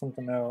him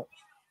something else.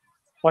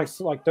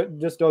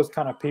 Just those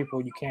kind of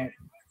people, you can't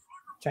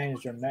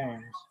change their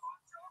names.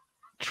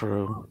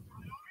 True.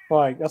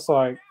 Like that's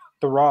like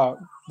The Rock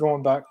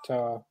going back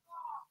to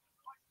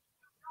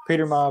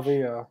Peter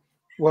Maivia.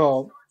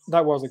 Well,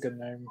 that was a good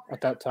name at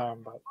that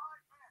time, but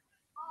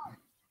I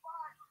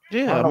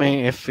Yeah, I don't know.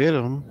 mean it fit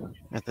him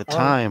at the I don't.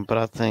 time, but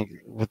I think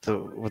with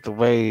the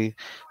way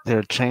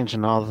they're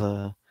changing all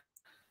the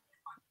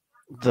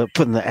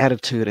putting the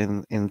attitude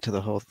into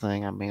the whole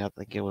thing, I mean I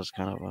think it was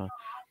kind of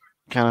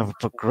a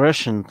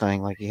progression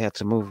thing. Like he had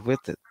to move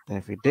with it, and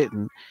if he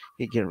didn't,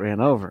 he'd get ran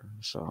over.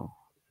 So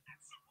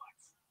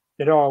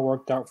It all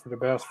worked out for the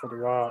best for The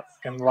Rock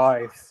in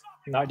life,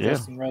 not yeah.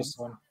 just in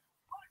wrestling.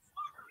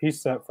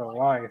 He's set for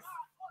life.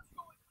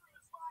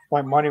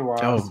 Like money Oh,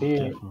 wise,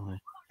 definitely.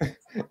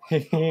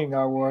 he ain't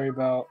got to worry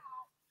about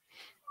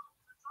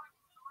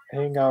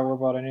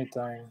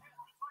anything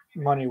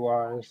money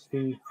wise.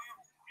 I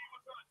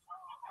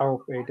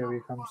hope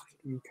AEW comes to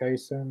the UK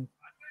soon.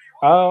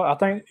 I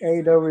think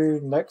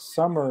AEW next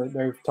summer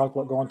they've talked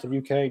about going to the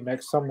UK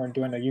next summer and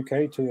doing a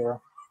UK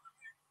tour.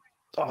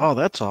 Oh,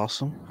 that's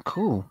awesome.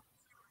 Cool.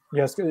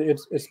 Yes,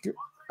 it's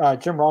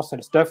Jim Ross said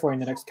it's definitely in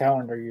the next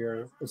calendar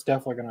year. It's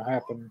definitely going to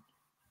happen.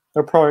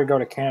 They'll probably go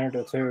to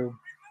Canada too.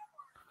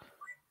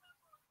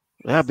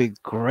 That'd be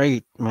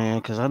great, man.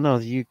 Because I know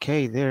the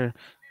UK, they're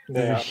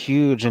Yeah,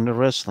 huge into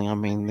wrestling. I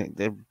mean,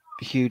 they're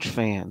huge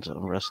fans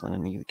of wrestling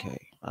in the UK.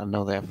 I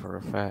know that for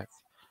a fact.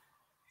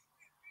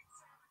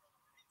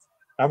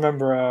 I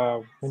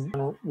remember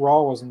when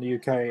Raw was in the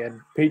UK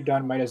and Pete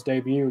Dunne made his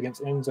debut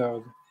against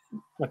Enzo.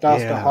 Like Yeah.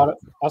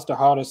 that's the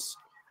hottest.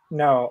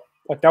 No,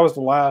 like that was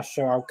the last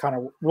show I kind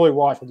of really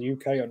watched with the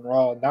UK on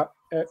Raw, and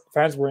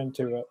fans were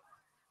into it.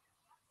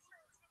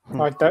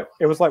 Like that,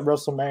 it was like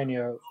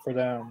WrestleMania for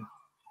them.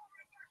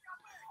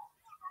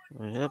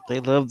 Yep, they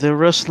love their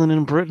wrestling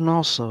in Britain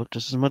also,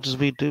 just as much as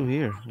we do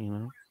here.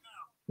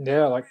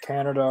 Yeah, like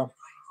Canada.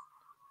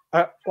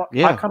 I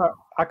Yeah. I kind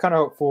of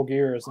hope Full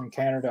Gear is in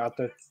Canada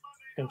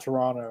in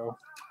Toronto.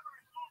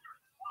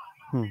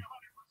 Hmm.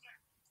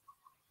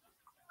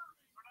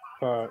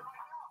 But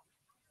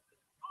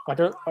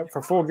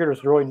for Full Gear,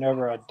 there's really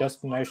never a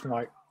destination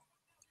like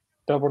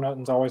Double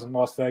Nothing's always in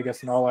Las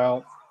Vegas and All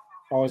Out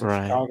always in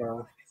Right.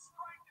 Chicago.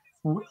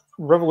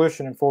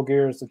 Revolution and Full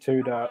Gear is the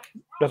two that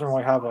doesn't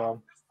really have a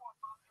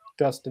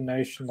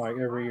destination like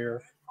every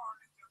year.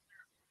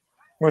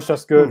 Which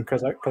that's good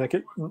because they're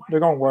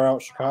going to wear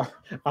out Chicago.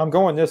 I'm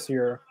going this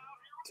year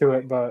to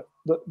it, but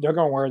they're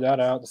going to wear that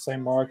out the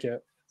same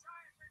market.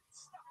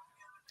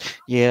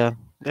 Yeah,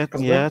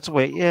 that's a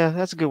way. Yeah,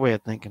 that's a good way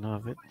of thinking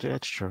of it.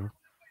 That's true.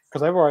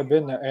 Because they've already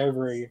been to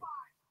every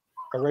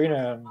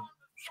arena in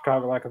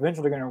Chicago. Like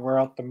eventually, they're going to wear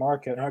out the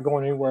market. They're not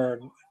going anywhere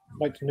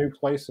like to new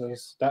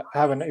places that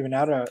haven't even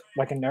had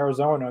like in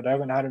Arizona. They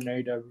haven't had an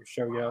AEW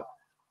show yet.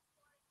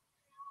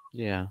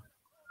 Yeah.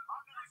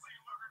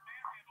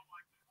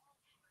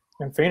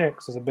 And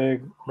Phoenix is a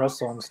big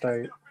wrestling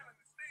state,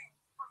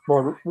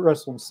 or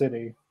wrestling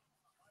city.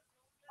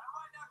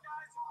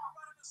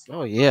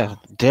 Oh yeah,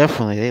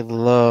 definitely. They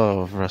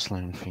love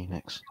wrestling in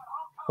Phoenix.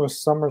 It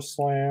was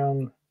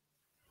SummerSlam. It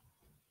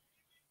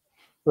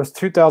was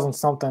 2000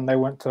 something. They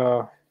went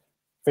to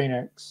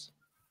Phoenix.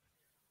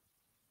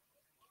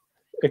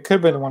 It could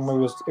have been the one where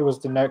it was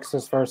the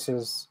Nexus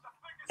versus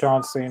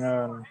John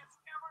Cena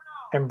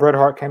and Bret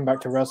Hart came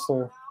back to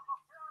wrestle.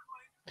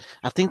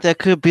 I think that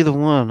could be the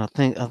one. I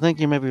think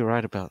you may be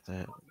right about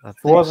that. I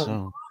think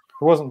so.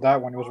 It wasn't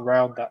that one. It was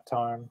around that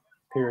time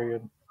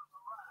period.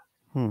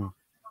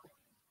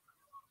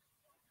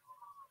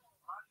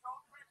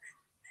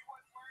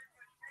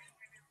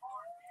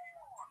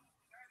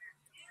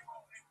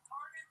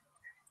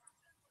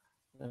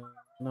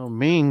 No,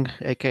 Ming,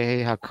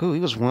 aka Haku, he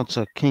was once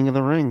a king of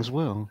the ring as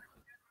well.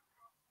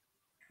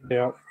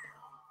 Yep.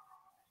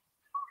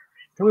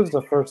 Who was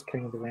the first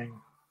King of the Ring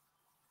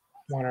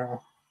winner?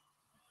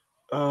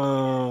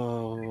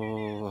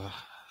 Oh.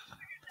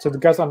 So the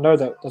guys I know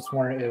that's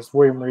winner is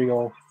William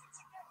Regal,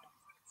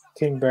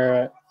 King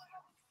Barrett.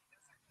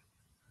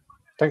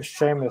 I think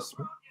Sheamus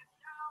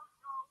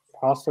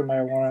possibly may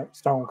have won it.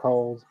 Stone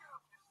Cold.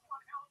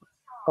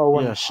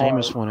 Owen Yeah, Hart,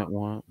 Sheamus won it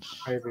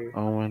once. maybe.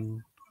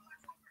 Owen.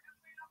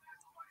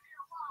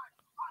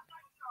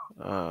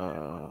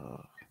 Uh,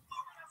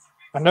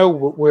 I know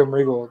William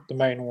Regal, the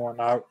main one.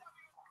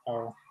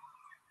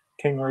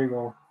 King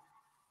Regal.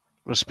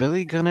 was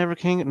Billy Gunn ever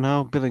king?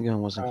 No, Billy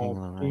Gunn wasn't king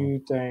of the Do ring. you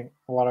think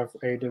a lot of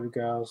AEW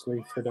guys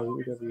leave for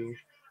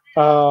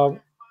WWE?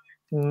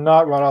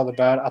 Not right out of the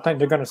bat. I think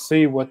they're going to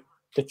see what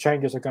the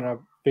changes are going to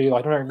be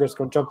like. They're not just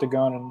going to jump the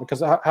gun, and because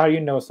how do you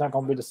know it's not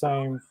going to be the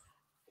same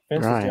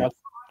Vince's Right.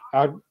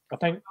 I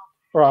think,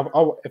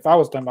 if I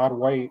was them, I'd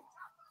wait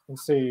and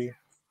see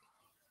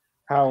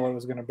how it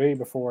was going to be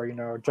before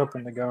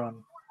jumping the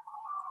gun.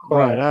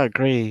 Right, But I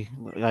agree.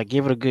 Like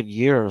give it a good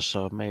year or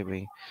so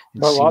maybe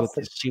and but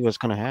see what's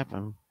gonna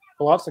happen.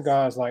 lots of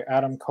guys like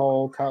Adam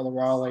Cole, Kyle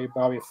O'Reilly,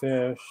 Bobby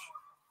Fish,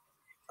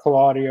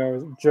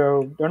 Claudio,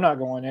 Joe, they're not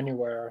going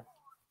anywhere.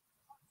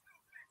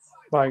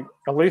 Like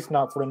at least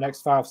not for the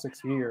next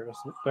 5-6 years.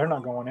 They're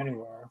not going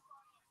anywhere.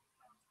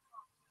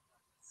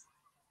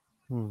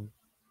 No,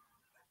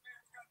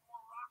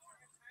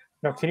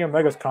 Kenny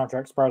Omega's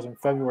contract expires in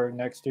February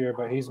next year,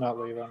 but he's not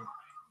leaving.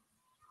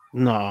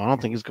 No, I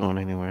don't think he's going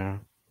anywhere.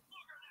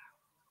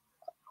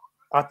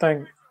 I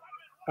think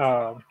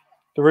the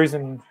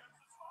reason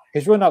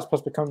he's really not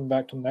supposed to be coming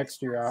back till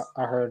next year,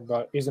 I heard,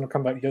 but he's going to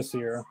come back this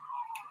year. I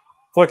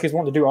feel like he's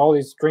wanting to do all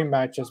these dream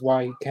matches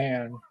while he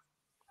can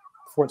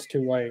before it's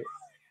too late.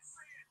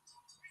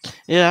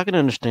 Yeah, I can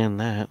understand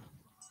that.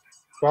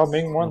 Well,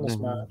 Ming won this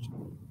match.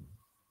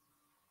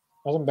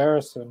 That was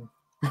embarrassing.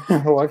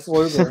 Lex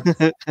Luger.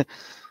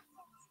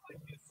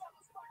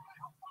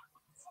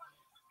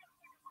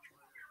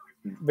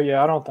 But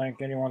yeah, I don't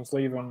think anyone's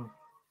leaving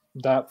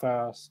that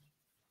fast.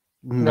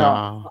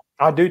 No.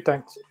 I do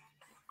think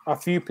a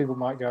few people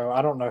might go.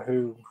 I don't know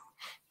who,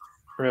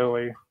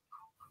 really.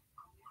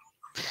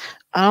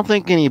 I don't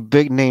think any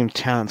big name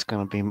talent's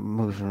gonna be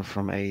moving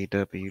from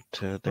AEW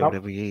to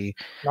WWE.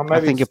 I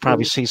think you'll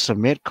probably see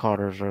some mid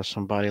carders or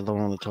somebody low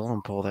on the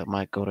totem pole that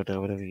might go to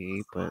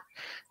WWE, but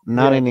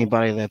not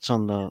anybody that's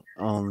on the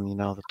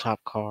top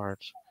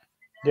cards.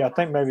 Yeah, I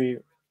think maybe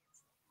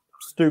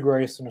Stu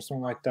Grayson or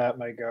something like that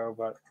may go,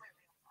 but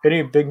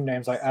any big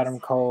names like Adam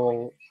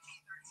Cole,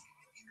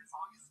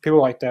 people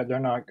like that, they're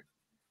not.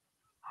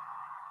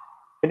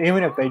 And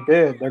even if they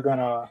did, they're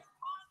gonna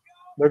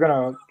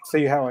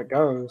see how it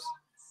goes.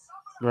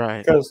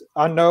 Right. Because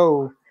I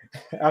know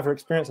after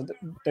experience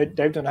that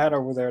they've done that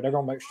over there, they're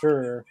gonna make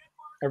sure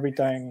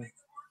everything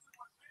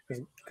is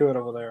good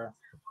over there.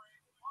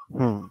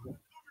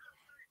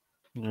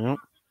 Yep.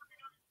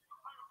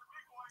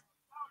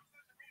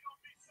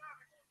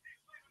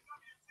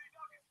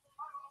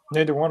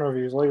 Neither one of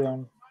you is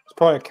leaving. It's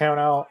probably a count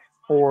out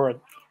or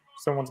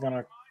someone's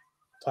gonna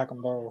attack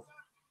them both.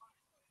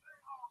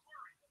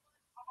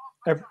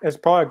 It's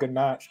probably a good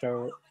match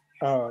though.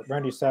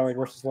 Randy Savage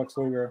versus Lex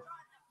Luger.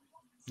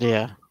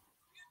 Yeah.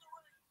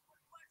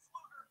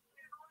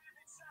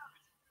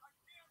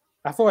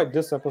 I feel like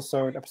this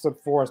episode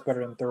 4, is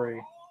better than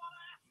 3.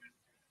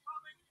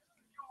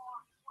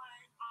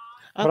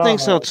 I But I think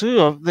don't so know.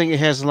 too. I think it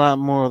has a lot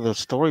more of the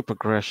story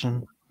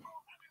progression.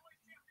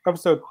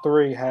 Episode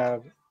 3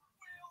 had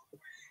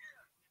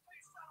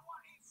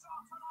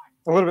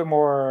a little bit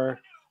more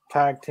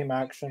tag team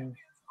action,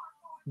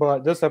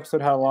 but this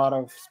episode had a lot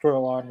of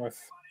storyline with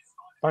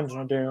Dungeon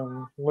of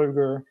Doom,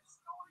 Luger.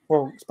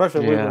 Well,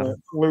 especially Yeah.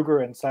 Luger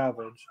and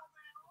Savage.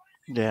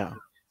 Yeah.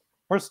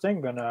 Where's Sting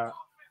been at?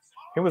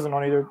 He wasn't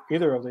on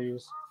either of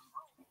these.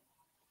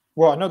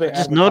 Well, I know I they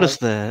just advertised. noticed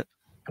that.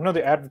 I know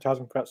the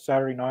advertisement for that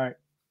Saturday night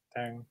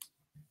thing.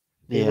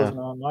 He Yeah. wasn't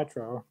on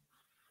Nitro.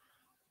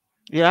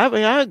 Yeah, I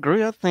mean, I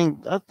agree. I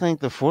think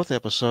the fourth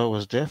episode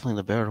was definitely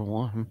the better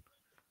one.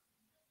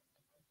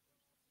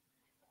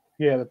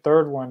 Yeah, the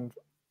third one,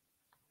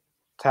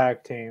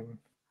 tag team.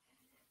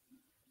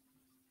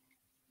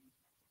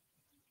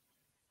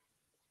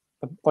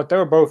 But they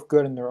were both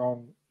good in their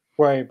own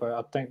way, but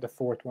I think the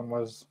fourth one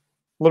was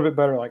a little bit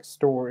better, like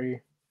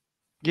story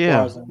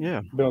Yeah. wise, and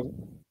Yeah.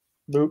 building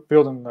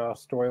the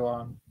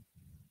storyline.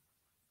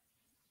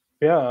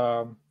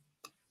 Yeah,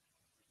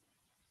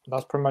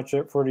 that's pretty much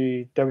it for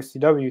the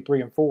WCW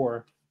 3 and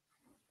 4.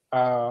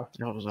 That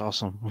was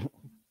awesome.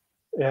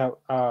 Yeah,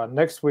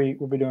 next week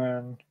we'll be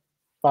doing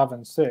 5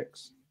 and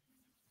 6.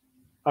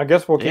 I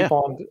guess we'll Yeah. keep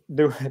on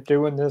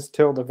doing this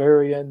till the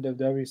very end of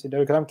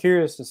WCW because I'm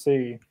curious to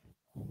see.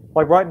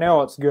 Like right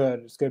now, it's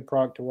good. It's good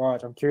product to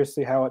watch. I'm curious to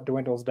see how it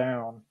dwindles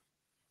down.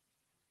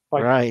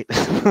 Like Right.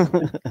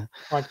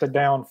 like the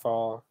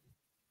downfall.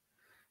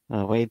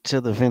 Wait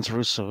till the Vince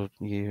Russo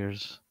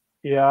years.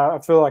 Yeah, I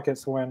feel like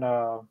it's when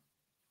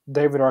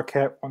David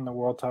Arquette won the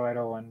world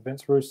title and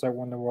Vince Russo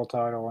won the world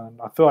title, and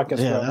I feel like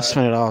it's Yeah, around that's that.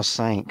 when it all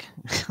sank.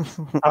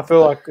 I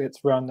feel like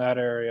it's around that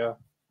area.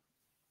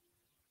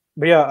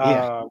 But yeah,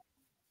 Yeah.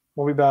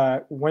 we'll be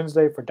back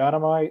Wednesday for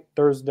Dynamite,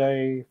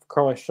 Thursday for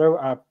Carly's show.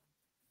 I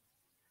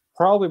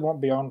probably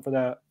won't be on for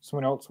that.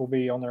 Someone else will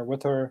be on there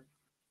with her.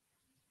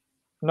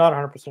 Not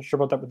 100% sure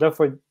about that, but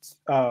definitely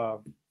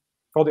follow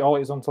the All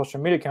Elite Zone social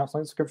media accounts,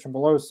 link in the description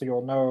below, so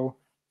you'll know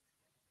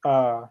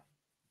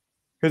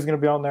who's going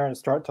to be on there and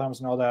start times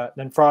and all that.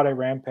 Then Friday,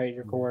 Rampage,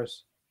 of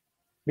course.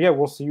 But yeah,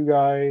 we'll see you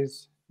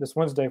guys this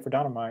Wednesday for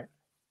Dynamite.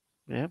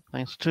 Yeah.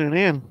 Thanks for tuning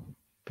in.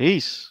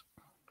 Peace.